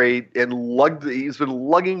cemetery and he's been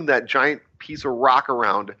lugging that giant piece of rock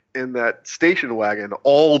around in that station wagon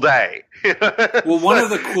all day. Well, one of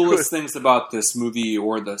the coolest things about this movie,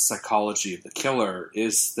 or the psychology of the killer,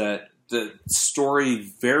 is that the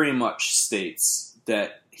story very much states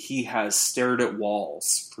that he has stared at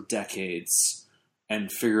walls for decades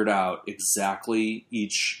and figured out exactly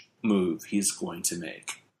each move he's going to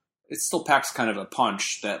make. It still packs kind of a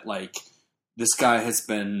punch that, like, this guy has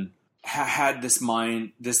been had this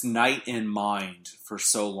night in mind for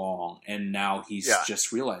so long, and now he's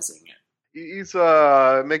just realizing it. He's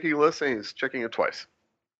making a list and he's checking it twice.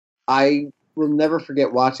 I will never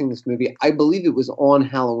forget watching this movie. I believe it was on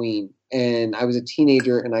Halloween, and I was a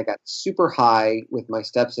teenager, and I got super high with my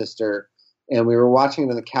stepsister, and we were watching it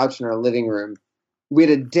on the couch in our living room. We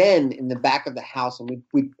had a den in the back of the house, and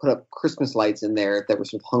we'd put up Christmas lights in there that were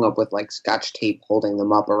sort of hung up with like Scotch tape holding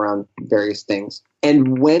them up around various things.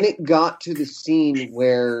 And when it got to the scene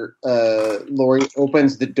where Laurie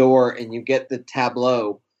opens the door and you get the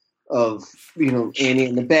tableau of, you know, Annie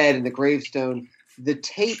in the bed and the gravestone, the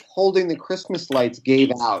tape holding the Christmas lights gave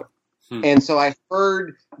out. And so I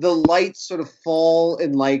heard the lights sort of fall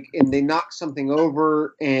and they knocked something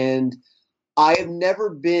over, and I have never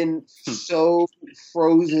been so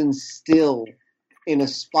frozen still in a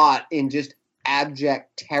spot in just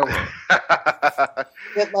abject terror. I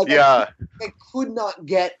could not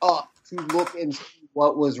get up to look and see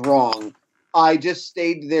what was wrong. I just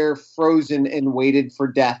stayed there frozen and waited for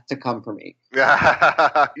death to come for me.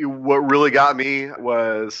 What really got me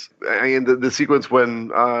was the sequence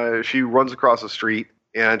when she runs across the street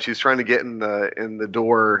and she's trying to get in the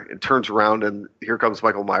door and turns around, and here comes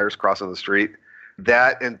Michael Myers crossing the street.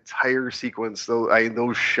 That entire sequence,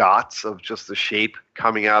 those shots of just the shape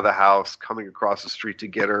coming out of the house, coming across the street to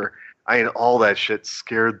get her, all that shit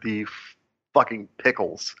scared the fucking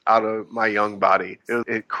pickles out of my young body. It was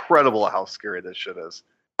incredible how scary this shit is.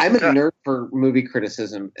 I'm a nerd for movie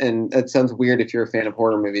criticism, and that sounds weird if you're a fan of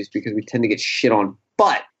horror movies because we tend to get shit on.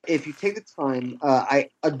 But if you take the time, I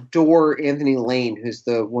adore Anthony Lane, who's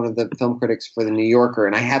one of the film critics for The New Yorker,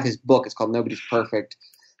 and I have his book. It's called Nobody's Perfect.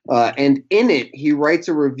 And in it, he writes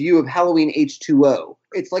a review of Halloween H2O.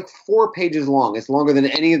 It's like 4 pages long. It's longer than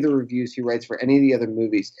any of the reviews he writes for any of the other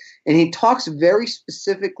movies. And he talks very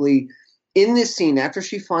specifically in this scene, after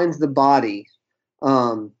she finds the body,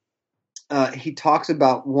 he talks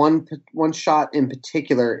about one shot in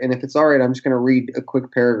particular. And if it's all right, I'm just going to read a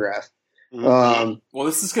quick paragraph. Well,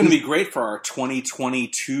 this is going to be great for our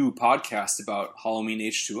 2022 podcast about Halloween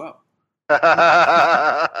H2O. but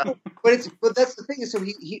that's the thing. So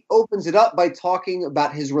he opens it up by talking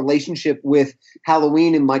about his relationship with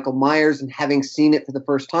Halloween and Michael Myers and having seen it for the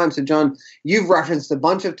first time. So John, you've referenced a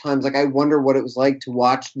bunch of times, like, I wonder what it was like to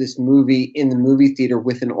watch this movie in the movie theater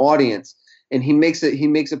with an audience. And he makes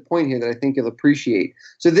a point here that I think you'll appreciate.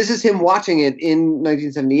 So this is him watching it in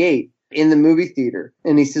 1978 in the movie theater.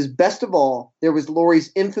 And he says, best of all, there was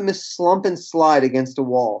Laurie's infamous slump and slide against a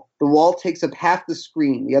wall. The wall takes up half the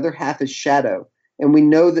screen. The other half is shadow. And we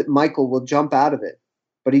know that Michael will jump out of it.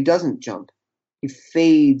 But he doesn't jump. He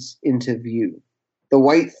fades into view. The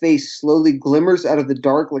white face slowly glimmers out of the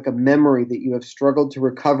dark like a memory that you have struggled to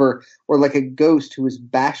recover, or like a ghost who is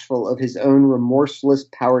bashful of his own remorseless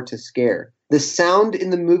power to scare. The sound in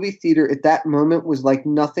the movie theater at that moment was like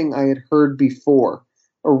nothing I had heard before.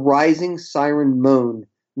 A rising siren moan,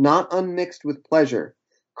 not unmixed with pleasure.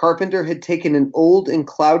 Carpenter had taken an old and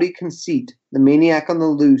cloudy conceit, The Maniac on the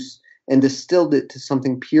Loose, and distilled it to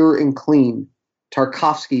something pure and clean.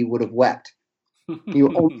 Tarkovsky would have wept.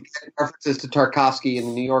 You only get references to Tarkovsky in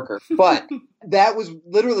The New Yorker. But that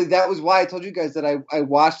was why I told you guys that I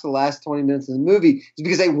watched the last 20 minutes of the movie, is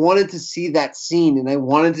because I wanted to see that scene and I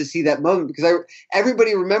wanted to see that moment, because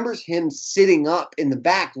everybody remembers him sitting up in the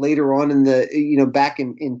back later on in the, back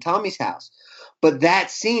in Tommy's house. But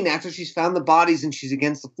that scene after she's found the bodies and she's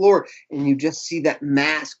against the floor and you just see that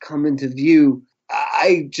mass come into view.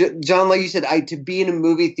 John, like you said, to be in a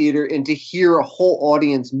movie theater and to hear a whole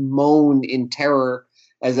audience moan in terror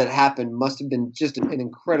as that happened must have been just an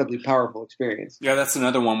incredibly powerful experience. Yeah, that's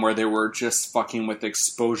another one where they were just fucking with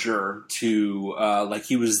exposure to, like,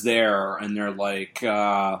 he was there and they're like,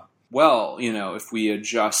 well, if we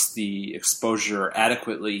adjust the exposure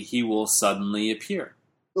adequately, he will suddenly appear.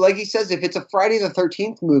 Like he says, if it's a Friday the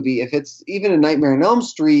 13th movie, if it's even a Nightmare on Elm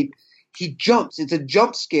Street, he jumps. It's a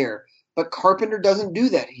jump scare. But Carpenter doesn't do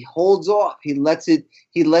that. He holds off. He lets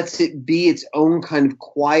it be its own kind of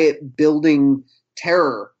quiet building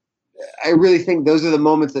terror. I really think those are the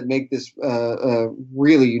moments that make this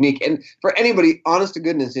really unique. And for anybody, honest to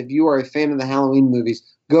goodness, if you are a fan of the Halloween movies,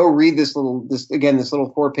 go read this little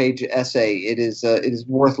 4-page essay. It is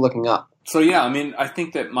worth looking up. So yeah, I mean, I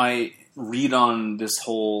think that my read on this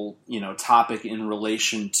whole topic in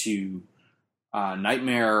relation to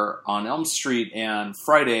Nightmare on Elm Street and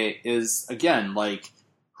Friday is, again, like,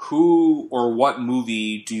 who or what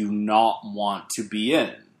movie do you not want to be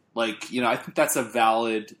in? Like, I think that's a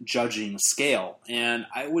valid judging scale. And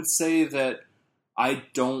I would say that I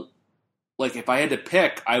don't, like, if I had to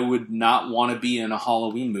pick, I would not want to be in a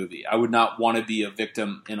Halloween movie. I would not want to be a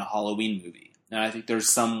victim in a Halloween movie. And I think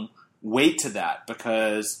there's some weight to that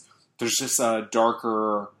because there's just a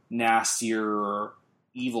darker, nastier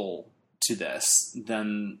evil to this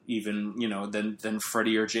than even, than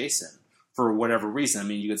Freddy or Jason for whatever reason. I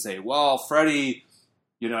mean, you could say, well, Freddy,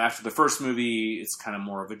 after the first movie, it's kind of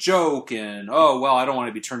more of a joke and, oh, well, I don't want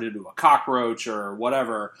to be turned into a cockroach or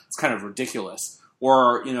whatever. It's kind of ridiculous.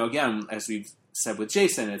 Or, again, as we've said with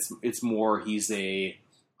Jason, it's more he's a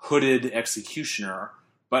hooded executioner.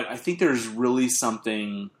 But I think there's really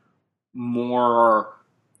something more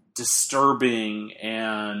disturbing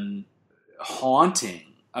and haunting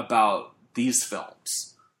about these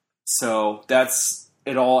films. So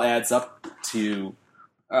it all adds up to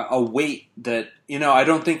a weight that, I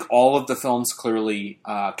don't think all of the films clearly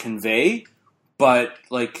convey, but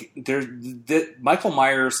like Michael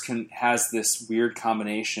Myers has this weird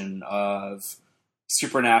combination of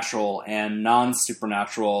supernatural and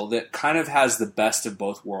non-supernatural that kind of has the best of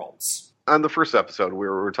both worlds. On the first episode, we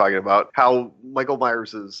were talking about how Michael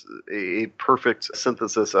Myers is a perfect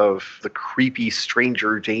synthesis of the creepy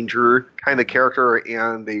stranger danger kind of character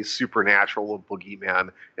and a supernatural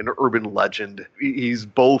boogeyman, an urban legend. He's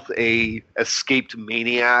both a escaped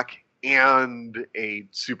maniac and a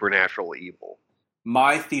supernatural evil.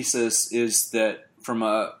 My thesis is that from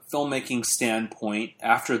a filmmaking standpoint,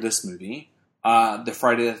 after this movie, the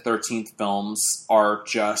Friday the 13th films are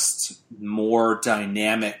just more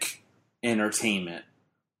dynamic entertainment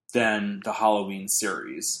than the Halloween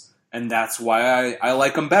series. And that's why I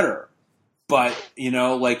like them better. But,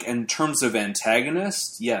 like in terms of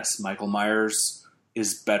antagonist, yes, Michael Myers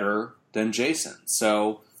is better than Jason.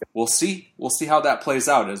 So we'll see. We'll see how that plays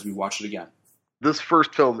out as we watch it again. This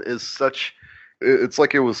first film is it's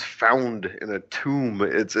like it was found in a tomb.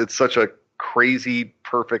 It's such a crazy,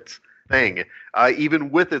 perfect thing,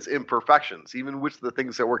 even with its imperfections, even with the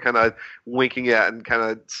things that we're kind of winking at and kind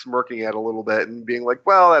of smirking at a little bit and being like,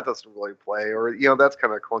 well, that doesn't really play, or, that's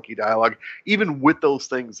kind of clunky dialogue. Even with those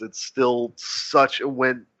things, it's still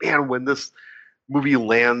when this movie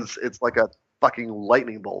lands, it's like a fucking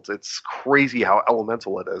lightning bolt. It's crazy how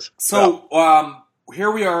elemental it is. So,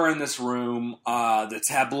 here we are in this room, the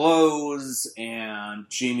tableaus, and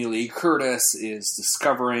Jamie Lee Curtis is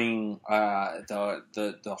discovering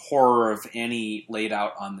the horror of Annie laid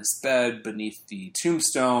out on this bed beneath the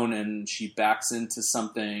tombstone, and she backs into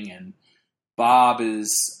something, and Bob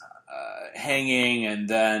is hanging, and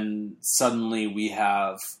then suddenly we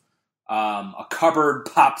have a cupboard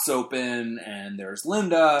pops open, and there's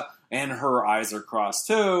Linda, and her eyes are crossed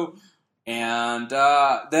too. And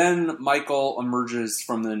then Michael emerges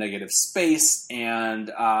from the negative space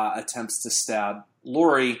and attempts to stab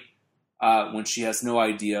Laurie when she has no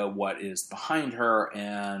idea what is behind her.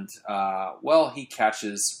 And, he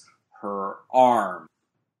catches her arm.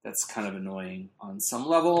 That's kind of annoying on some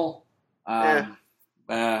level. Not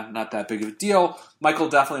that big of a deal. Michael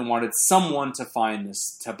definitely wanted someone to find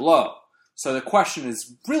this tableau. So the question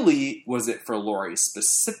is, really, was it for Laurie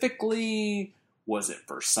specifically? Was it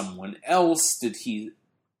for someone else? Did he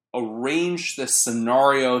arrange this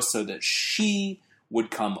scenario so that she would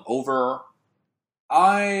come over?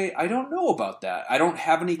 I don't know about that. I don't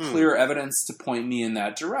have any clear evidence to point me in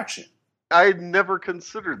that direction. I never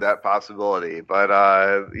considered that possibility, but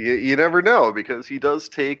you never know, because he does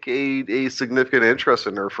take a significant interest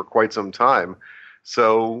in her for quite some time.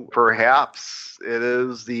 So perhaps it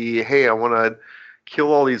is hey, I want to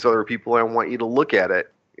kill all these other people, I want you to look at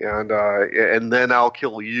it. And then I'll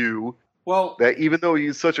kill you. Well, that even though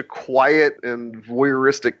he's such a quiet and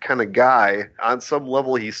voyeuristic kind of guy, on some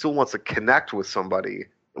level he still wants to connect with somebody.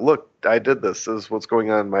 Look, I did this. This is what's going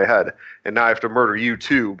on in my head, and now I have to murder you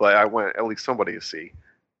too. But I want at least somebody to see.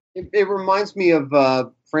 It reminds me of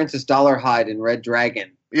Francis Dollarhide in Red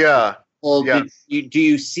Dragon. Yeah. Well, yes. Do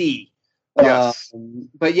you see? Yes.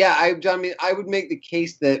 But yeah, I would make the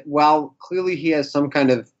case that while clearly he has some kind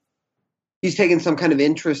of he's taken some kind of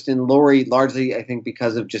interest in Lori, largely, I think,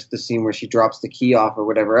 because of just the scene where she drops the key off or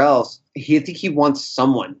whatever else. I think he wants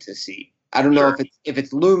someone to see. I don't know if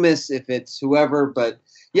it's Loomis, if it's whoever, but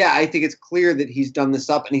yeah, I think it's clear that he's done this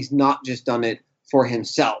up, and he's not just done it for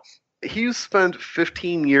himself. He's spent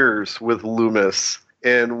 15 years with Loomis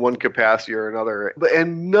in one capacity or another,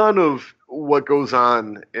 and none of what goes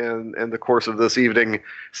on in the course of this evening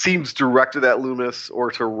seems directed at Loomis or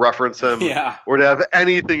to reference him or to have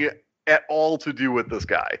anything at all to do with this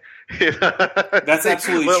guy. That's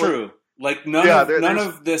absolutely true. Like none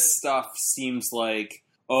of this stuff seems like,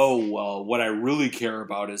 oh, well, what I really care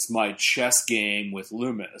about is my chess game with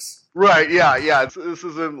Loomis. Right, yeah. This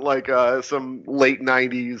isn't like some late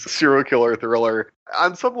 90s serial killer thriller.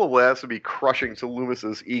 On some level, it has to be crushing to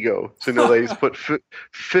Loomis's ego to know that he's put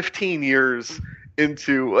 15 years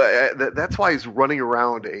into... that's why he's running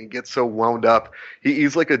around and he gets so wound up.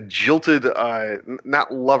 He's like a jilted,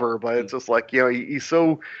 not lover, but it's just like, he's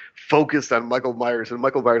so focused on Michael Myers, and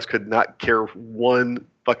Michael Myers could not care one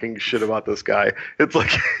fucking shit about this guy. It's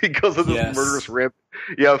like he goes on this murderous rampage.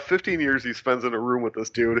 15 years he spends in a room with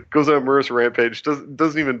this dude, goes on a murderous rampage,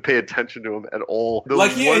 doesn't even pay attention to him at all.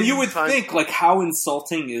 And you would think, like, how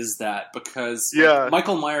insulting is that? Because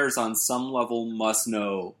Michael Myers on some level must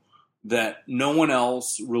know that no one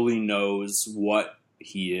else really knows what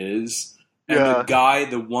he is. And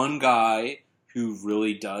the one guy who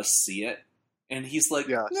really does see it, and he's like,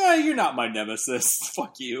 "No, you're not my nemesis.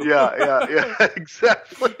 Fuck you." Yeah,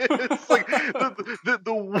 exactly. It's like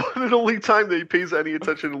the one and only time that he pays any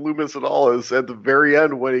attention to Loomis at all is at the very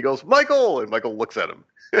end when he goes, "Michael," and Michael looks at him.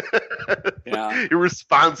 He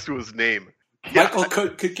responds to his name. Michael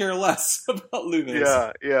could care less about Loomis.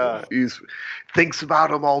 Yeah. He thinks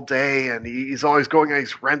about him all day, and he's always going on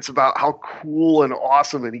these rants about how cool and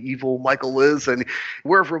awesome and evil Michael is, and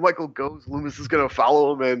wherever Michael goes, Loomis is going to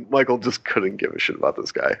follow him, and Michael just couldn't give a shit about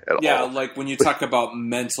this guy at all. Yeah, like when you talk about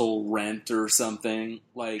mental rent or something,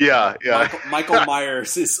 like Michael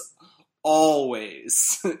Myers is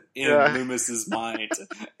always in Loomis's mind,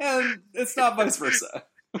 and it's not vice versa.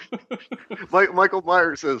 Michael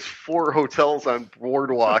Myers has 4 hotels on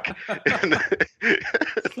Boardwalk, and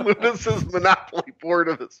Loomis is monopoly bored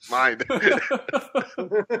of his mind.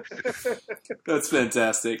 That's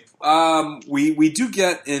fantastic. We do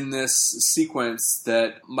get in this sequence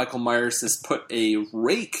that Michael Myers has put a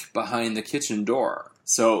rake behind the kitchen door,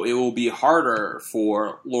 so it will be harder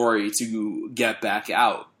for Laurie to get back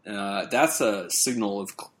out. That's a signal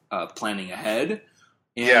of planning ahead.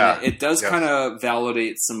 And it does kind of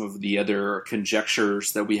validate some of the other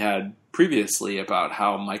conjectures that we had previously about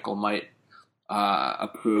how Michael might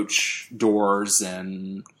approach doors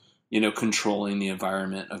and, controlling the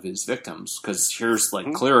environment of his victims. Because here's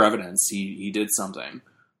clear evidence he did something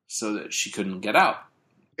so that she couldn't get out.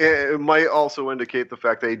 It might also indicate the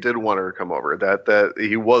fact that he did want her to come over, that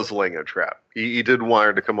he was laying a trap. He did want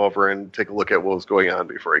her to come over and take a look at what was going on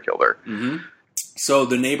before he killed her. Mm-hmm. So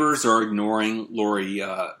the neighbors are ignoring Laurie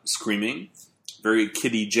screaming. Very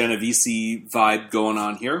Kitty Genovese vibe going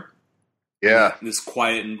on here. Yeah. This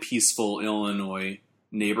quiet and peaceful Illinois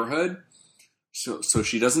neighborhood. So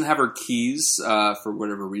she doesn't have her keys for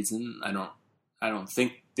whatever reason. I don't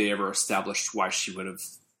think they ever established why she would have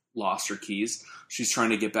lost her keys. She's trying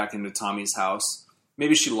to get back into Tommy's house.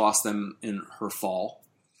 Maybe she lost them in her fall.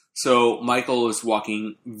 So Michael is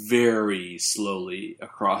walking very slowly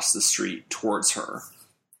across the street towards her.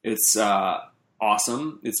 It's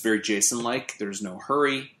awesome. It's very Jason-like. There's no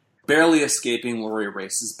hurry. Barely escaping, Laurie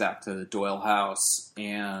races back to the Doyle house,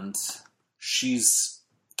 and she's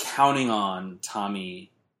counting on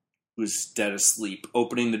Tommy, who's dead asleep,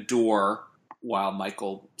 opening the door while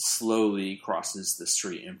Michael slowly crosses the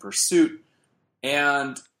street in pursuit.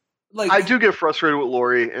 And I do get frustrated with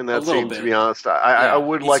Laurie in that scene, to be honest. I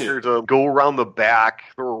would like her to go around the back,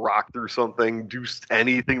 throw a rock through something, do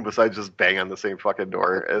anything besides just bang on the same fucking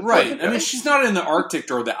door. Right. I mean, she's not in the Arctic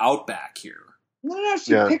or the Outback here. No,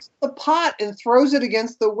 she picks the pot and throws it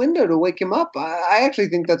against the window to wake him up. I actually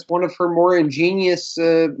think that's one of her more ingenious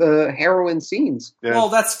heroine scenes. Yeah. Well,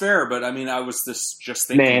 that's fair, but I mean, I was just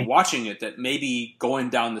thinking, watching it, that maybe going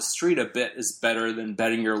down the street a bit is better than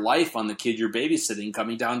betting your life on the kid you're babysitting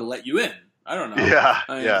coming down to let you in. I don't know. Yeah.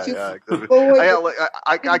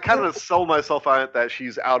 I kind of sell myself on it that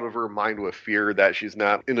she's out of her mind with fear, that she's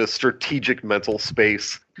not in a strategic mental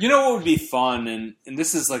space. You know what would be fun, and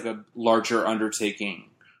this is like a larger undertaking,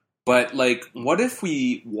 but what if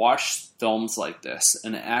we watched films like this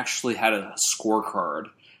and actually had a scorecard,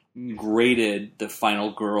 graded the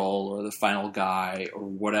final girl or the final guy or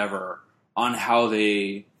whatever on how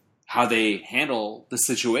they handle the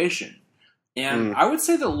situation? And I would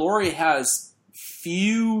say that Laurie has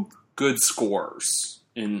few good scores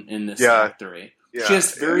in this Act 3. Yeah. She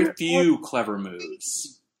has very few clever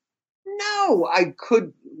moves. No, I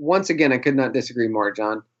could not disagree more,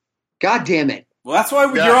 John. God damn it. Well, that's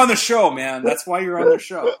why you're on the show, man. That's why you're on the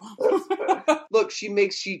show. Look, she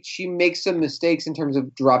makes some mistakes in terms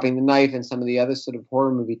of dropping the knife and some of the other sort of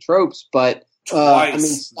horror movie tropes, but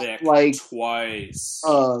twice.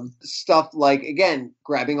 Stuff like, again,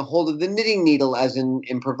 grabbing a hold of the knitting needle as an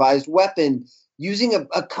improvised weapon, using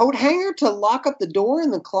a coat hanger to lock up the door in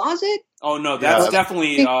the closet. Oh no, that's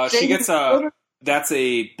definitely that's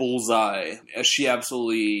a bullseye. She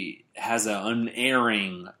absolutely has an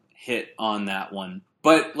unerring hit on that one.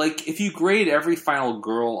 But like, if you grade every final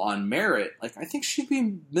girl on merit, like, I think she'd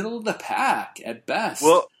be middle of the pack at best.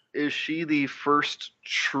 Well, is she the first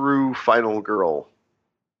true final girl?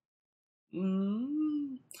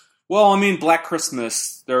 Well, I mean, Black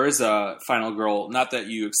Christmas, there is a final girl. Not that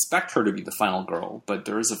you expect her to be the final girl, but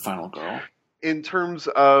there is a final girl. In terms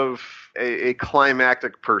of a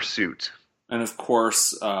climactic pursuit. And of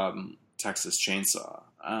course, Texas Chainsaw.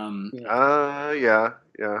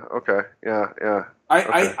 Okay.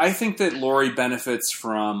 I think that Laurie benefits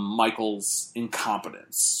from Michael's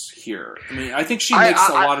incompetence here. I mean, I think she makes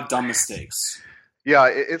a lot of dumb mistakes. Yeah,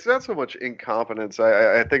 it's not so much incompetence.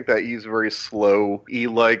 I think that he's very slow. He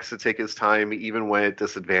likes to take his time even when it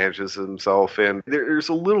disadvantages himself. And there's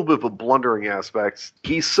a little bit of a blundering aspect.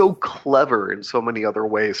 He's so clever in so many other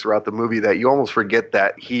ways throughout the movie that you almost forget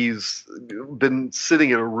that he's been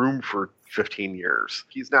sitting in a room for 15 years.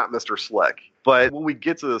 He's not Mr. Slick. But when we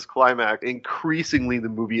get to this climax, increasingly the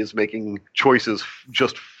movie is making choices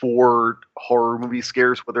just for horror movie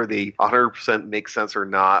scares, whether they 100% make sense or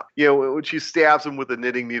not. You know, when she stabs him with a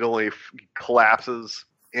knitting needle and he collapses,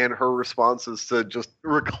 and her response is to just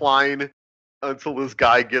recline until this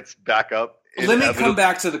guy gets back up. Let me come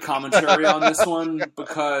back to the commentary on this one,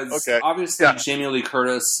 because obviously Jamie Lee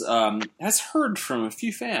Curtis has heard from a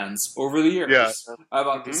few fans over the years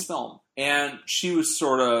about this film. And she was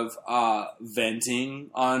sort of venting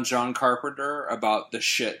on John Carpenter about the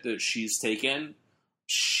shit that she's taken.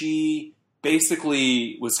 She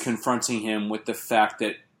basically was confronting him with the fact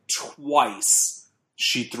that twice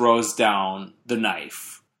she throws down the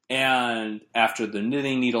knife. And after the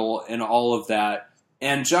knitting needle and all of that,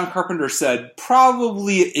 and John Carpenter said,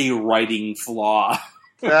 probably a writing flaw.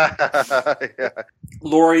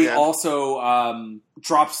 Laurie also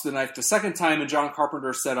drops the knife the second time, and John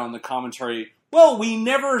Carpenter said on the commentary, well, we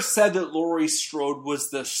never said that Laurie Strode was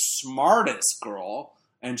the smartest girl.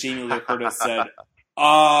 And Jamie Lee Curtis said,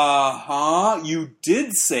 you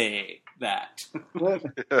did say that.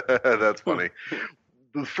 That's funny.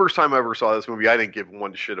 The first time I ever saw this movie, I didn't give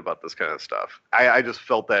one shit about this kind of stuff. I just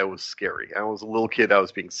felt that it was scary. I was a little kid. I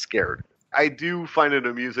was being scared. I do find it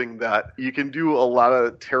amusing that you can do a lot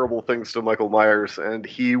of terrible things to Michael Myers, and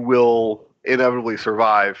he will inevitably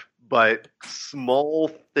survive. But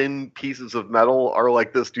small, thin pieces of metal are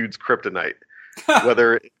like this dude's kryptonite.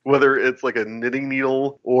 whether it's like a knitting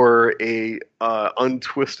needle or a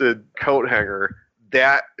untwisted coat hanger,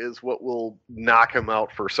 that is what will knock him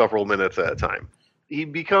out for several minutes at a time. He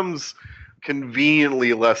becomes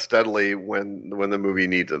conveniently less deadly when the movie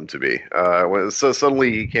needs him to be. So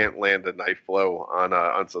suddenly he can't land a knife blow on an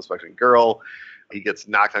unsuspecting girl. He gets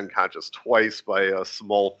knocked unconscious twice by a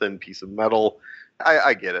small, thin piece of metal.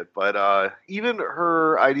 I get it, but even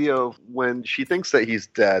her idea of when she thinks that he's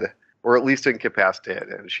dead, or at least incapacitated,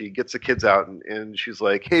 and she gets the kids out and she's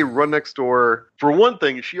like, hey, run next door. For one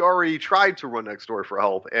thing, she already tried to run next door for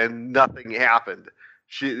help, and nothing happened.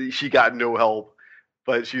 She got no help.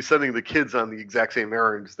 But she's sending the kids on the exact same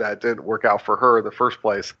errands that didn't work out for her in the first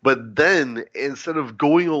place. But then, instead of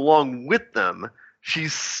going along with them, she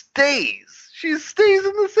stays. She stays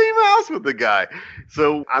in the same house with the guy.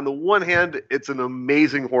 So, on the one hand, it's an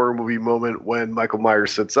amazing horror movie moment when Michael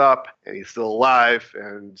Myers sits up and he's still alive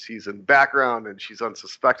and he's in the background and she's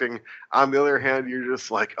unsuspecting. On the other hand, you're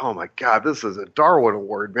just like, oh my God, this is a Darwin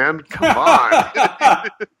Award, man. Come on.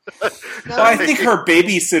 Well, I think her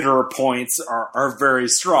babysitter points are very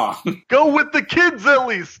strong. Go with the kids at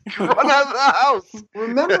least. Run out of the house.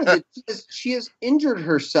 Remember that she has injured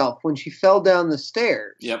herself when she fell down the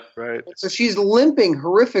stairs. Yep. Right. So she's limping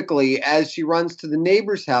horrifically as she runs to the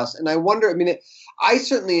neighbor's house. And I wonder, I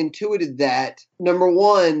certainly intuited that, number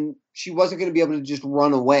one, she wasn't going to be able to just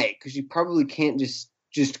run away because she probably can't just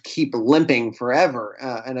keep limping forever.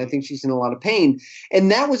 And I think she's in a lot of pain.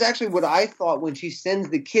 And that was actually what I thought when she sends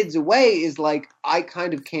the kids away, is like, I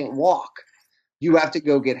kind of can't walk. You have to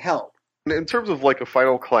go get help. In terms of like a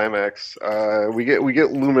final climax, we get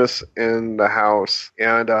Loomis in the house,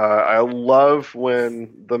 and I love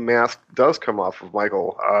when the mask does come off of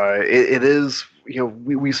Michael. It is,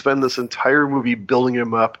 we spend this entire movie building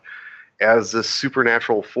him up as this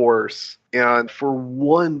supernatural force, and for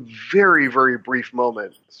one very, very brief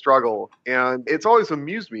moment, struggle. And it's always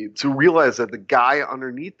amused me to realize that the guy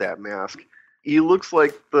underneath that mask, he looks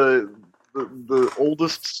like the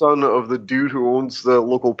oldest son of the dude who owns the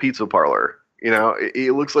local pizza parlor.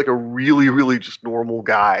 It looks like a really, really just normal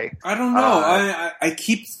guy. I don't know. I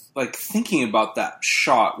keep thinking about that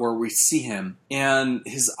shot where we see him, and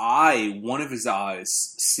one of his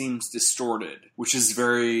eyes seems distorted, which is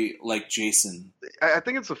very like Jason. I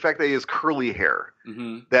think it's the fact that he has curly hair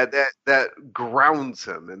Mm-hmm. that grounds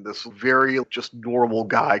him in this very just normal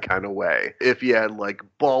guy kind of way. If he had like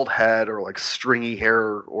bald head or like stringy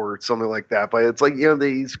hair or something like that, but it's like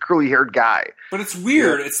he's a curly haired guy. But it's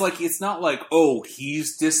weird. Yeah. It's like it's not like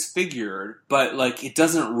he's disfigured, but like it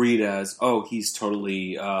doesn't read as he's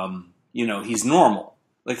totally he's normal.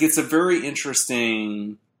 Like it's a very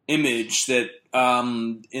interesting image that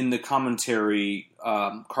in the commentary,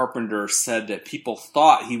 Carpenter said that people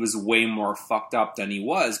thought he was way more fucked up than he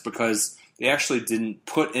was because they actually didn't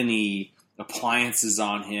put any appliances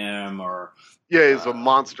on him or... Yeah, he's a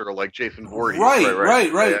monster like Jason Voorhees.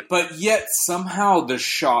 Right. Yeah. But yet somehow the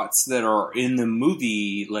shots that are in the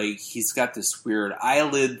movie, like he's got this weird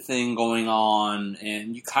eyelid thing going on,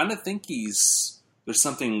 and you kind of think there's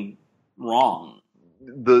something wrong.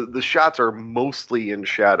 The shots are mostly in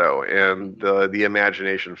shadow, and the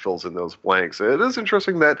imagination fills in those blanks. It is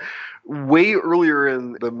interesting that way earlier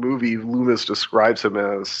in the movie, Loomis describes him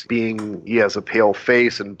as he has a pale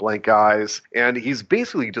face and blank eyes, and he's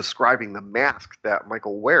basically describing the mask that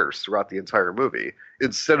Michael wears throughout the entire movie,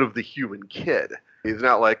 instead of the human kid. He's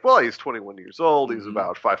not like, he's 21 years old, he's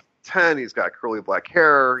about 5'10", he's got curly black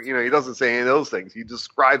hair. He doesn't say any of those things. He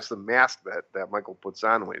describes the mask that Michael puts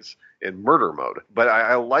on when he's in murder mode. But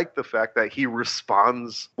I like the fact that he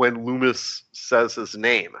responds when Loomis says his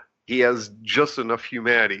name. He has just enough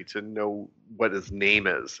humanity to know what his name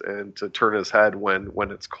is and to turn his head when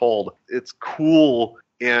it's called. It's cool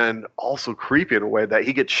and also creepy in a way that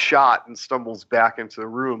he gets shot and stumbles back into the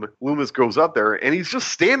room. Loomis goes up there, and he's just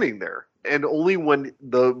standing there. And only when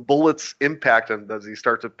the bullets impact him does he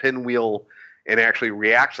start to pinwheel and actually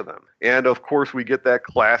react to them. And, of course, we get that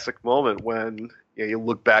classic moment when you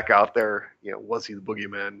look back out there, was he the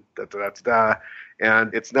boogeyman? Da-da-da-da-da.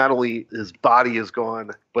 And it's not only his body is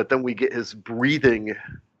gone, but then we get his breathing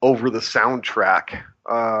over the soundtrack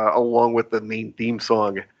along with the main theme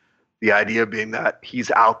song. The idea being that he's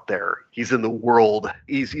out there, he's in the world,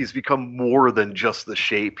 he's become more than just the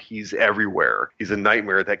shape, he's everywhere. He's a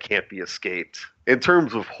nightmare that can't be escaped. In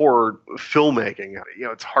terms of horror filmmaking,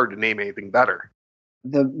 it's hard to name anything better.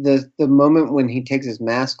 The moment when he takes his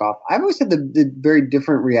mask off, I've always had the very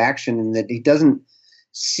different reaction in that he doesn't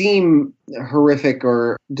seem horrific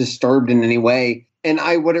or disturbed in any way. And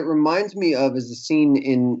what it reminds me of is a scene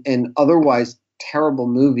in an otherwise terrible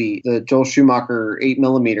movie, the Joel Schumacher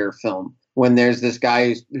 8mm film, when there's this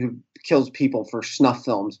guy who kills people for snuff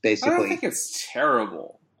films, basically. I don't think it's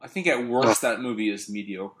terrible. I think at worst that movie is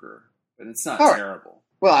mediocre, but it's not terrible.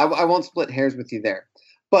 Well, I won't split hairs with you there.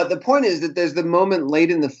 But the point is that there's the moment late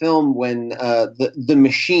in the film when the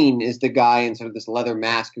machine is the guy in sort of this leather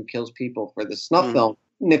mask who kills people for the snuff film.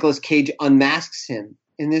 Nicolas Cage unmasks him,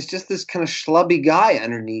 and there's just this kind of schlubby guy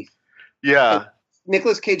underneath. Yeah. And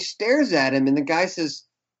Nicolas Cage stares at him, and the guy says,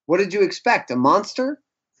 "What did you expect, a monster?"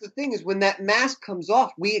 The thing is, when that mask comes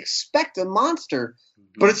off, we expect a monster,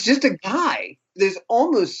 but it's just a guy. There's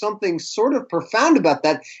almost something sort of profound about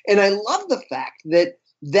that, and I love the fact that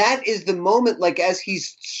is the moment, like as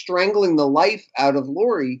he's strangling the life out of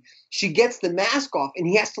Laurie, she gets the mask off, and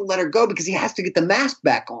he has to let her go because he has to get the mask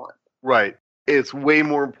back on. Right. It's way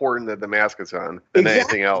more important that the mask is on than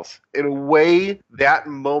anything else. In a way, that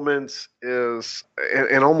moment is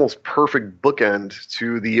an almost perfect bookend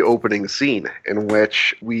to the opening scene, in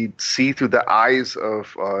which we see through the eyes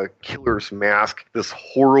of Killer's mask this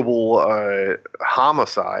horrible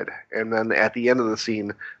homicide. And then at the end of the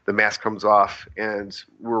scene, the mask comes off, and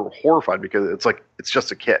we're horrified because it's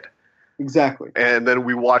just a kid. Exactly. And then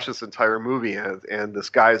we watch this entire movie, and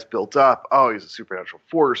this guy's built up. Oh, he's a supernatural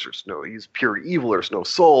force. He's pure evil. There's no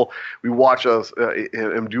soul. We watch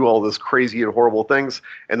him do all this crazy and horrible things,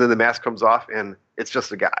 and then the mask comes off, and it's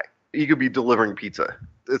just a guy. He could be delivering pizza.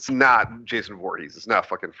 It's not Jason Voorhees. It's not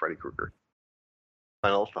fucking Freddy Krueger.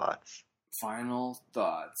 Final thoughts.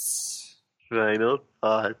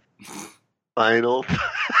 Final.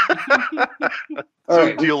 All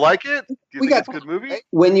right. Do you like it? Do you think it's a good movie?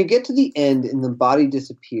 When you get to the end and the body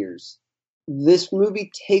disappears, this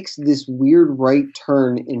movie takes this weird right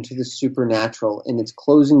turn into the supernatural in its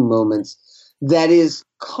closing moments that is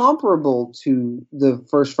comparable to the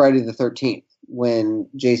first Friday the 13th when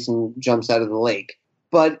Jason jumps out of the lake,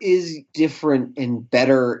 but is different and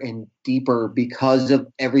better and deeper because of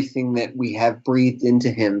everything that we have breathed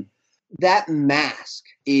into him. That mask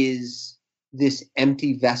is this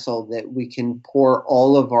empty vessel that we can pour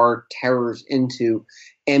all of our terrors into.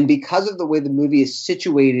 And because of the way the movie is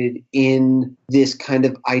situated in this kind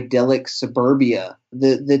of idyllic suburbia,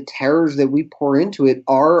 the terrors that we pour into it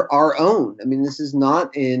are our own. I mean, this is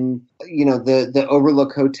not in, the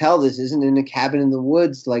Overlook Hotel. This isn't in a cabin in the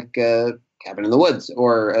woods like Cabin in the Woods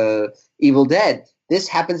or Evil Dead. This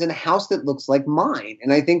happens in a house that looks like mine.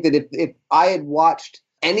 And I think that if I had watched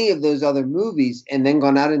any of those other movies and then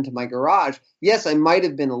gone out into my garage, yes, I might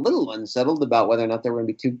have been a little unsettled about whether or not there were going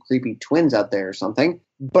to be two creepy twins out there or something,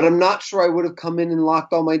 but I'm not sure I would have come in and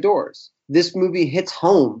locked all my doors. This movie hits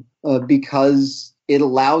home because it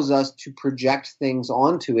allows us to project things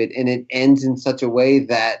onto it, and it ends in such a way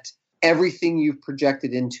that everything you've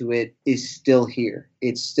projected into it is still here.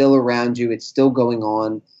 It's still around you. It's still going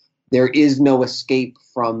on. There is no escape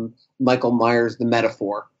from Michael Myers, the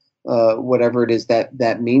metaphor. Whatever it is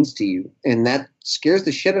that means to you. And that scares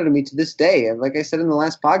the shit out of me to this day. And like I said in the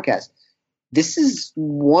last podcast, this is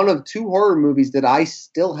one of two horror movies that I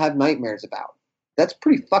still have nightmares about. That's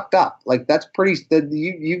pretty fucked up. Like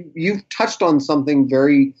you've touched on something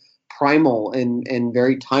very primal and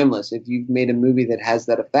very timeless if you've made a movie that has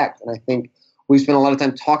that effect. And I think we spent a lot of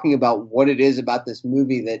time talking about what it is about this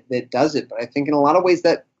movie that does it. But I think in a lot of ways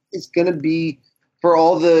that it's going to be, for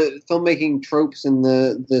all the filmmaking tropes and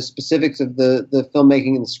the specifics of the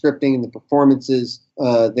filmmaking and the scripting and the performances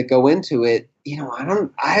that go into it,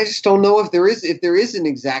 I just don't know if there is an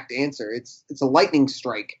exact answer. It's a lightning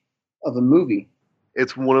strike of a movie.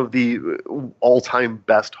 It's one of the all-time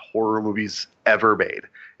best horror movies ever made.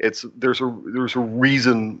 There's a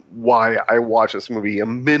reason why I watch this movie a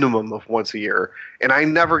minimum of once a year, and I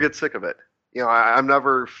never get sick of it. I'm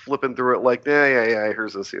never flipping through it like, yeah,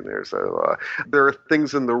 here's this scene there. So there are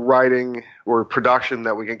things in the writing or production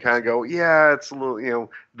that we can kind of go, yeah, it's a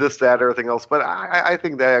little, this, that, everything else. But I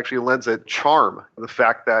think that actually lends it charm. The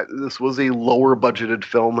fact that this was a lower budgeted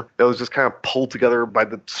film that was just kind of pulled together by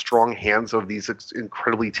the strong hands of these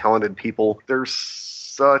incredibly talented people. There's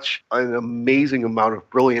such an amazing amount of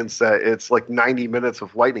brilliance that it's like 90 minutes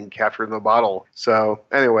of lightning captured in the bottle. So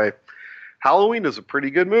anyway, Halloween is a pretty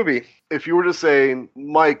good movie. If you were to say,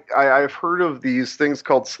 Mike, I've heard of these things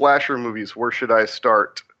called slasher movies, where should I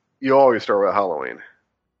start? You always start with Halloween.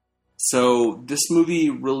 So this movie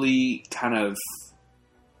really kind of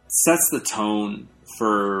sets the tone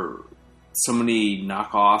for so many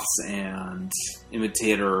knockoffs and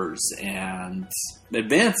imitators and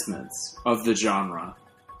advancements of the genre.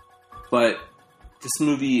 But this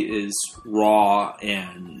movie is raw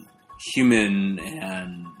and human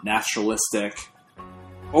and naturalistic.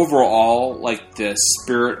 Overall, like, the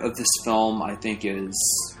spirit of this film, I think,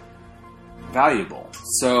 is valuable.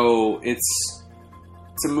 So it's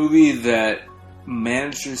a movie that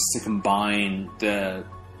manages to combine the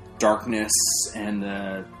darkness and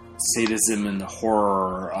the sadism and the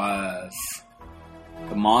horror of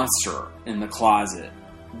the monster in the closet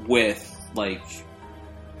with, like,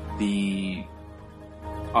 the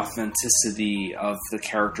authenticity of the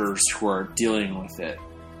characters who are dealing with it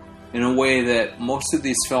in a way that most of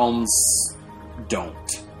these films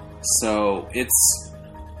don't. So it's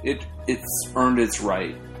earned its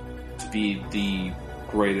right to be the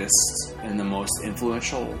greatest and the most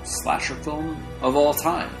influential slasher film of all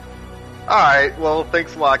time. Alright, well,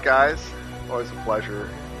 thanks a lot, guys. Always a pleasure.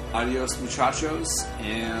 Adios, muchachos,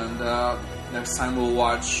 and next time we'll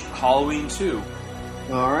watch Halloween 2.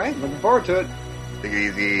 Alright, looking forward to it. Take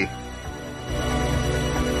it easy.